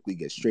think Quickly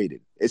gets traded.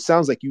 It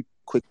sounds like you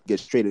Quickly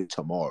gets traded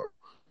tomorrow.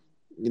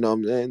 You know what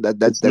I'm saying?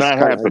 That's not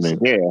happening.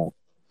 Yeah.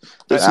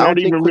 It's not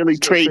even really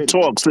trade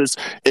talks.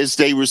 It's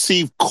they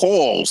receive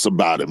calls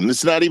about him.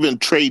 It's not even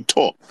trade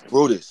talk.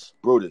 Brutus,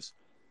 who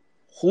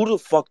the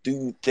fuck do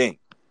you think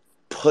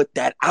put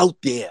that out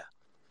there?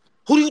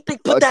 Who do you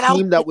think put that out there? A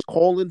team that was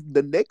calling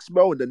the Knicks,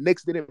 bro, and the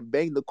Knicks didn't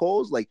bang the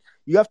calls. Like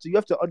you have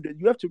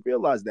to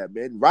realize that,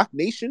 man. Rock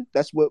Nation,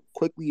 that's what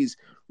Quickly is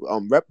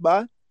rep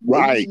by.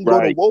 They usually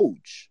go to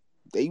Woj.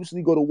 They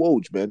usually go to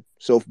Woj, man.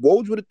 So if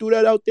Woj would have threw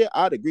that out there,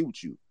 I'd agree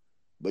with you.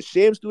 But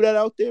Shams threw that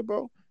out there,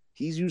 bro.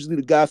 He's usually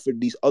the guy for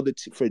these other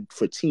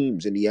for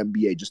teams in the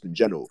NBA just in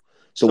general.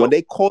 So when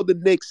they call the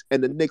Knicks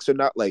and the Knicks are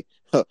not like,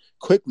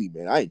 Quickly,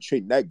 man, I ain't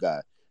trading that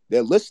guy.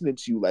 They're listening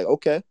to you like,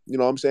 okay, you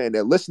know what I'm saying?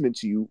 They're listening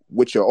to you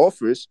with your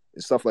offers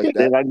and stuff like that.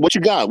 They're like, what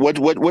you got?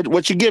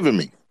 What you giving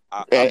me?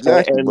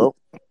 Exactly, bro.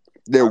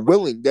 They're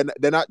willing.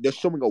 They're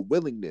showing a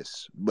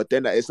willingness, but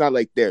they're not. It's not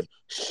like they're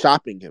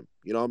shopping him.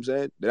 You know what I'm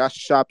saying? They're not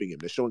shopping him.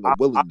 They're showing a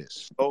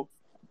willingness.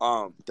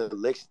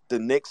 The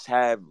Knicks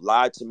have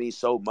lied to me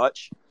so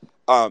much.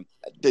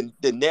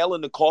 The nail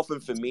in the coffin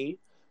for me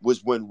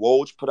was when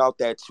Woj put out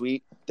that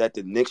tweet that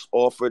the Knicks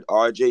offered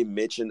RJ,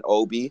 Mitch, and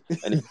Obi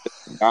and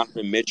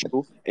Donovan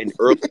Mitchell in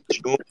early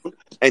June.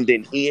 And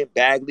then Ian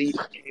Bagley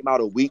came out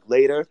a week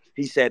later.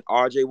 He said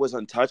RJ was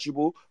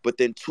untouchable. But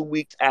then 2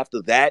 weeks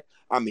after that,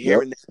 I'm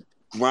hearing that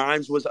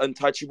Grimes was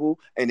untouchable.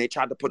 And they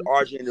tried to put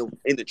RJ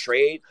in the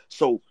trade.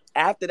 So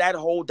after that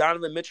whole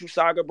Donovan Mitchell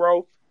saga,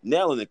 bro,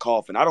 nail in the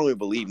coffin. I don't even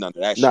believe none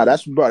of that shit. Nah,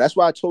 that's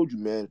why I told you,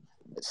 man.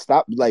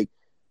 Stop, like,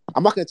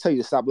 I'm not gonna tell you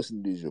to stop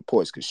listening to these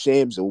reports because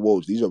Shams and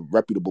Woj, these are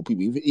reputable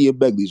people. Even Ian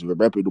Begley's a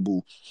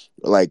reputable,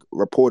 like,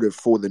 reporter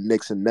for the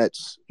Knicks and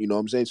Nets. You know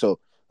what I'm saying? So,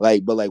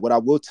 like, but like, what I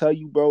will tell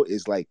you, bro,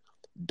 is like,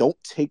 don't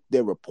take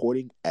their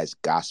reporting as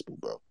gospel,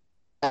 bro.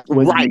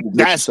 Right,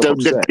 that's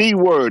the key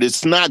word.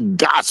 It's not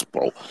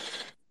gospel.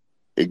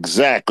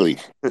 Exactly.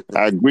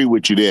 I agree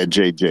with you there,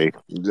 JJ.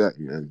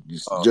 Exactly, man.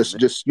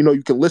 Just you know,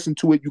 you can listen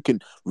to it, you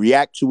can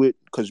react to it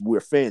because we're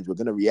fans. We're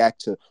gonna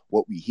react to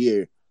what we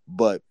hear,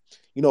 but.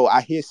 You know,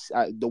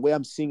 the way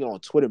I'm seeing it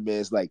on Twitter, man,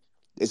 is like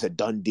it's a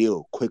done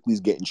deal. Quickly's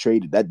getting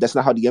traded. That's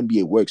not how the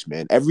NBA works,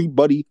 man.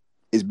 Everybody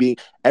is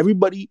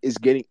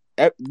getting.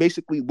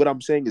 Basically, what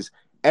I'm saying is,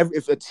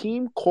 if a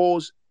team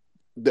calls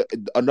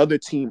another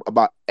team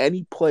about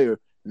any player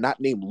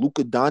not named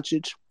Luka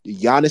Doncic,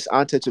 Giannis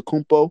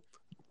Antetokounmpo,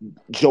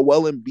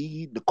 Joel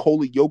Embiid,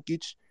 Nikola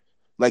Jokic,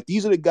 like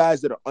these are the guys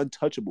that are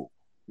untouchable.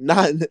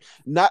 Not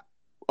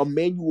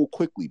Emmanuel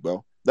Quickly,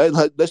 bro.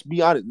 Let's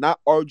be honest, not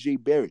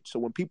RJ Barrett. So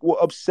when people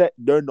were upset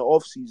during the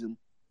offseason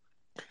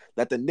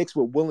that the Knicks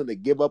were willing to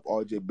give up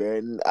RJ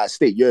Barrett, and I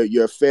state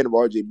you're a fan of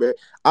RJ Barrett.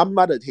 I'm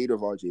not a hater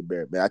of RJ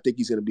Barrett, man. I think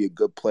he's gonna be a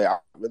good player.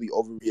 I'm really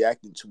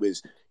overreacting to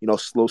his,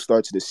 slow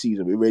start to the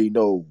season. We already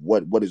know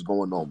what is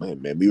going on with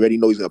him, man. We already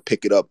know he's gonna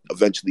pick it up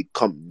eventually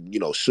come,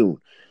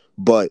 soon.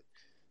 But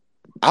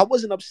I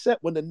wasn't upset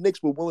when the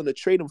Knicks were willing to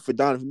trade him for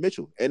Donovan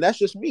Mitchell. And that's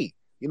just me.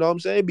 You know what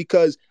I'm saying?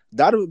 Because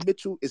Donovan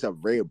Mitchell is a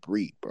rare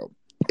breed, bro.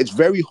 It's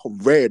very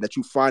rare that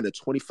you find a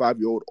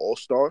 25-year-old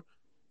all-star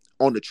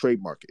on the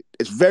trade market.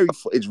 It's very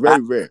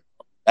rare.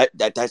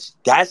 That's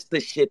the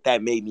shit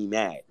that made me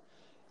mad.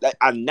 Like,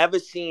 I've never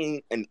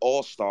seen an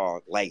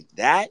all-star like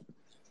that,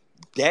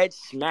 dead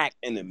smack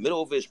in the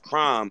middle of his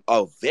prime,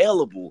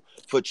 available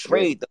for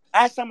trade. The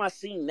last time I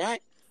seen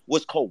that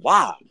was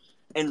Kawhi.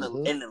 And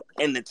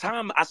the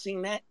time I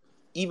seen that,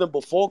 even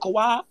before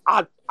Kawhi,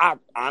 I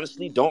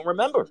honestly don't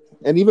remember.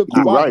 And even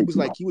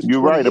Kawhi, he was.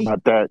 You're right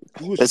about that.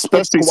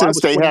 Especially since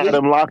they had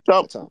him locked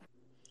up.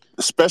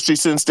 Especially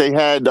since they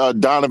had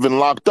Donovan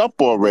locked up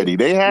already.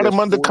 They had him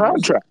under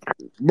contract.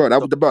 Bro,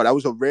 that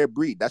was a rare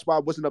breed. That's why I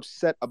wasn't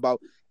upset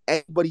about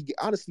anybody.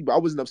 Honestly, bro, I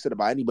wasn't upset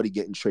about anybody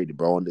getting traded,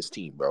 bro, on this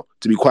team, bro.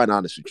 To be quite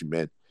honest with you,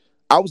 man.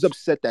 I was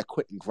upset that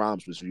Quentin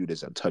Grimes was viewed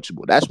as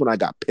untouchable. That's when I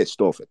got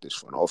pissed off at this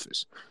front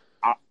office.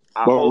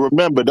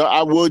 Remember,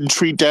 I wouldn't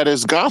treat that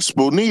as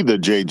gospel neither,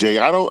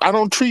 JJ. I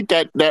don't treat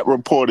that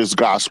report as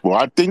gospel.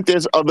 I think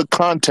there's other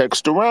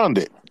context around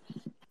it.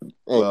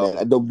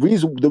 Man, the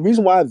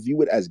reason why I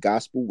view it as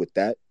gospel with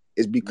that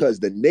is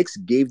because the Knicks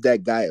gave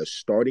that guy a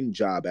starting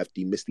job after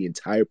he missed the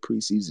entire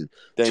preseason.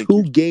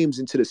 Two games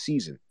into the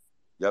season.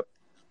 Yep.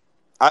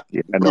 I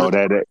know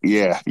that.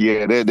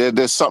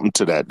 There's something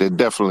to that. There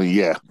definitely,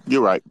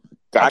 you're right.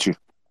 Got you.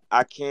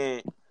 I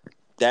can't.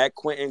 That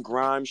Quentin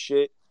Grimes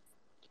shit.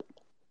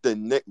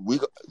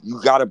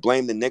 You gotta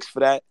blame the Knicks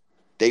for that.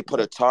 They put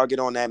a target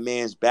on that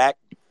man's back,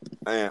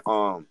 and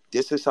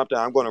this is something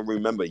I'm gonna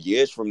remember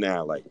years from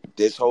now. Like,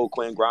 this whole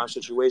Quentin Grimes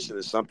situation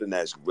is something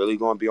that's really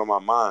gonna be on my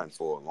mind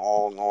for a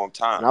long, long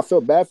time. And I feel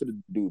bad for the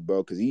dude,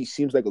 bro, because he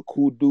seems like a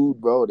cool dude,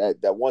 bro,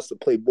 that wants to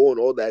play ball and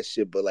all that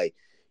shit. But like,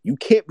 you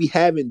can't be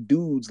having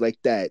dudes like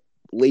that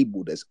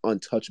labeled as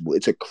untouchable.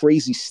 It's a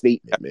crazy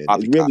statement, man.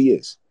 It really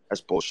is.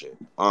 That's bullshit.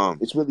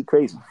 It's really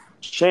crazy.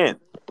 Shan,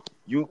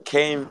 you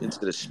came into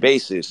the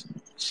spaces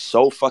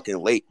so fucking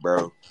late,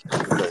 bro.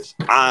 Because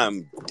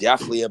I'm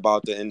definitely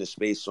about to end the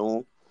space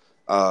soon.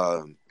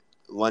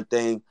 One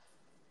thing,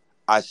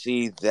 I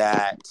see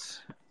that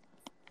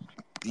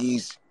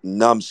these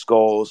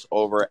numbskulls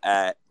over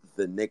at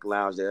the Knick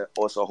Lounge, they're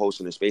also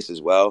hosting the space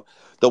as well.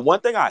 The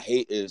one thing I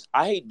hate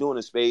doing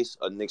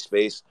a Knick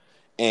space,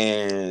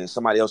 and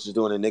somebody else is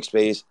doing a Knick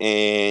space,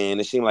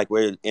 and it seems like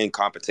we're in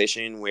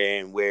competition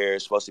when we're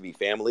supposed to be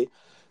family.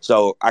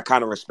 So I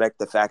kind of respect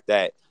the fact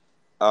that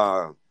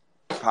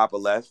Papa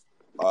left,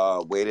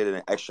 waited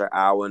an extra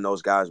hour, and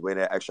those guys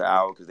waited an extra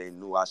hour because they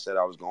knew I said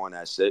I was going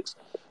at 6.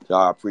 So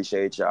I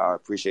appreciate y'all. I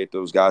appreciate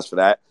those guys for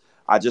that.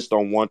 I just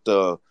don't want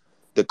the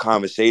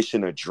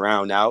conversation to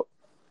drown out.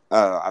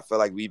 I feel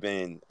like we've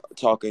been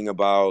talking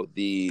about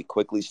the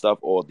Quickly stuff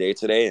all day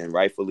today, and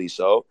rightfully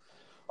so.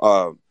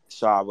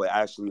 So I would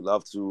actually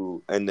love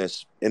to end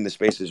the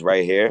spaces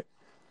right here,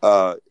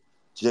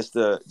 just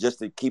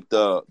to keep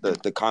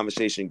the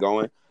conversation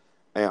going.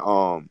 And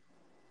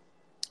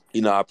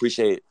I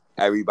appreciate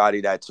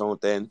everybody that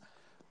tuned in.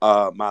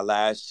 My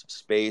last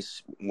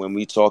space when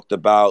we talked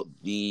about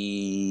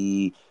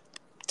the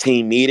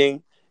team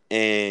meeting,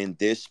 and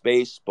this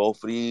space,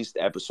 both of these,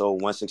 episode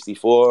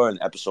 164 and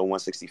episode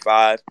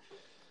 165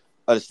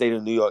 of the State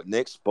of New York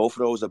Knicks, both of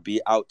those will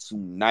be out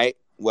tonight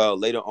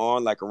later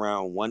on, like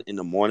around 1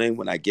 a.m.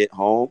 when I get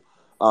home.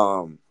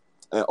 And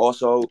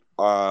also,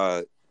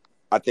 I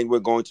think we're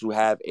going to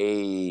have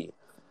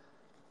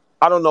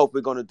I don't know if we're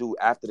going to do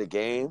after the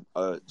game,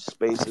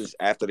 spaces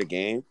after the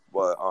game,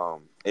 but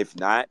if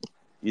not,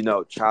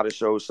 try to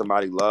show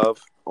somebody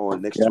love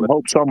on next Twitter. I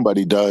hope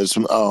somebody does.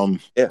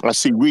 I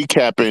see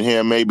recap in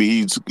here.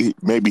 Maybe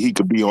he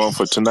could be on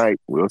for tonight.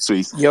 We'll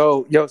see.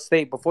 Yo,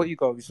 State, before you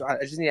go, I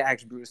just need to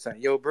ask Brutus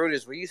something. Yo,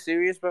 Brutus, were you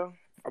serious, bro,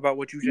 about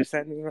what you just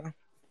sent me, bro?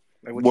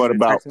 Like what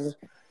about?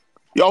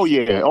 Oh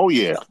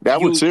yeah.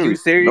 That was serious. You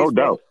serious, no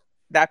bro? doubt.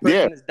 That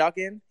person is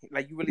ducking?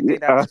 Like, you really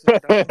think that person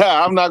is ducking?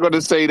 I'm not going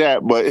to say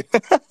that, but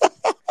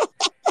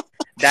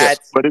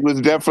but it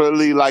was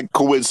definitely like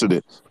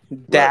coincidence.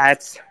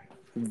 That's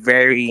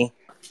very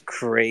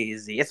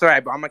crazy. It's all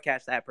right, but I'm going to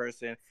catch that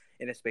person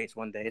in a space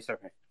one day. It's all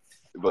right.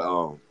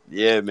 But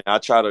yeah, man, I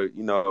try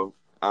to,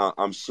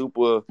 I'm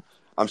super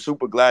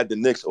glad the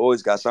Knicks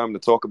always got something to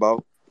talk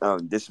about.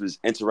 This was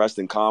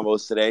interesting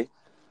combos today.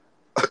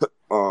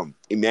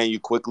 Emmanuel,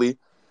 quickly,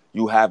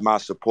 you have my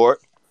support.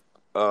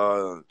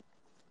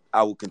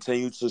 I will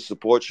continue to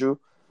support you.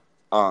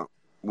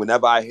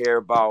 Whenever I hear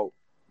about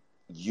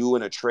you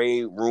in a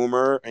trade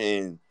rumor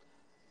and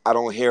I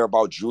don't hear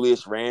about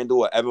Julius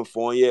Randle or Evan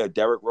Fournier or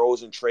Derrick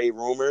Rose in trade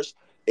rumors,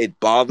 it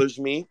bothers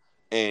me,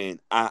 and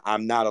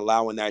I'm not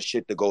allowing that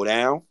shit to go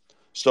down.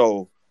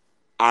 So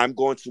I'm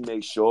going to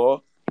make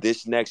sure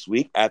this next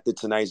week after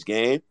tonight's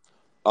game,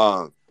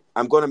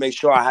 I'm going to make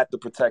sure I have to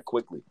protect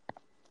quickly.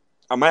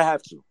 I might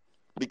have to,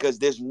 because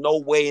there's no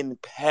way in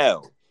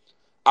hell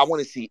I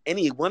want to see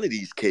any one of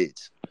these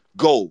kids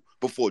go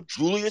before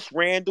Julius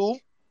Randle,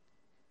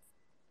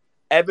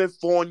 Evan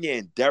Fournier,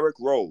 and Derrick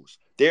Rose.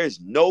 There's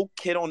no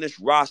kid on this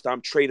roster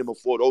I'm trading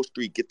before those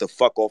three get the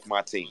fuck off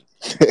my team.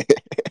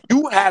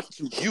 You have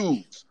to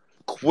use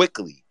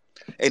quickly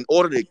in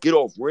order to get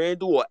off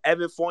Randle or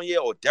Evan Fournier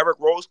or Derrick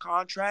Rose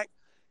contract.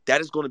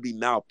 That is going to be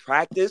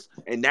malpractice,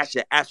 and that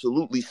should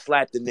absolutely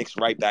slap the Knicks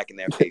right back in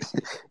their face.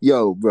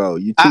 Yo, bro,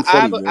 you too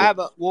funny, man. I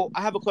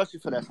have a question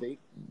for that,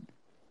 State.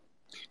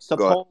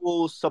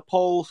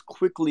 Suppose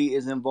Quickly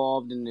is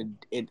involved in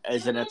it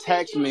as an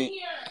attachment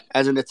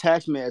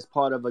as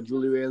part of a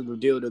Julius Randle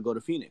deal to go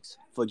to Phoenix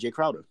for Jay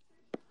Crowder.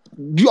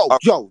 Yo,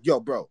 bro. Y'all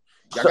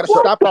gotta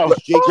stop with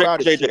this Jay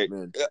Crowder shit,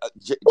 man.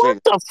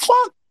 What the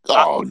fuck?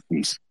 Oh,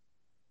 jeez.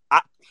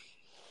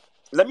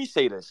 Let me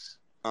say this,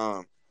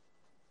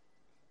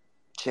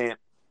 champ.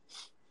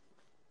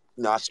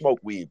 No, I smoke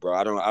weed, bro.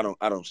 I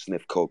don't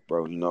sniff coke,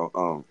 bro.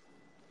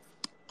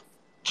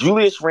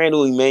 Julius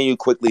Randle, Emmanuel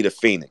Quickly to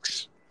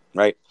Phoenix,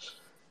 right?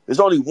 There's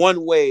only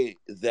one way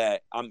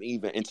that I'm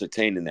even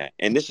entertaining that,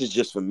 and this is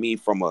just for me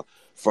from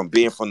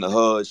being from the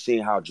hood,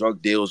 seeing how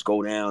drug deals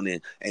go down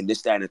and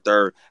this, that, and the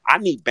third. I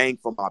need bang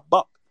for my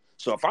buck.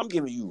 So if I'm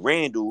giving you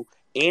Randle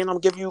and I'm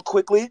giving you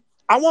Quickly,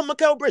 I want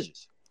Mikal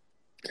Bridges.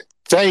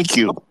 Thank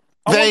you.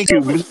 Thank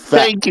you,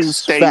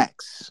 State.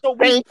 Facts. So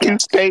Thank you,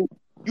 State.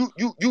 You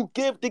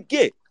give the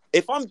get.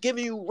 If I'm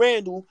giving you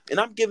Randle and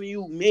I'm giving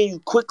you Emmanuel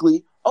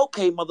Quickly,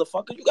 okay,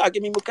 motherfucker, you gotta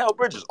give me Mikal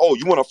Bridges. Oh,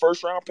 you want a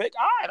first round pick?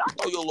 All right, I'll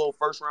throw you a little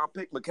first round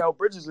pick. Mikal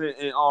Bridges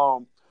and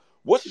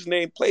what's his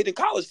name played in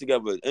college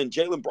together, and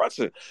Jalen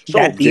Brunson. So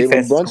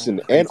Jalen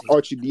Brunson and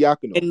Archie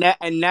Diacono.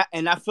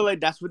 And I feel like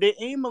that's what they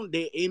aiming.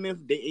 They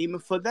aiming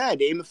for that.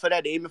 They aiming for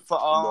that. They aiming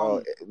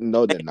for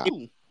No, they're not.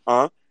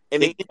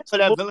 And they for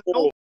that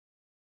Villanova.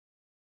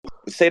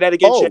 Say that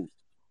again. Oh,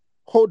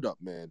 hold up,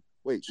 man.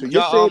 Wait, so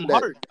you're saying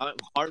that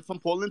Hart from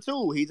Portland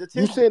too? He's a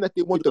team. You're saying that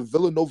they want the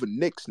Villanova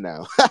Knicks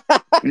now?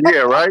 Yeah,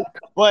 right.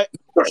 But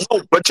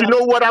you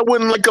know what I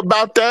wouldn't like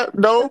about that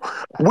though?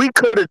 We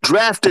could have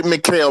drafted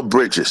Mikal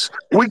Bridges.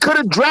 Now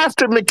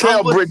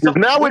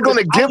we're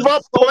gonna give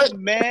up.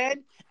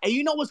 Man, and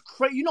you know what's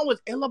crazy? You know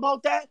what's ill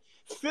about that?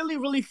 Philly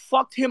really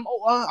fucked him.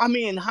 I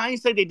mean, in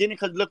hindsight, they didn't,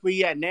 because look where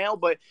he at now.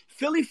 But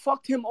Philly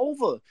fucked him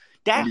over.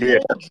 That whole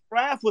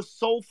draft was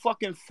so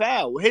fucking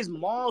foul. His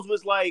mom's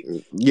was like,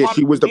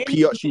 she was the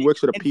PR. She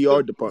works for the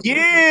PR department.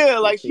 Yeah,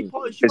 like she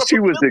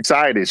was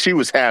excited. She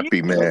was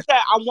happy, man.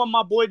 I want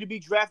my boy to be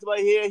drafted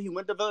right here. He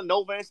went to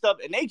Villanova and stuff,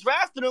 and they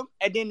drafted him.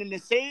 And then in the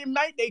same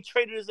night, they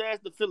traded his ass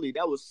to Philly.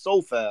 That was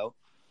so foul.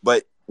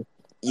 But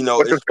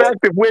the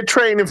fact that we're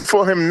training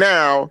for him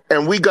now,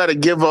 and we got to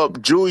give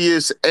up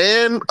Julius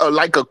and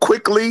like a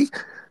Quickly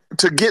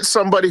to get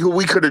somebody who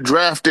we could have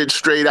drafted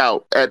straight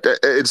out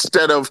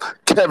instead of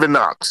Kevin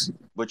Knox.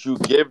 But you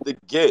give the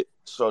get,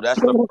 so that's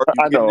the first.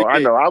 I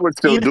know. I would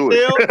still do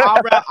it.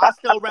 I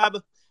still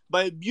rather,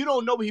 but you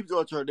don't know what he was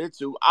going to turn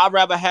into. I'd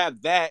rather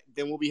have that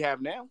than what we have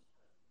now.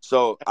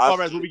 So as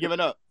far as what we giving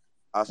up,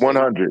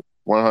 100.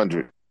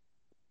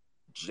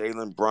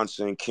 Jalen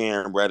Brunson,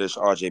 Cam Reddish,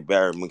 RJ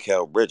Barrett,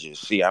 Mikal Bridges.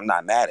 See, I'm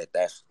not mad at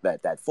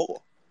that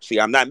four.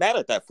 I'm not mad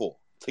at that four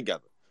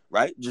together,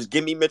 right? Just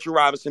give me Mitchell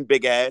Robinson,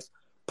 big ass.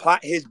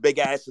 Plot his big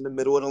ass in the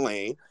middle of the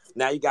lane.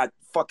 Now you got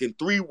fucking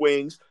three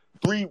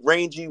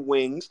rangy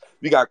wings.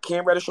 You got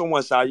Cam Reddish on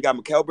one side. You got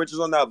Mikal Bridges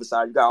on the other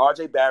side. You got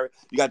RJ Barrett.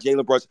 You got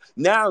Jalen Brunson.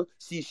 Now,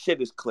 see,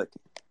 shit is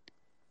clicking.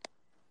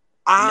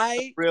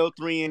 real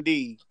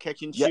 3-and-D,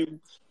 catch and shoot,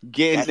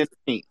 getting in the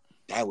paint.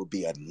 That would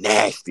be a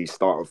nasty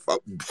start.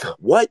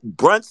 What,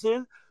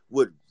 Brunson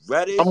with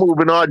Reddish? I'm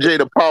moving RJ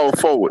to power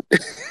forward.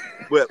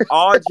 With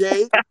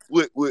RJ,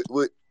 with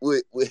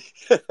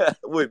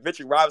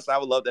Mitchell Robinson, I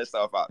would love that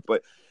stuff out.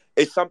 But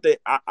it's something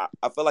I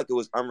feel like it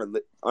was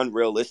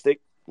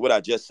unrealistic what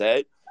I just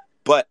said.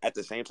 But at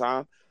the same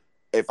time,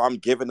 if I'm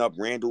giving up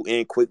Randall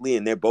and Quickly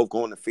and they're both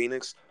going to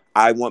Phoenix,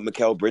 I want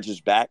Mikal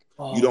Bridges back.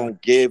 Oh. You don't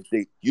give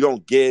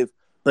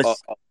a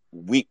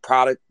weak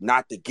product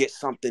not to get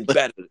something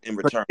better in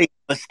return.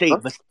 But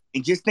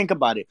just think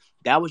about it.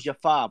 That was your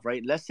 5,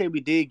 right? Let's say we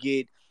did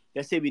get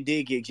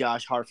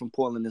Josh Hart from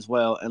Portland as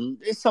well, and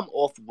it's some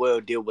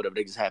off-world deal, whatever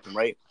that just happened,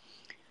 right?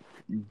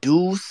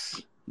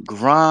 Deuce,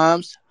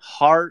 Grimes,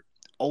 Hart,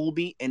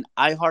 Obi, and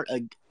iHeart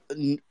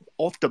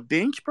off the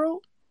bench,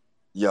 bro.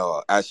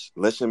 Yo,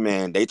 listen,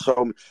 man. They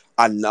told me.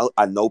 I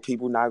know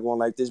people not going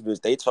like this,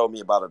 but they told me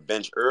about a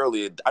bench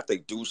earlier. I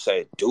think Deuce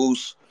said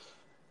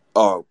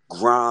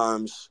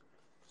Grimes,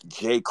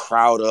 Jay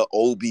Crowder,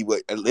 Obi.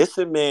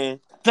 Listen, man.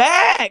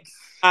 Facts.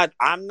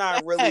 I'm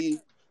not really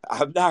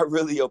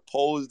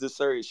opposed to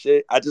certain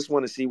shit. I just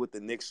want to see what the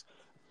Knicks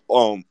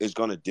is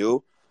gonna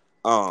do.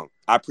 I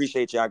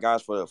appreciate y'all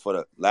guys for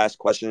the last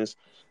questions.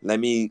 Let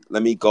me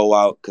go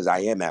out because I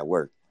am at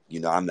work. You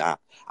know,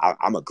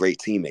 I'm a great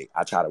teammate.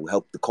 I try to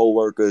help the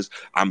coworkers.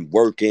 I'm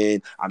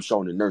working. I'm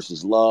showing the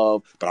nurses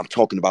love, but I'm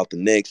talking about the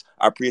Knicks.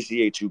 I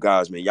appreciate you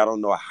guys, man. Y'all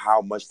don't know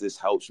how much this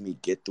helps me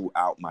get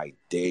throughout my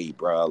day,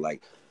 bro.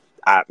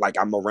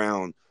 I'm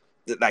around,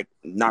 like,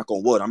 knock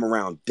on wood, I'm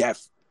around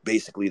death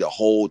basically the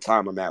whole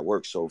time I'm at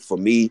work. So for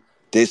me,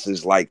 this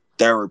is like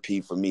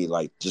therapy for me,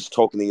 like just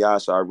talking to y'all.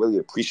 So I really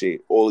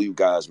appreciate all of you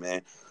guys,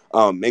 man.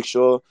 Make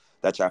sure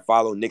that y'all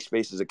follow Knicks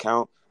Spaces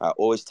account. I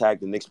always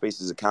tag the Knicks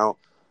Spaces account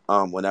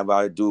whenever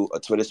I do a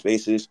Twitter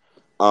Spaces.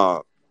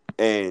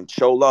 And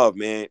show love,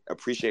 man.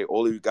 Appreciate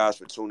all of you guys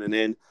for tuning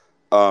in.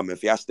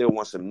 If y'all still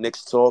want some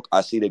Knicks talk,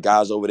 I see the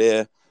guys over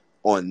there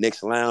on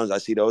Knicks Lounge. I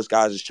see those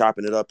guys is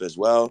chopping it up as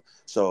well.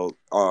 So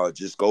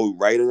just go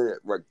right to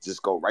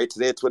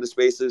their Twitter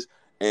Spaces,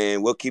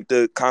 and we'll keep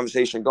the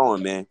conversation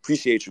going, man.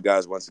 Appreciate you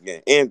guys once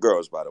again, and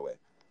girls, by the way.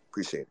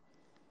 Appreciate it.